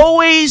 there's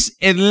always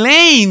a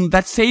lane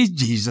that says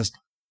Jesus.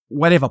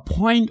 Whatever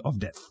point of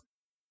death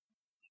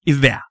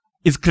is there.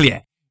 It's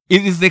clear.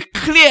 It is the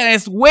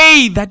clearest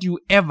way that you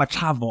ever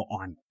travel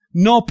on.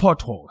 No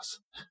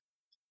potholes.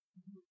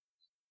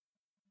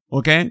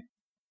 Okay?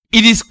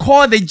 It is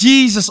called the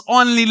Jesus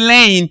only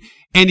lane,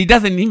 and it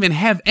doesn't even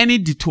have any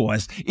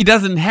detours. It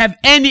doesn't have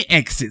any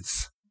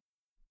exits.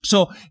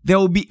 So there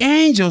will be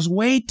angels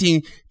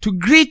waiting to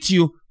greet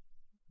you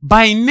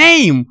by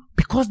name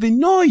because they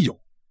know you.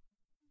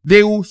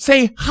 They will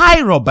say,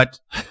 hi, Robert.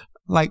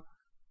 Like,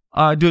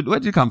 dude, where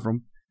did you come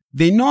from?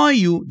 They know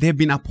you. They've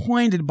been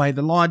appointed by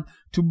the Lord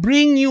to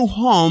bring you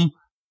home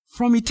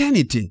from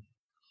eternity.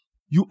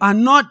 You are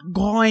not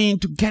going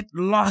to get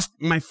lost,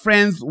 my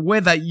friends,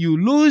 whether you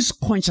lose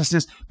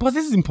consciousness. But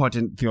this is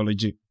important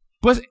theology.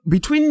 But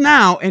between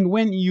now and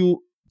when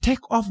you take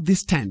off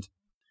this tent,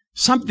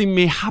 something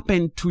may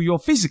happen to your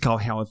physical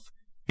health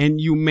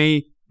and you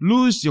may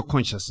lose your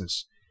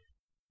consciousness.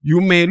 You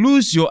may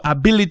lose your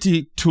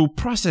ability to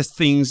process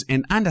things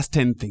and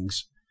understand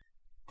things.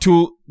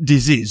 To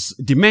disease,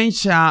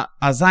 dementia,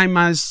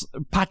 Alzheimer's,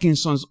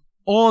 Parkinson's,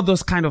 all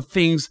those kind of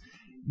things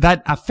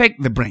that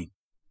affect the brain.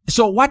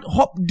 So what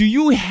hope do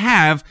you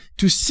have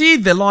to see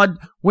the Lord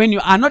when you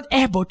are not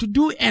able to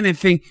do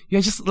anything?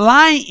 You're just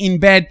lying in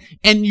bed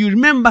and you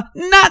remember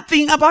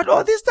nothing about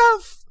all this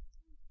stuff.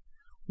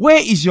 Where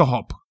is your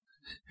hope?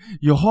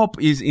 Your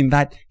hope is in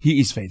that He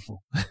is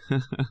faithful.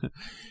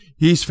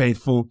 He is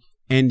faithful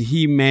and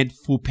He made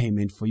full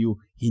payment for you.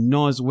 He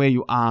knows where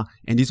you are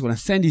and He's going to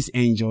send His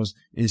angels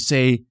and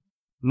say,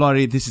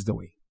 Laurie, this is the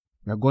way.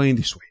 We are going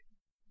this way.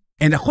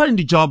 And according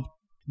to Job,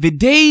 the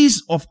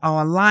days of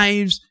our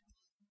lives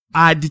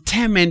are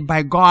determined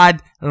by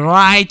God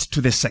right to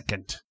the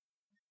second.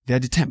 They are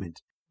determined.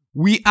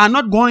 We are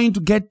not going to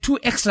get 2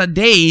 extra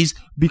days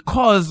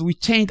because we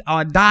changed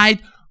our diet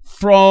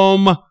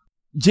from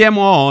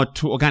GMO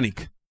to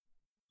organic.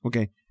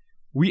 Okay.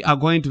 We are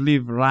going to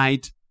live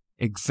right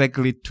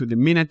exactly to the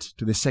minute,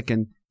 to the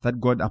second that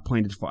God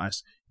appointed for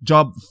us.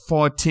 Job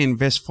 14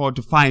 verse 4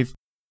 to 5.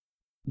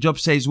 Job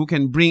says, who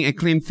can bring a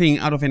clean thing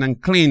out of an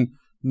unclean?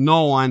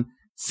 No one,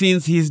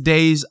 since his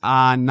days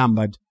are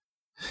numbered.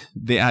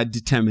 They are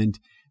determined.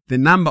 The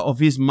number of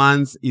his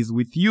months is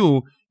with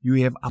you.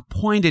 You have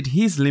appointed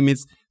his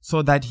limits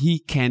so that he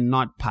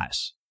cannot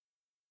pass.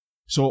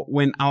 So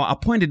when our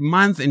appointed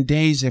months and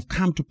days have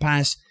come to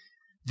pass,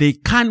 they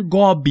can't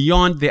go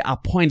beyond the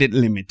appointed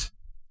limit.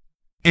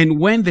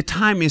 And when the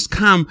time is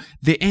come,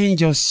 the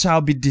angels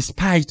shall be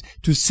dispatched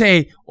to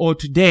say, oh,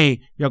 today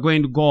you're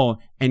going to go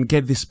and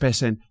get this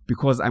person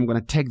because I'm going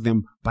to take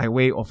them by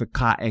way of a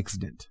car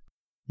accident.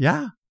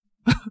 Yeah.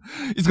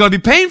 It's going to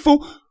be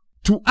painful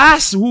to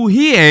us who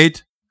hear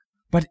it,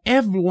 But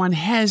everyone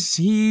has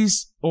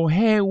his or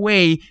her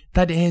way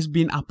that has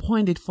been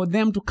appointed for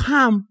them to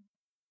come.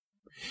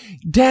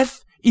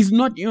 Death is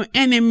not your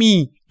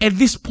enemy at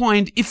this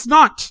point. It's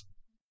not.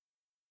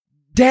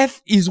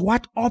 Death is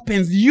what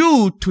opens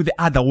you to the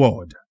other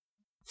world.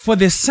 For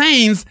the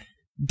saints,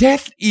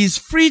 death is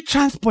free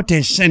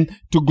transportation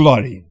to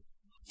glory.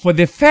 For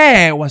the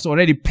fare was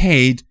already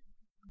paid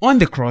on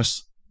the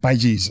cross by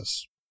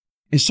Jesus.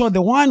 And so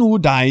the one who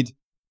died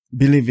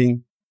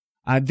believing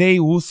are they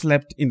who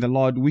slept in the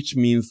Lord, which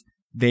means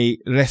they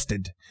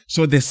rested.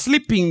 So the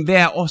sleeping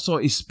there also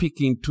is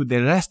speaking to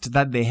the rest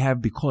that they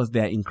have because they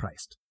are in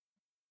Christ.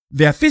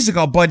 Their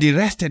physical body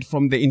rested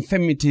from the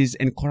infirmities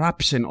and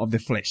corruption of the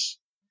flesh.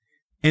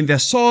 And their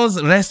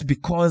souls rest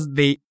because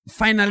they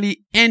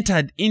finally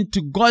entered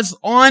into God's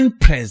own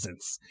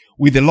presence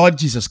with the Lord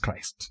Jesus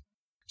Christ.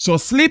 So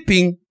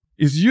sleeping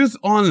is used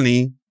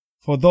only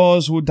for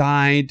those who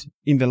died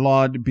in the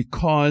Lord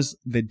because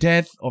the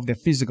death of the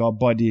physical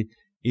body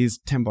is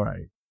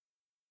temporary.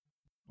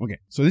 Okay,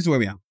 so this is where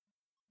we are.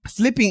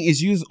 Sleeping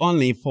is used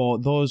only for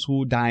those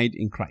who died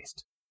in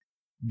Christ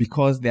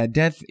because their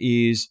death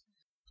is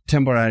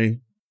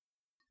temporary.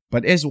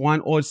 But as one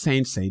old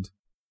saint said,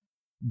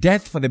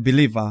 death for the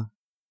believer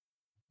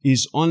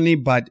is only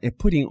but a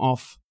putting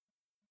off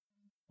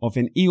of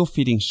an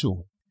ill-fitting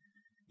shoe.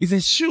 It's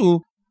a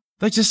shoe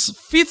that just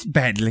fits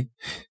badly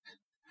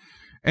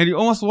and you're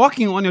almost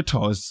walking on your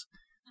toes.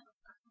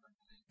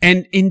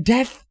 And in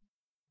death,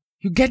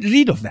 you get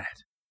rid of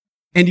that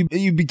and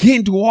you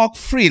begin to walk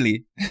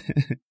freely.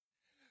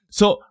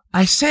 So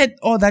I said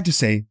all that to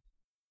say,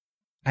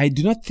 I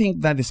do not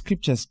think that the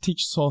scriptures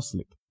teach soul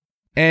sleep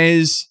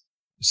as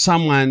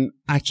someone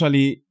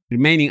actually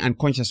remaining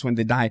unconscious when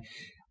they die.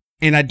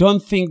 And I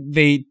don't think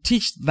they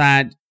teach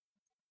that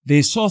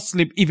they soul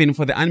sleep even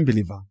for the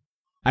unbeliever.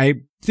 I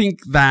think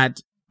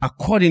that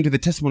according to the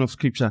testimony of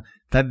scripture,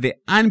 that the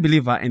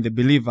unbeliever and the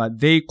believer,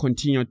 they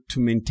continue to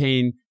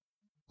maintain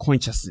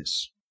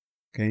consciousness.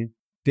 Okay.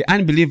 The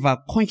unbeliever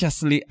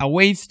consciously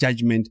awaits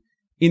judgment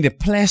in the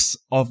place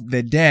of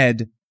the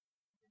dead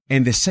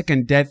and the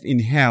second death in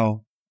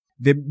hell.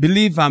 The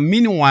believer,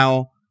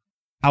 meanwhile,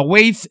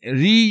 awaits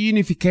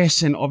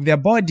reunification of their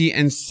body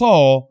and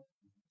soul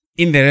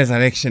in the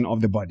resurrection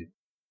of the body.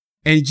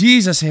 And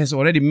Jesus has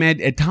already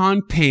made a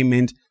down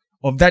payment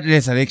of that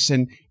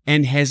resurrection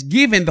and has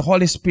given the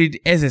Holy Spirit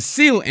as a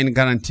seal and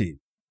guarantee.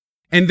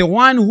 And the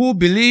one who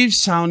believes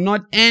shall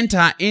not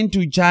enter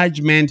into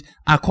judgment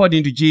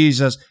according to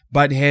Jesus,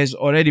 but has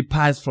already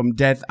passed from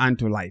death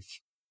unto life.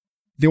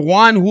 The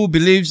one who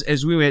believes,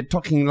 as we were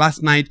talking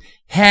last night,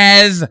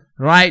 has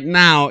right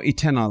now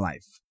eternal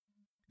life.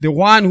 The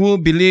one who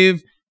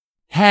believes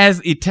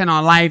has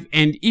eternal life,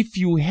 and if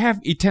you have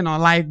eternal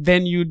life,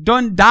 then you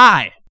don't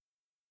die.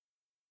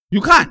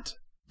 You can't,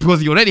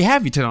 because you already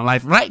have eternal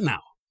life right now.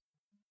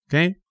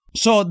 Okay?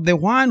 So the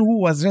one who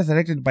was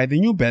resurrected by the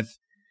new birth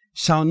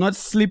shall not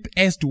sleep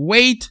as to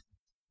wait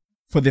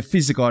for the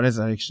physical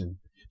resurrection.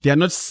 They are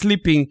not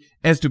sleeping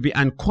as to be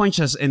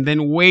unconscious and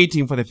then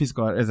waiting for the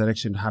physical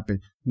resurrection to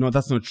happen. No,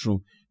 that's not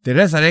true. The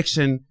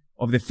resurrection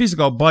of the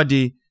physical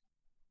body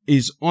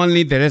is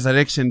only the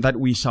resurrection that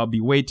we shall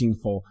be waiting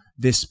for.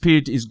 The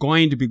spirit is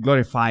going to be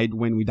glorified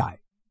when we die.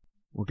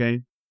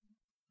 Okay?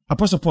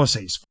 Apostle Paul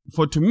says,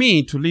 "For to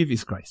me to live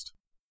is Christ,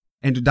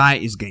 and to die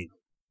is gain."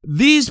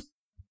 These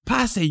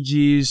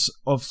passages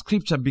of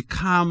scripture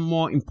become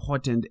more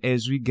important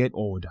as we get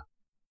older.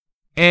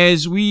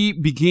 As we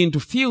begin to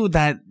feel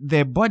that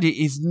the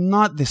body is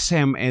not the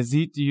same as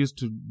it used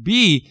to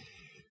be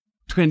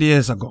 20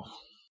 years ago.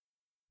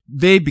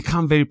 They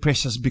become very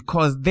precious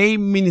because they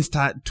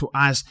minister to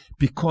us,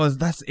 because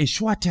that's a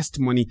sure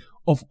testimony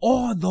of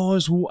all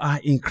those who are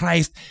in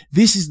Christ.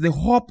 This is the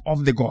hope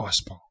of the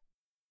gospel.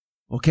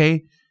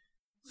 Okay?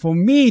 For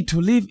me to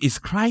live is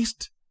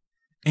Christ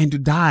and to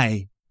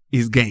die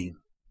is gain.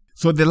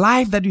 So the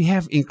life that we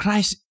have in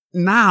Christ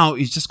now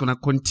is just going to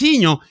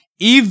continue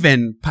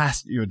even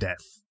past your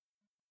death.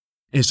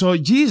 And so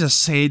Jesus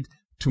said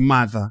to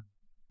Martha,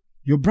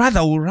 "Your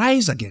brother will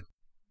rise again."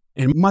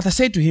 And Martha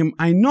said to him,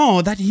 "I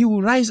know that he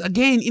will rise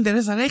again in the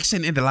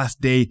resurrection at the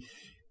last day."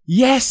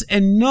 Yes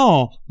and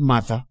no,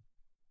 Martha.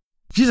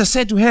 Jesus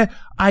said to her,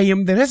 "I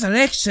am the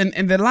resurrection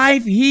and the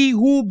life. He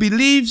who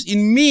believes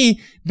in me,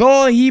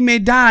 though he may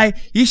die,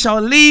 he shall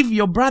live.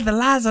 Your brother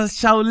Lazarus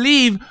shall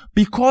live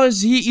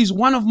because he is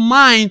one of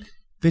mine.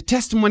 The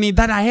testimony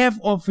that I have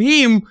of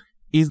him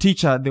is,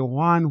 teacher, the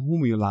one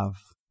whom you love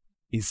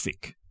is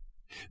sick."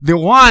 The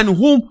one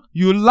whom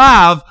you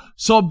love.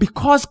 So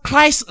because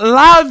Christ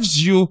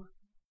loves you,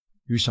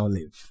 you shall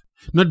live.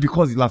 Not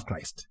because you love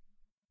Christ.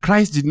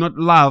 Christ did not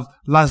love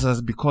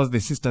Lazarus because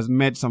the sisters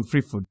made some free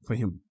food for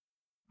him.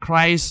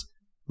 Christ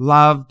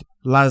loved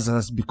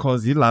Lazarus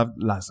because he loved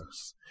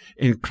Lazarus.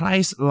 And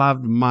Christ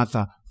loved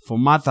Martha for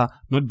Martha,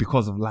 not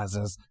because of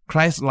Lazarus.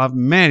 Christ loved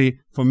Mary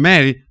for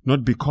Mary,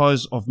 not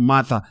because of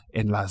Martha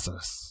and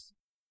Lazarus.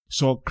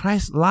 So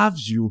Christ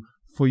loves you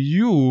for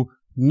you,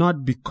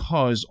 not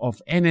because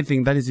of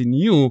anything that is in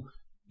you.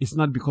 It's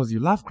not because you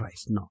love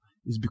Christ. No.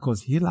 is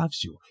because he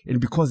loves you. And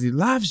because he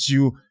loves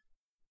you,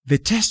 the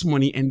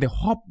testimony and the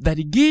hope that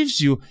he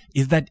gives you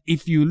is that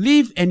if you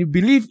live and you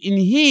believe in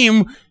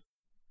him,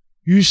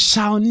 you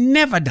shall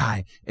never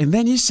die. And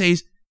then he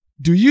says,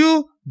 do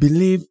you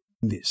believe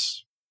in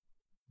this?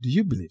 Do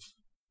you believe?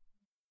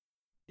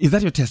 Is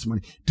that your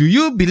testimony? Do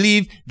you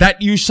believe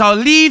that you shall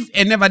live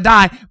and never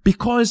die?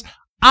 Because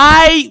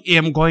I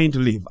am going to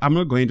live. I'm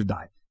not going to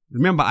die.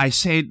 Remember, I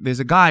said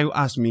there's a guy who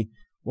asked me,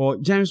 well,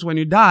 James, when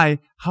you die,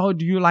 how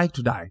do you like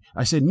to die?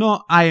 I said,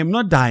 no, I am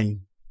not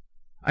dying.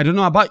 I don't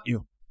know about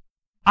you.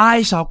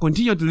 I shall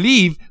continue to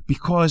live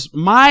because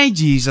my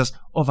Jesus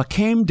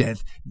overcame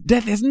death.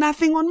 Death has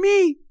nothing on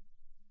me.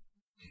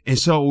 And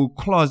so we'll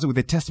close with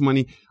the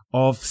testimony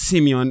of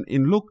Simeon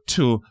in Luke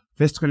 2,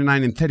 verse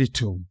 29 and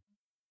 32.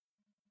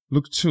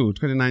 Luke 2,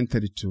 29,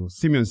 32.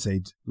 Simeon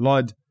said,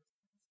 Lord,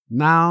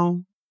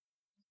 now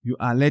you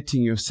are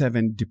letting your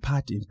servant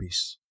depart in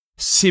peace.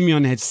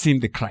 Simeon had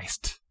seen the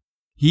Christ.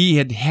 He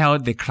had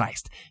held the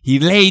Christ. He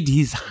laid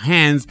his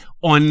hands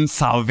on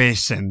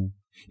salvation.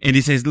 And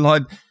he says,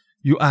 Lord,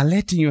 you are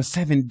letting your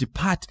servant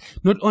depart.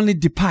 Not only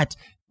depart.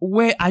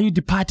 Where are you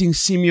departing,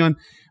 Simeon?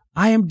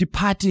 I am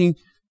departing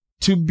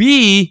to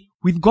be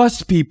with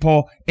God's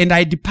people, and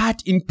I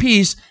depart in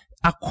peace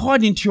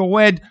according to your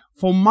word.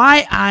 For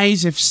my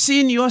eyes have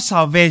seen your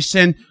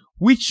salvation,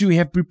 which you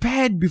have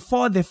prepared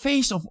before the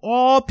face of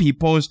all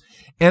peoples,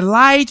 a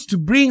light to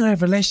bring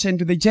revelation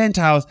to the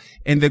Gentiles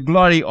and the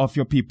glory of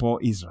your people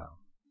Israel.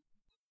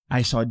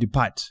 I shall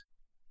depart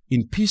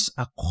in peace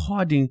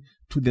according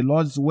to the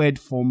Lord's word,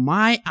 for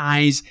my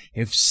eyes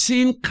have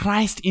seen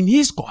Christ in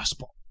his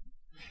gospel.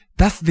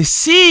 That's the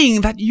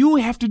seeing that you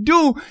have to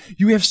do.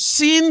 You have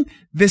seen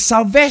the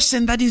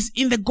salvation that is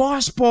in the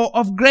gospel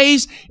of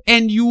grace,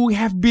 and you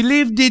have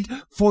believed it,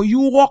 for you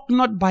walk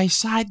not by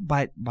sight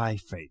but by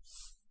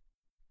faith.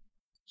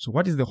 So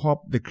what is the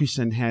hope the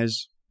Christian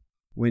has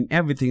when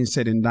everything is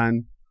said and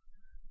done,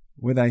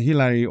 whether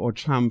Hillary or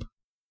Trump,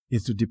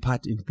 is to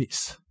depart in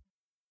peace?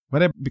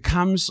 Whatever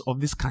becomes of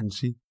this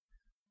country,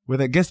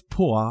 whether it gets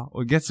poor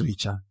or gets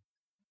richer,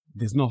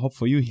 there's no hope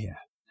for you here.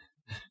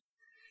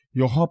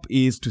 Your hope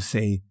is to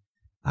say,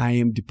 I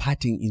am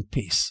departing in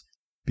peace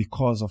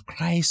because of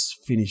Christ's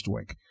finished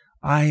work.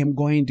 I am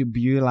going to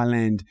Beulah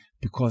land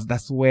because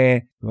that's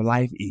where your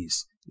life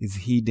is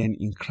hidden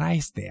in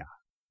Christ there.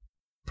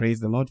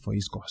 Praise the Lord for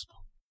his gospel.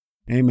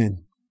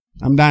 Amen.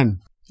 I'm done.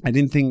 I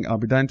didn't think I'll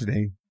be done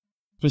today,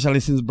 especially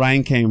since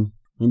Brian came.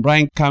 When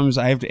Brian comes,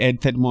 I have to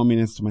add 30 more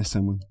minutes to my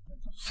sermon.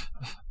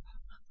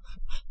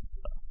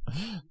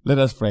 Let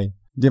us pray.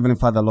 Dear Heavenly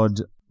Father,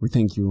 Lord, we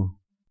thank you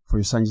for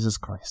your Son, Jesus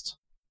Christ.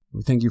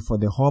 We thank you for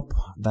the hope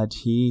that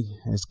he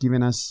has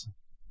given us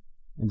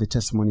and the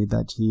testimony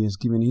that he has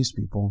given his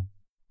people,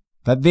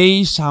 that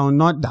they shall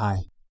not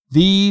die.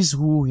 These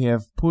who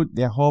have put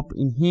their hope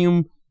in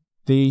him,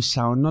 they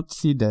shall not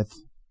see death,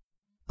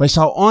 but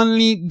shall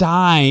only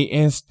die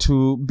as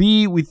to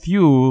be with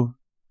you,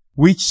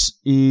 which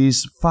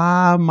is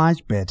far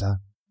much better,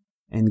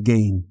 and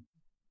gain.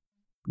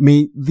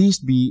 May this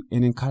be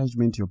an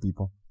encouragement to your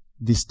people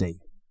this day,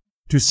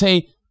 to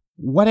say,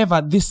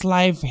 whatever this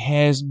life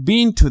has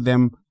been to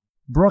them,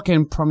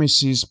 broken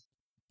promises,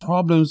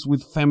 problems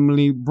with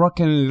family,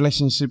 broken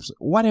relationships,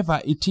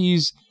 whatever it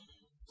is,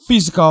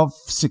 physical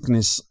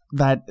sickness,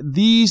 that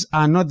these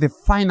are not the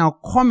final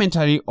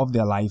commentary of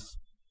their life.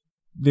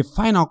 The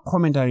final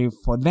commentary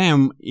for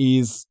them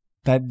is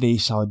that they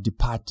shall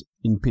depart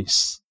in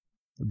peace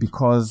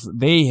because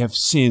they have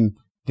seen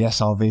their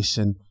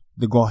salvation,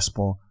 the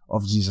gospel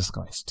of Jesus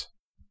Christ.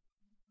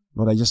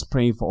 Lord, I just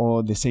pray for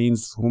all the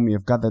saints whom you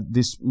have gathered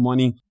this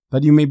morning,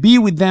 that you may be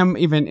with them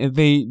even as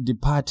they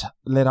depart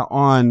later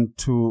on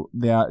to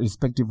their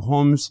respective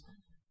homes.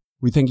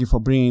 We thank you for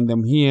bringing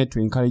them here to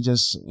encourage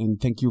us, and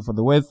thank you for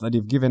the words that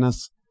you've given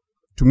us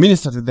to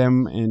minister to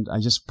them. And I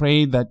just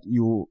pray that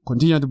you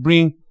continue to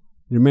bring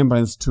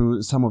remembrance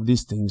to some of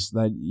these things,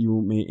 that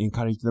you may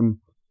encourage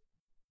them.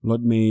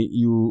 Lord, may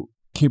you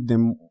keep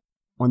them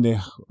on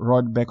the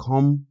road back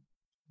home,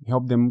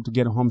 help them to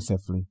get home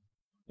safely.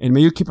 And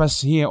may you keep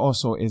us here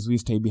also as we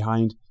stay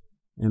behind.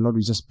 And Lord,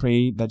 we just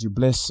pray that you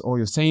bless all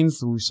your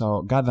saints who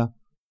shall gather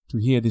to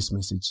hear this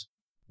message.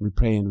 We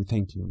pray and we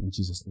thank you in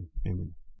Jesus' name. Amen.